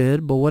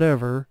stupid, but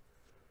whatever.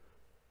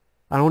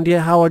 I don't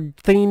get how a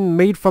thing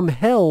made from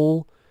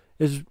hell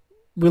is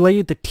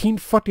related to Teen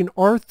fucking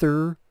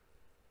Arthur.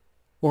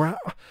 Or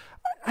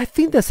I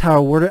think that's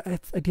how it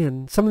worked.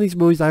 Again, some of these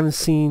movies I haven't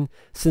seen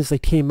since they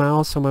came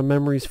out, so my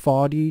memory's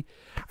foggy.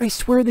 I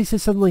swear they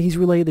said something like he's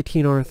related to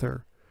Teen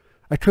Arthur.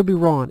 I could be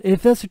wrong. And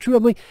if that's true,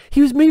 I'm like,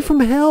 he was made from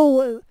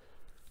hell.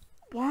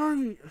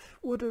 Why?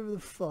 Whatever the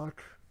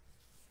fuck.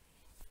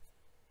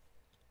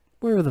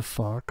 Where the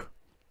fuck?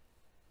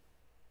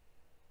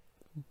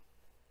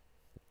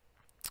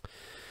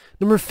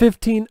 Number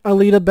 15,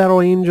 Alita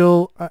Battle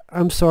Angel.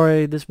 I'm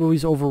sorry, this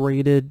movie's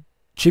overrated.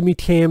 Jimmy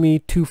Tammy,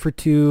 2 for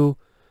 2.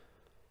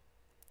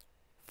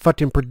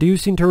 Fucking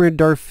producing Terminator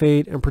Dark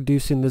Fate and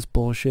producing this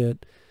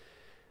bullshit.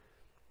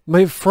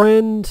 My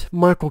friend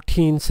Michael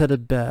Keane said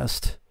it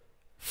best.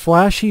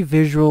 Flashy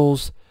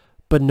visuals,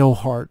 but no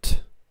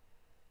heart.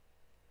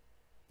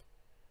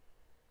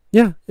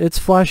 Yeah, it's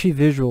flashy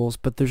visuals,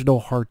 but there's no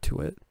heart to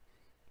it.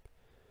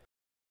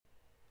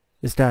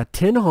 It's got a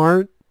tin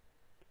heart,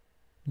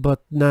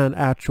 but not an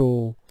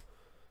actual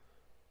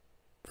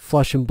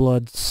flesh and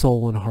blood,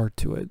 soul and heart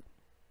to it.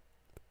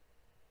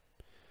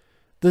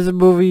 This is a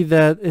movie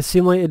that it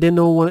seemed like it didn't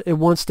know what it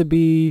wants to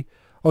be.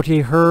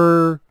 Okay,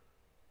 her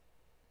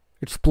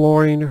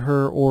exploring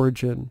her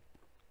origin.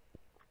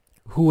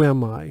 Who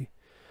am I?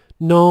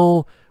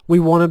 No, we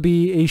want to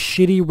be a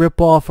shitty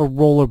ripoff of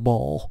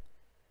Rollerball.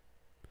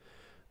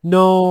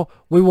 No,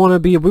 we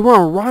want to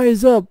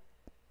rise up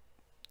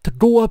to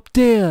go up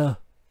there.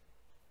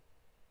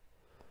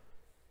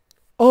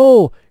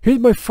 Oh, here's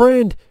my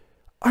friend.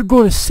 I'm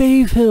going to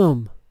save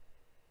him.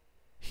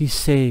 He's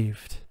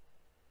saved.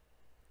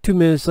 2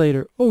 minutes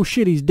later, oh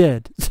shit, he's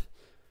dead.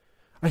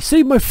 I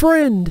saved my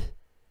friend.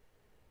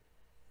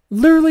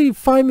 Literally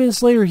 5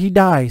 minutes later, he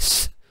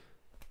dies.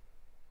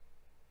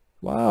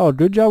 Wow,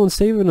 good job on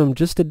saving him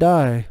just to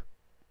die.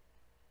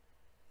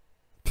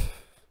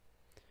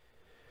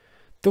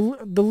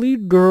 The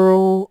lead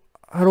girl,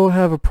 I don't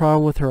have a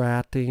problem with her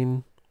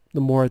acting,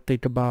 the more I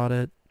think about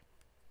it.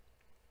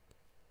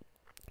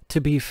 To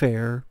be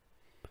fair.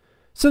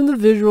 Some of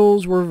the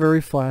visuals were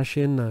very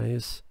flashy and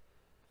nice.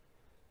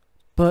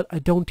 But I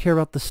don't care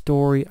about the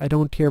story. I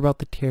don't care about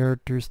the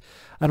characters.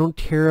 I don't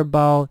care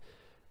about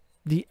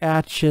the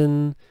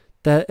action.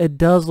 That it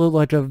does look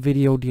like a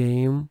video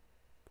game.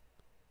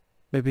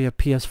 Maybe a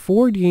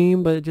PS4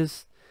 game, but it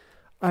just...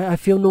 I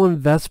feel no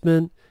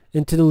investment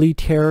into the lead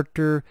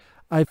character.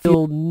 I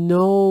feel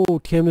no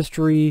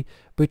chemistry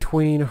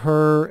between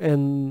her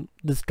and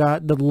this guy,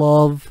 the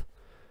love.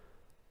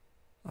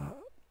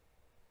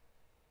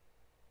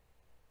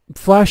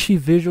 Flashy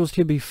visuals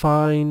can be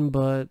fine,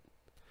 but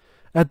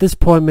at this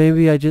point,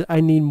 maybe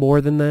I need more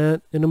than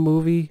that in a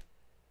movie.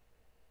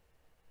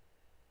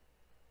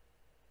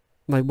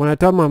 Like when I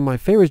talk about my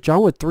favorites,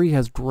 John Wick 3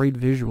 has great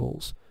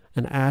visuals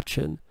and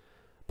action,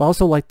 but I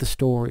also like the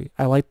story.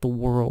 I like the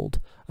world.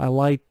 I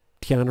like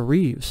Keanu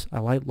Reeves. I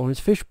like Lawrence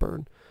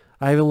Fishburne.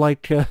 I even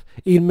like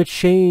Ian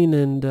McShane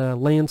and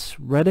Lance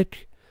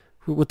Reddick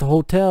with the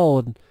hotel,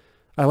 and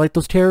I like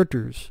those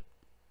characters.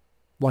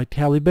 Like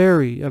Halle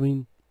Berry. I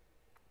mean,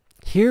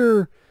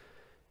 here,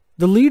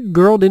 the lead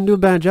girl didn't do a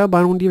bad job, but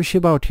I don't give a shit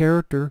about a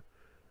character.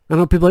 I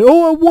know people are like,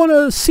 oh, I want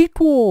a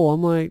sequel.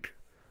 I'm like,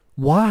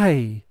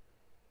 why?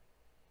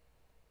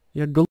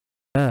 Yeah, go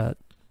at that.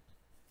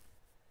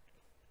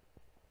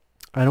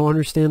 I don't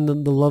understand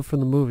the love for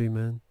the movie,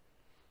 man.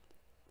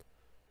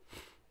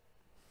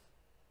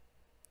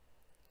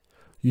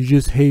 You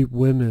just hate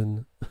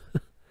women.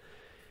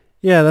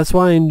 Yeah, that's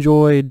why I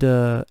enjoyed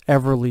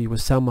Everly with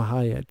Salma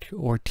Hayek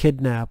or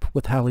Kidnap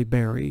with Halle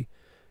Berry.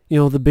 You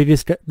know,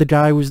 the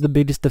guy who was the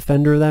biggest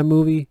defender of that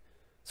movie,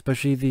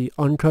 especially the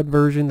uncut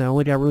version that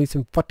only got released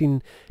in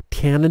fucking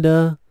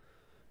Canada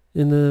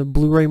in the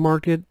Blu-ray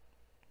market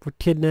for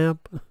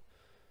Kidnap.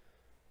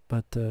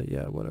 But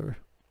yeah, whatever.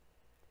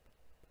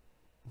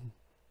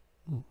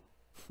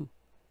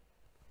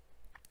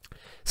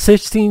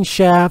 16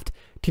 Shaft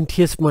can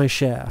kiss my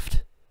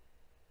shaft.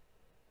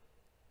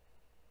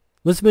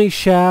 Let's make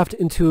Shaft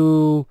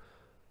into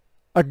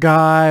a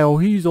guy, oh,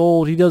 he's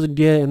old, he doesn't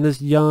get it, and this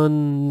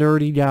young,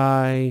 nerdy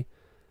guy,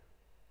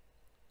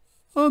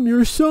 I'm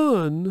your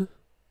son.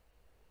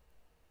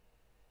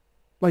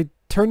 Like,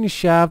 turning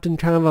Shaft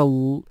into kind of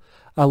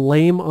a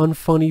lame,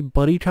 unfunny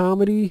buddy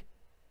comedy.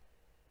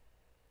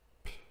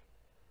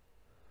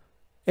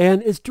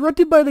 And it's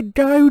directed by the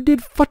guy who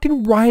did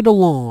fucking Ride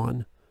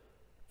Along.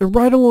 And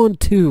Ride Along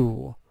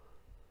 2.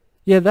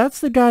 Yeah, that's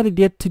the guy to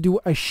get to do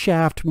a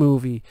Shaft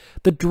movie.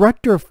 The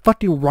director of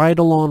fucking Ride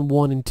Along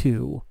 1 and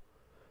 2.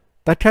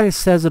 That kind of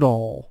says it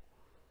all.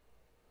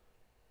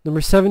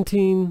 Number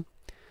 17.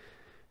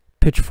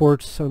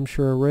 Pitchforks, I'm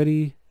sure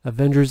already.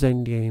 Avengers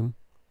Endgame.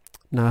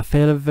 Not a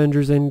fan of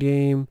Avengers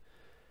Endgame.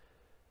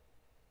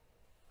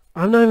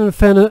 I'm not even a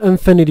fan of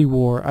Infinity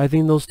War. I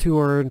think those two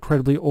are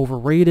incredibly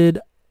overrated.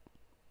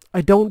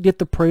 I don't get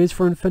the praise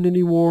for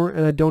Infinity War,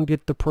 and I don't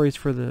get the praise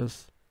for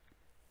this.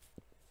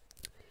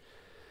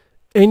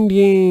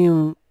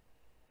 Endgame,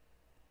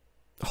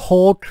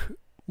 Hulk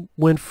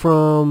went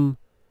from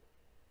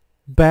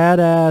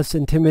badass,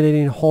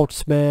 intimidating Hulk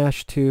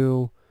smash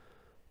to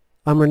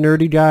I'm a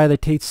nerdy guy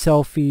that takes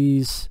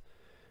selfies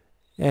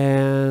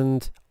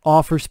and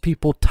offers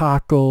people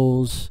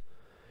tacos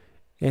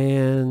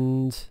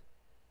and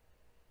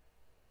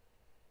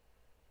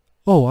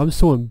oh, I'm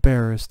so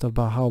embarrassed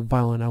about how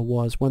violent I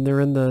was when they're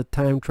in the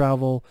time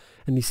travel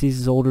and he sees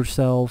his older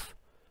self.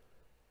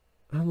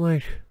 I'm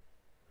like,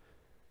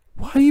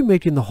 why are you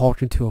making the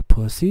Hulk into a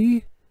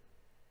pussy?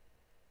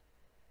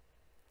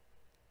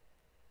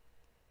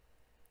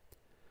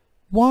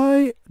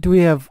 Why do we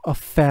have a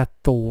fat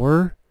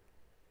Thor?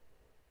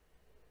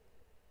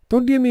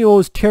 Don't give me all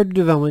this character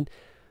development.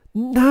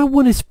 Not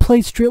when it's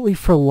played strictly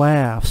for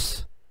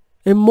laughs.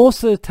 And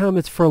most of the time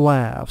it's for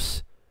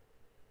laughs.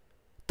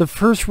 The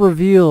first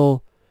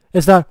reveal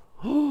is that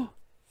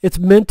it's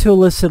meant to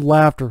elicit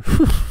laughter.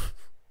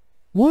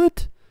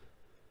 What?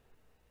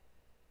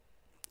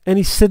 And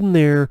he's sitting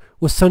there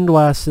with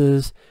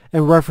sunglasses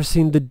and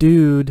referencing the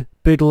dude,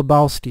 Big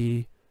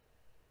Lebowski.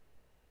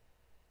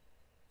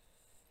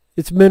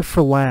 It's meant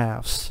for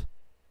laughs.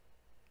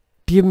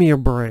 Give me a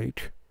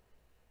break.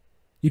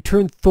 You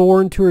turn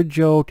Thor into a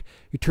joke.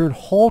 You turn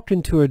Hulk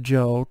into a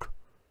joke.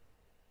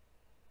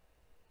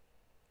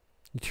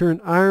 You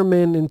turn Iron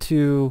Man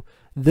into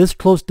this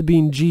close to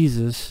being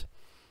Jesus.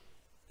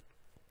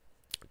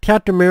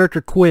 Captain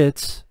America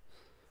quits,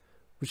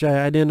 which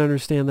I didn't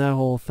understand that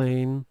whole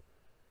thing.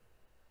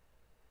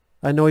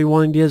 I know he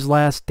wanted to get his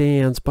last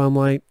dance, but I'm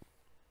like,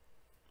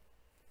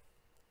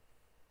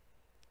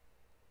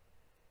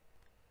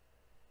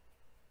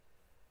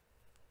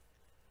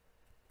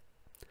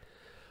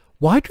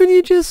 why couldn't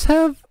you just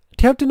have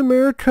Captain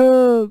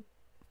America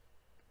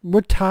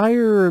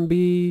retire and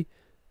be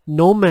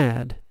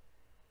Nomad?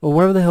 Or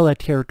whatever the hell that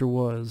character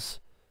was.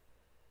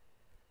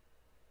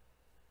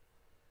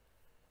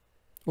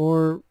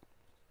 Or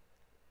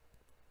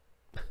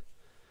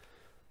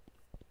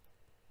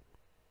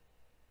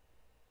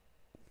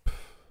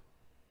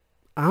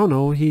I don't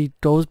know, he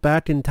goes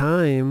back in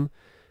time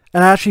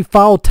and actually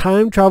follow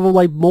time travel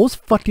like most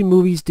fucking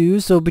movies do,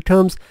 so it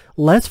becomes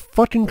less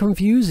fucking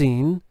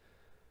confusing.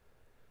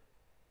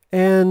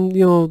 And,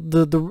 you know,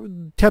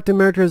 the Captain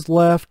America is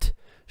left,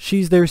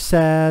 she's there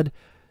sad,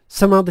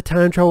 somehow the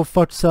time travel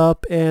fucks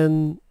up,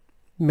 and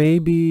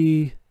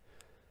maybe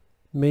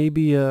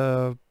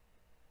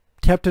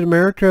Captain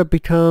America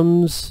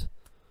becomes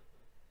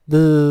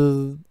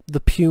the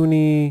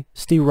puny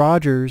Steve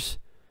Rogers,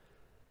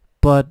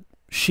 but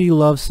she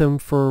loves him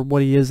for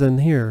what he is in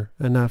here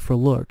and not for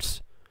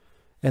looks.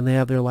 And they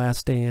have their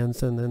last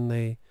dance, and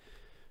then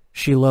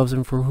she loves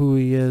him for who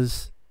he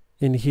is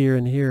in here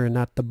and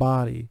not the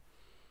body.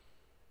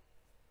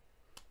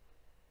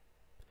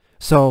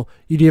 So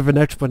you give an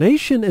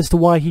explanation as to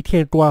why he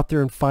can't go out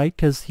there and fight,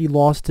 because he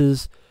lost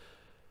his,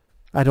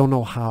 I don't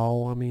know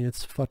how. I mean,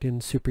 it's a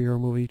fucking superhero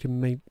movie.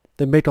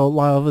 They make a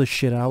lot of other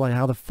shit out, like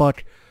how the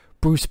fuck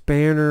Bruce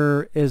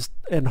Banner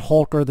and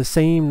Hulk are the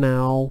same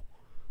now.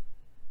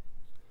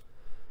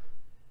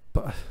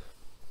 But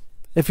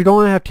if you're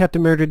going to have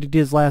Captain America to do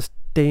his last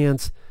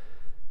dance,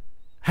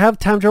 have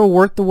time travel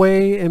work the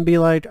way and be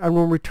like, I'm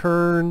going to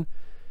return.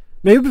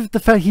 Maybe the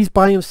fact he's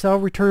by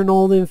himself, return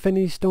all the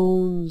Infinity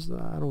Stones.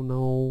 I don't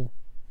know.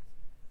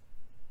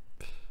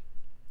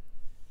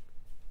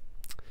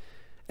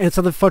 And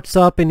something fucks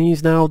up and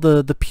he's now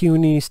the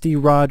puny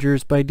Steve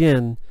Rogers. But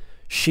again,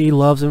 she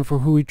loves him for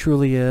who he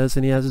truly is,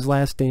 and he has his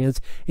last dance.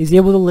 He's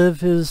able to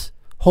live his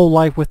whole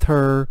life with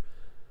her,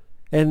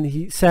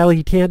 and sadly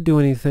he can't do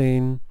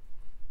anything.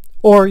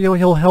 Or, you know,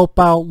 he'll help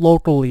out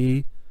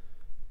locally,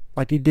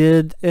 like he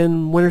did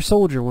in Winter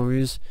Soldier, when he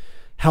was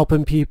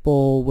helping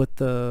people with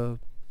the,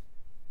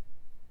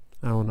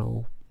 I don't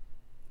know,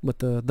 with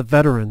the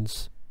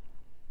veterans.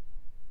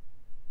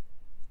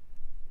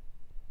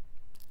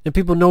 And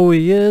people know who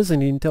he is,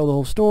 and he can tell the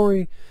whole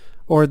story,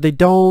 or they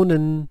don't,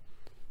 and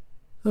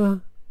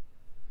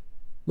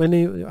my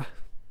name.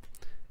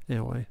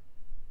 Anyway,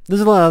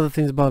 there's a lot of other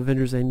things about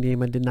Avengers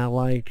Endgame I did not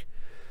like.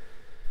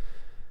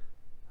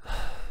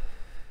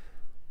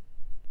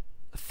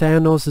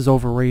 Thanos is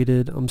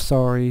overrated. I'm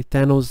sorry.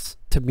 Thanos,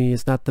 to me,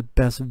 is not the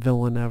best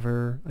villain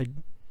ever.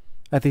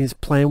 I think his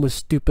plan was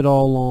stupid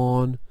all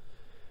along.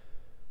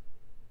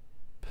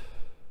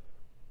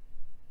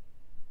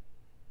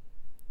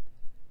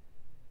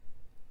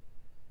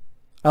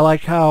 I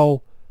like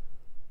how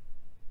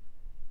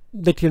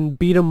they can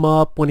beat him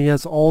up when he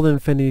has all the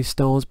Infinity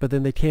Stones, but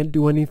then they can't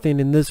do anything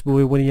in this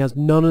movie when he has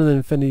none of the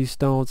Infinity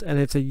Stones, and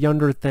it's a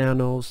younger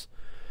Thanos,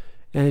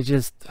 and it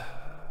just...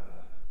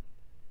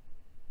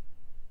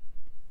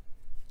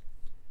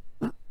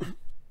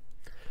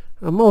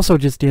 I'm also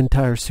just the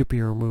entire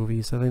superhero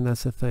movies. I think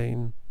that's the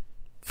thing.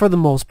 For the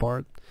most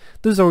part.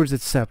 There's always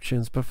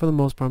exceptions, but for the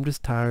most part I'm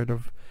just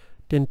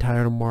getting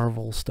tired of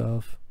Marvel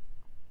stuff.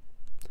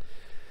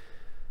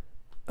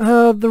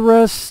 The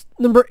rest,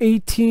 number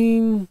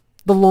 18,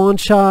 The Lawn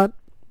Shot.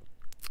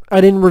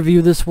 I didn't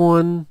review this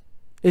one.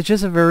 It's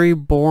just a very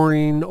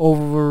boring,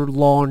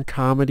 overlong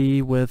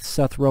comedy with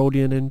Seth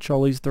Rogen and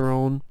Charlize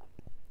Theron,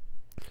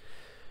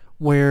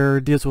 where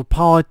it deals with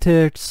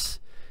politics,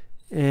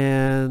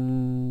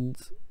 and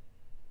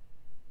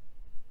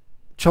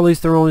Charlize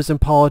Theron is in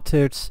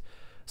politics.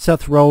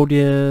 Seth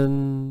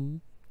Rogen,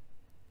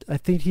 I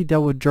think he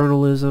dealt with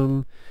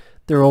journalism.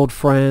 They're old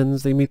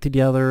friends. They meet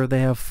together.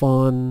 They have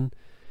fun.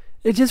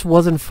 It just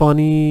wasn't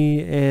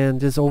funny and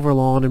just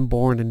overlong and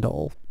boring and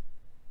dull.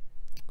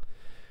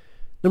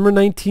 Number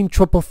 19,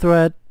 Triple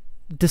Threat.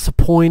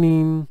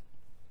 Disappointing.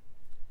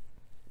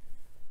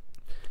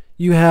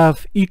 You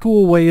have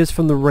Equal Ways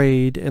from The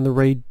Raid and The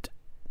Raid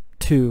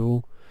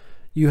 2.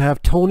 You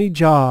have Tony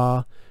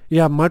Jaa.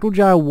 You have Michael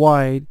Jai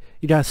White.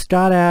 You got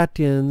Scott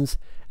Adkins.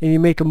 And you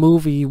make a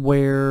movie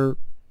where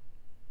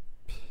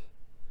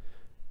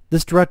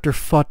this director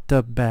fucked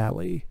up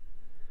badly.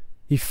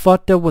 He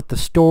fucked up with the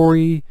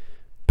story.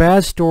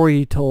 Bad story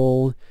he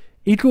told.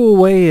 Equal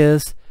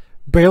Ways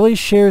barely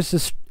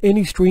shares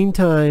any screen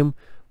time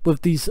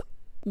with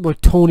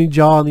Tony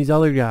Jaa and these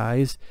other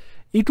guys.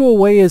 Equal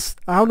Ways,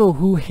 I don't know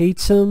who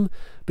hates him,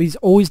 but he's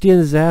always getting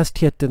his ass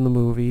kicked in the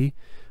movie.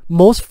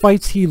 Most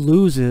fights he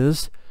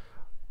loses.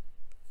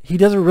 He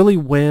doesn't really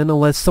win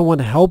unless someone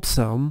helps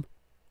him.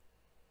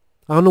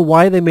 I don't know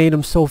why they made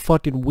him so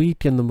fucking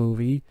weak in the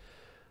movie.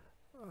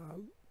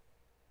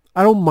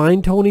 I don't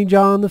mind Tony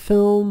Jaa in the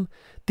film.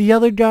 The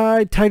other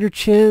guy, Tiger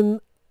Chin,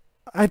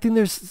 I think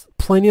there's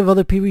plenty of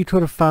other people you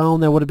could have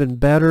found that would have been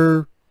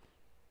better.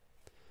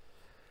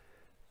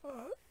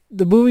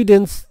 The movie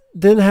didn't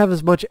have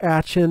as much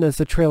action as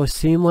the trailer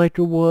seemed like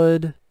it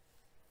would.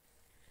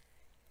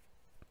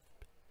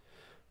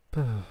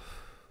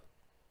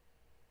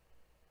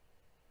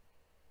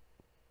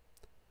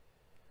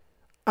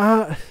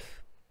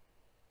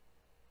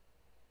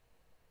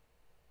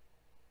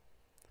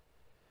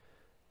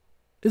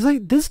 It's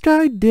like this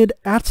guy did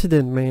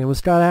Accident Man with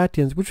Scott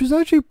Adkins, which was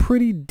actually a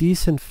pretty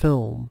decent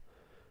film.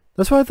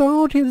 That's why I thought,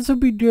 oh, okay, this will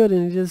be good,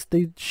 and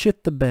they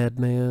shit the bed,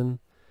 man.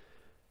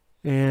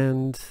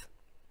 And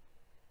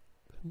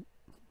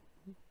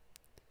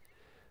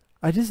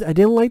I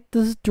didn't like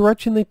this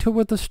direction they took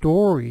with the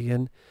story,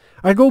 and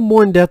I go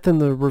more in depth in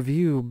the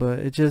review, but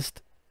it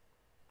just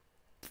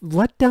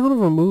let down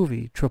of a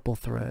movie. Triple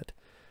Threat,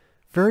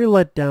 very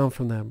let down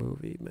from that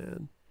movie,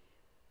 man.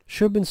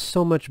 Should have been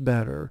so much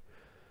better.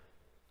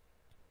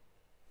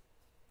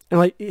 And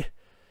like,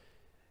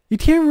 you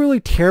can't really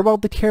care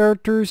about the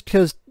characters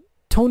because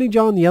Tony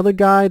Jaa and the other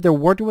guy, they're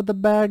working with the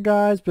bad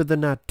guys, but they're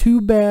not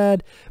too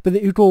bad. But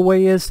the equal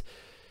way is,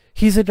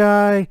 he's a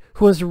guy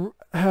who wants to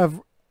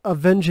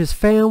avenge his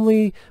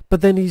family, but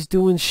then he's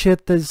doing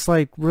shit that's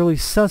like really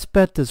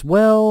suspect as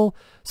well.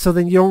 So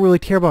then you don't really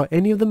care about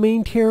any of the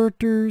main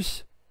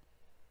characters.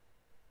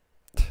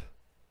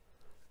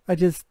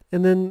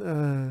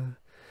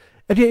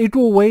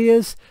 Equal Way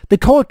is, they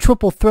call it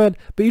Triple Threat,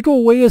 but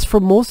Equal Way is for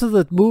most of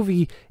the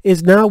movie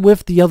is not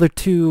with the other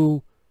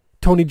two,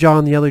 Tony Jaa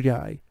and the other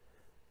guy.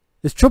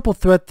 It's Triple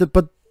Threat,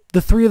 but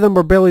the three of them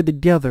are barely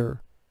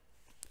together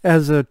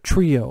as a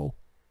trio.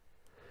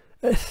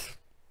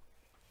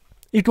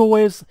 Equal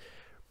Way is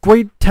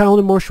great,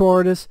 talented martial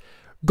artist.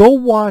 Go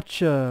watch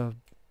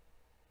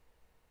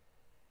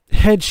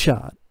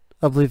Headshot,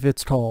 I believe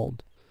it's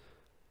called.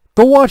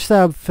 Go watch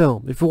that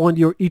film if you want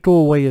your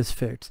Equal Way is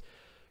fixed.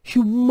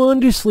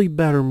 Humongously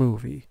better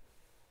movie.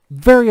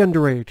 Very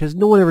underrated because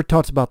no one ever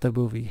talks about that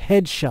movie.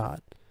 Headshot.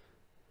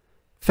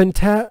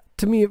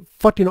 To me,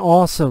 fucking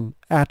awesome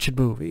action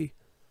movie.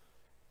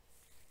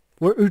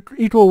 Where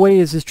Equal Way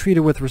is treated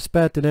with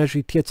respect and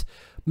actually gets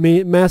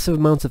massive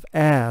amounts of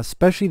ass,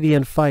 especially the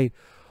end fight.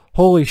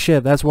 Holy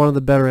shit, that's one of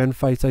the better end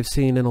fights I've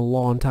seen in a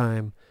long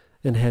time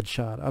in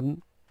Headshot.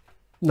 I'm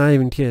not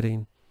even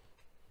kidding.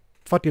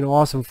 Fucking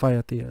awesome fight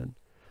at the end.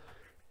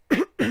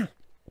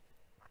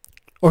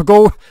 Or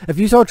go, if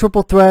you saw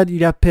Triple Threat, you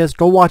got pissed,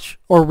 go watch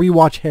or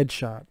rewatch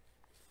Headshot.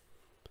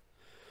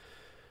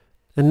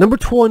 And number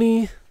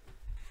 20,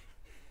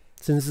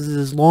 since this is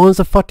as long as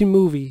a fucking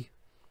movie,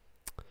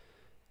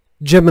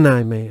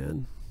 Gemini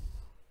Man.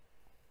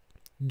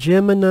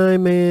 Gemini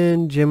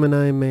Man,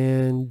 Gemini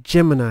Man,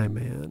 Gemini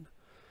Man.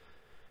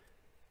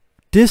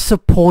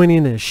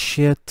 Disappointing as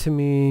shit to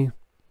me.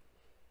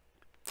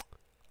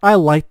 I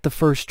liked the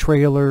first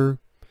trailer.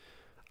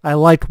 I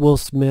liked Will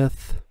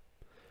Smith.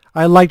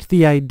 I liked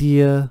the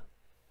idea.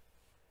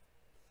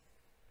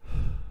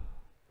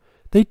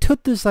 They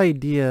took this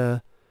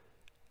idea,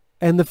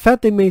 and the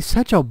fact they made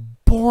such a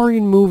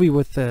boring movie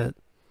with it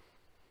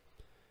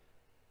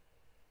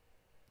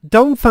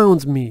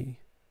dumbfounds me.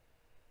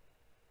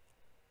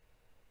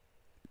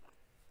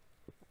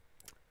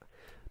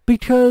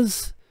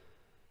 Because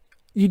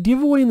you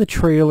give away in the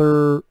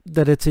trailer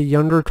that it's a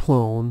younger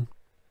clone.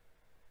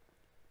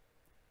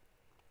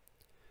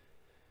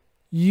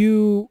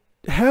 You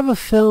have a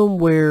film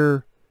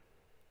where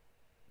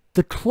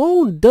the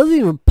clone doesn't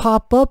even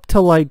pop up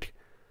till like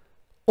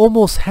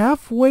almost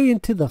halfway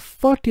into the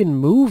fucking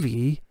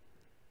movie.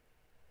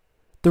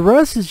 The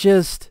rest is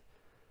just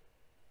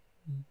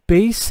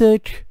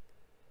basic,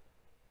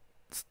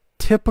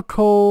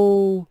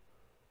 typical,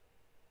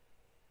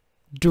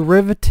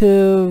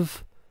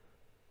 derivative.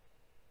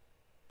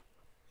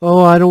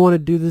 Oh, I don't want to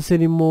do this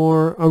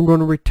anymore. I'm going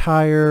to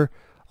retire.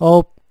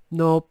 Oh,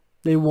 nope.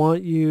 They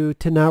want you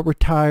to not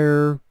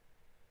retire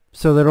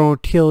so they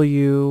don't kill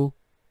you.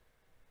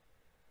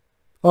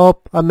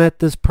 Oh, I met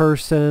this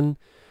person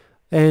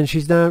and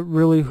she's not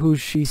really who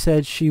she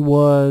said she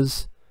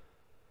was.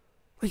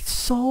 Like,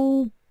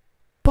 so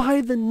by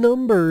the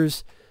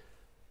numbers.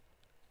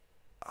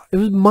 It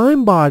was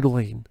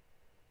mind-boggling.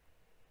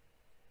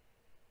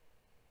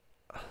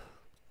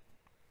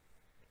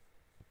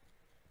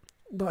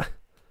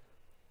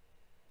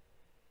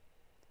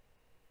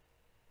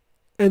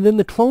 And then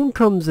the clone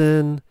comes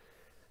in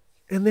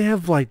and they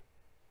have like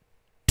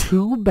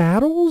 2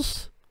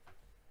 battles?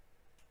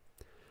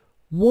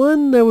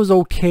 One that was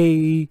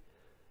okay,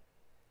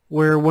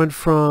 where it went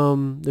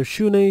from they're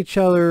shooting at each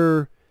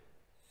other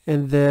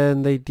and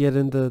then they get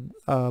into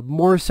a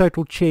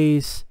motorcycle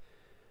chase,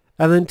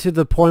 and then to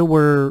the point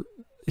where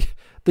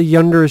the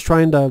younger is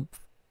trying to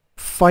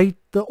fight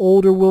the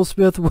older Will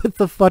Smith with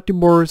the fucking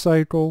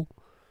motorcycle.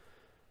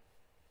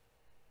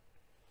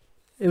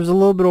 It was a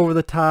little bit over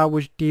the top,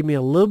 which gave me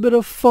a little bit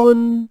of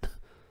fun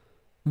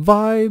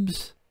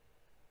vibes.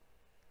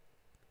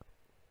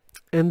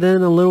 And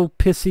then a little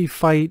pissy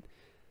fight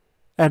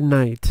at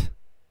night.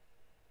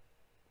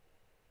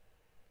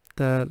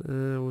 That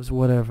was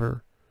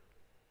whatever.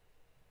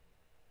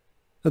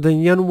 And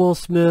then young Will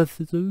Smith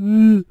is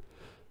and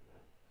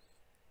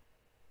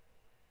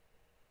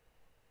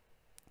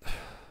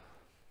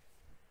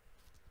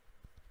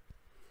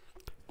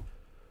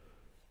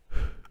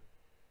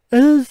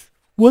it's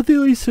one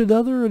thing leads to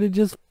another, and it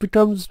just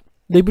becomes,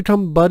 they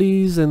become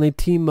buddies and they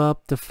team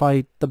up to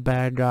fight the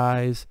bad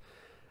guys.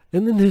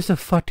 And then there's a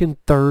fucking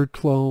third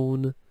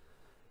clone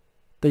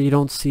that you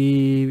don't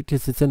see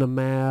because it's in a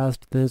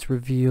mask, then it's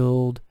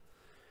revealed.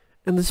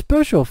 And the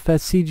special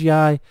effects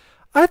CGI,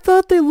 I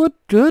thought they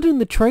looked good in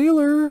the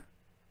trailer.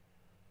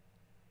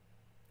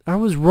 I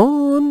was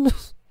wrong.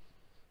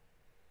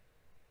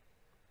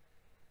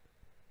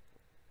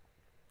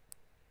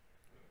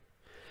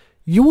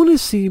 You want to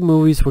see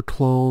movies with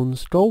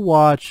clones? Go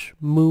watch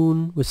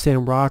Moon with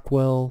Sam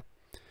Rockwell.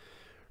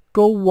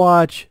 Go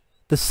watch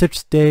The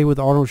Sixth Day with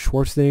Arnold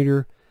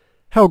Schwarzenegger.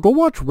 Hell, go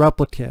watch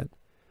Replicant,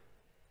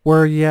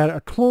 where you had a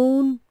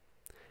clone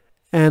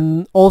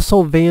and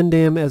also Van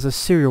Damme as a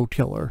serial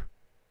killer.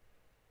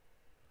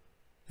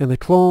 And they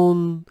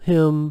clone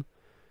him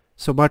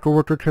so Michael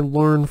Rooker can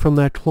learn from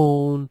that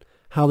clone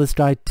how this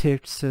guy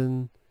ticks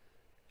and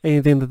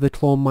anything that the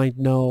clone might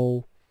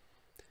know.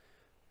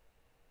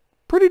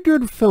 Pretty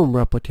good film,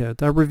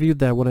 Replicant. I reviewed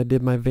that when I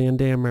did my Van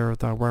Damme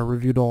marathon, where I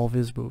reviewed all of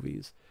his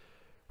movies.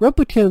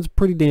 Replicant's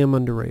pretty damn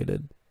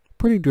underrated.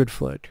 Pretty good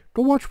flick.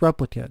 Go watch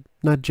Replicant,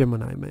 not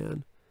Gemini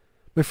Man.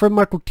 My friend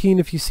Michael Keane,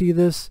 if you see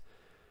this,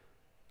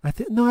 I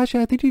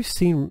think he's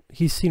seen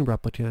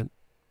Replicant.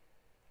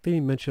 I think he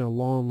mentioned a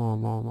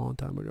long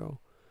time ago.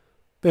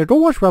 But yeah, go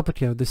watch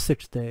Replicant, The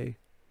Sixth Day.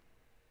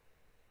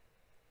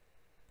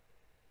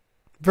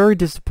 Very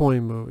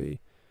disappointing movie.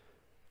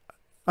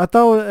 I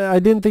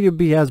didn't think it'd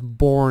be as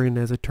boring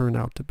as it turned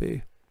out to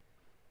be.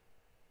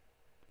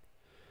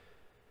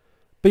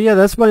 But yeah,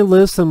 that's my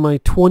list of my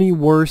 20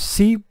 worst.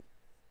 See,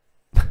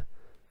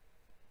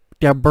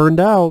 got burned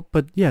out,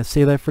 but yeah,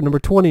 say that for number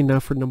 20,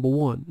 not for number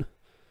 1.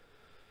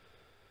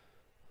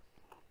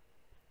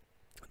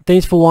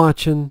 Thanks for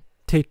watching.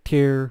 Take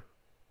care.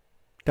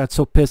 Got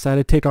so pissed I had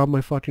to take off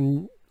my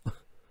fucking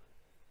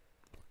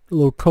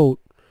little coat.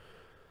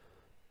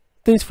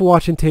 Thanks for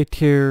watching. Take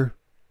care.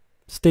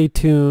 Stay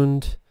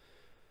tuned.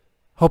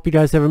 Hope you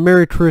guys have a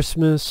Merry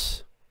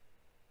Christmas.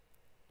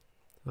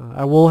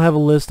 I will have a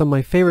list of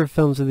my favorite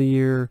films of the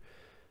year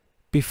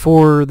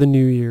before the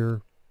new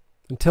year.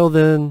 Until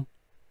then,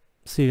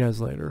 see you guys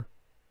later.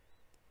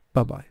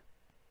 Bye-bye.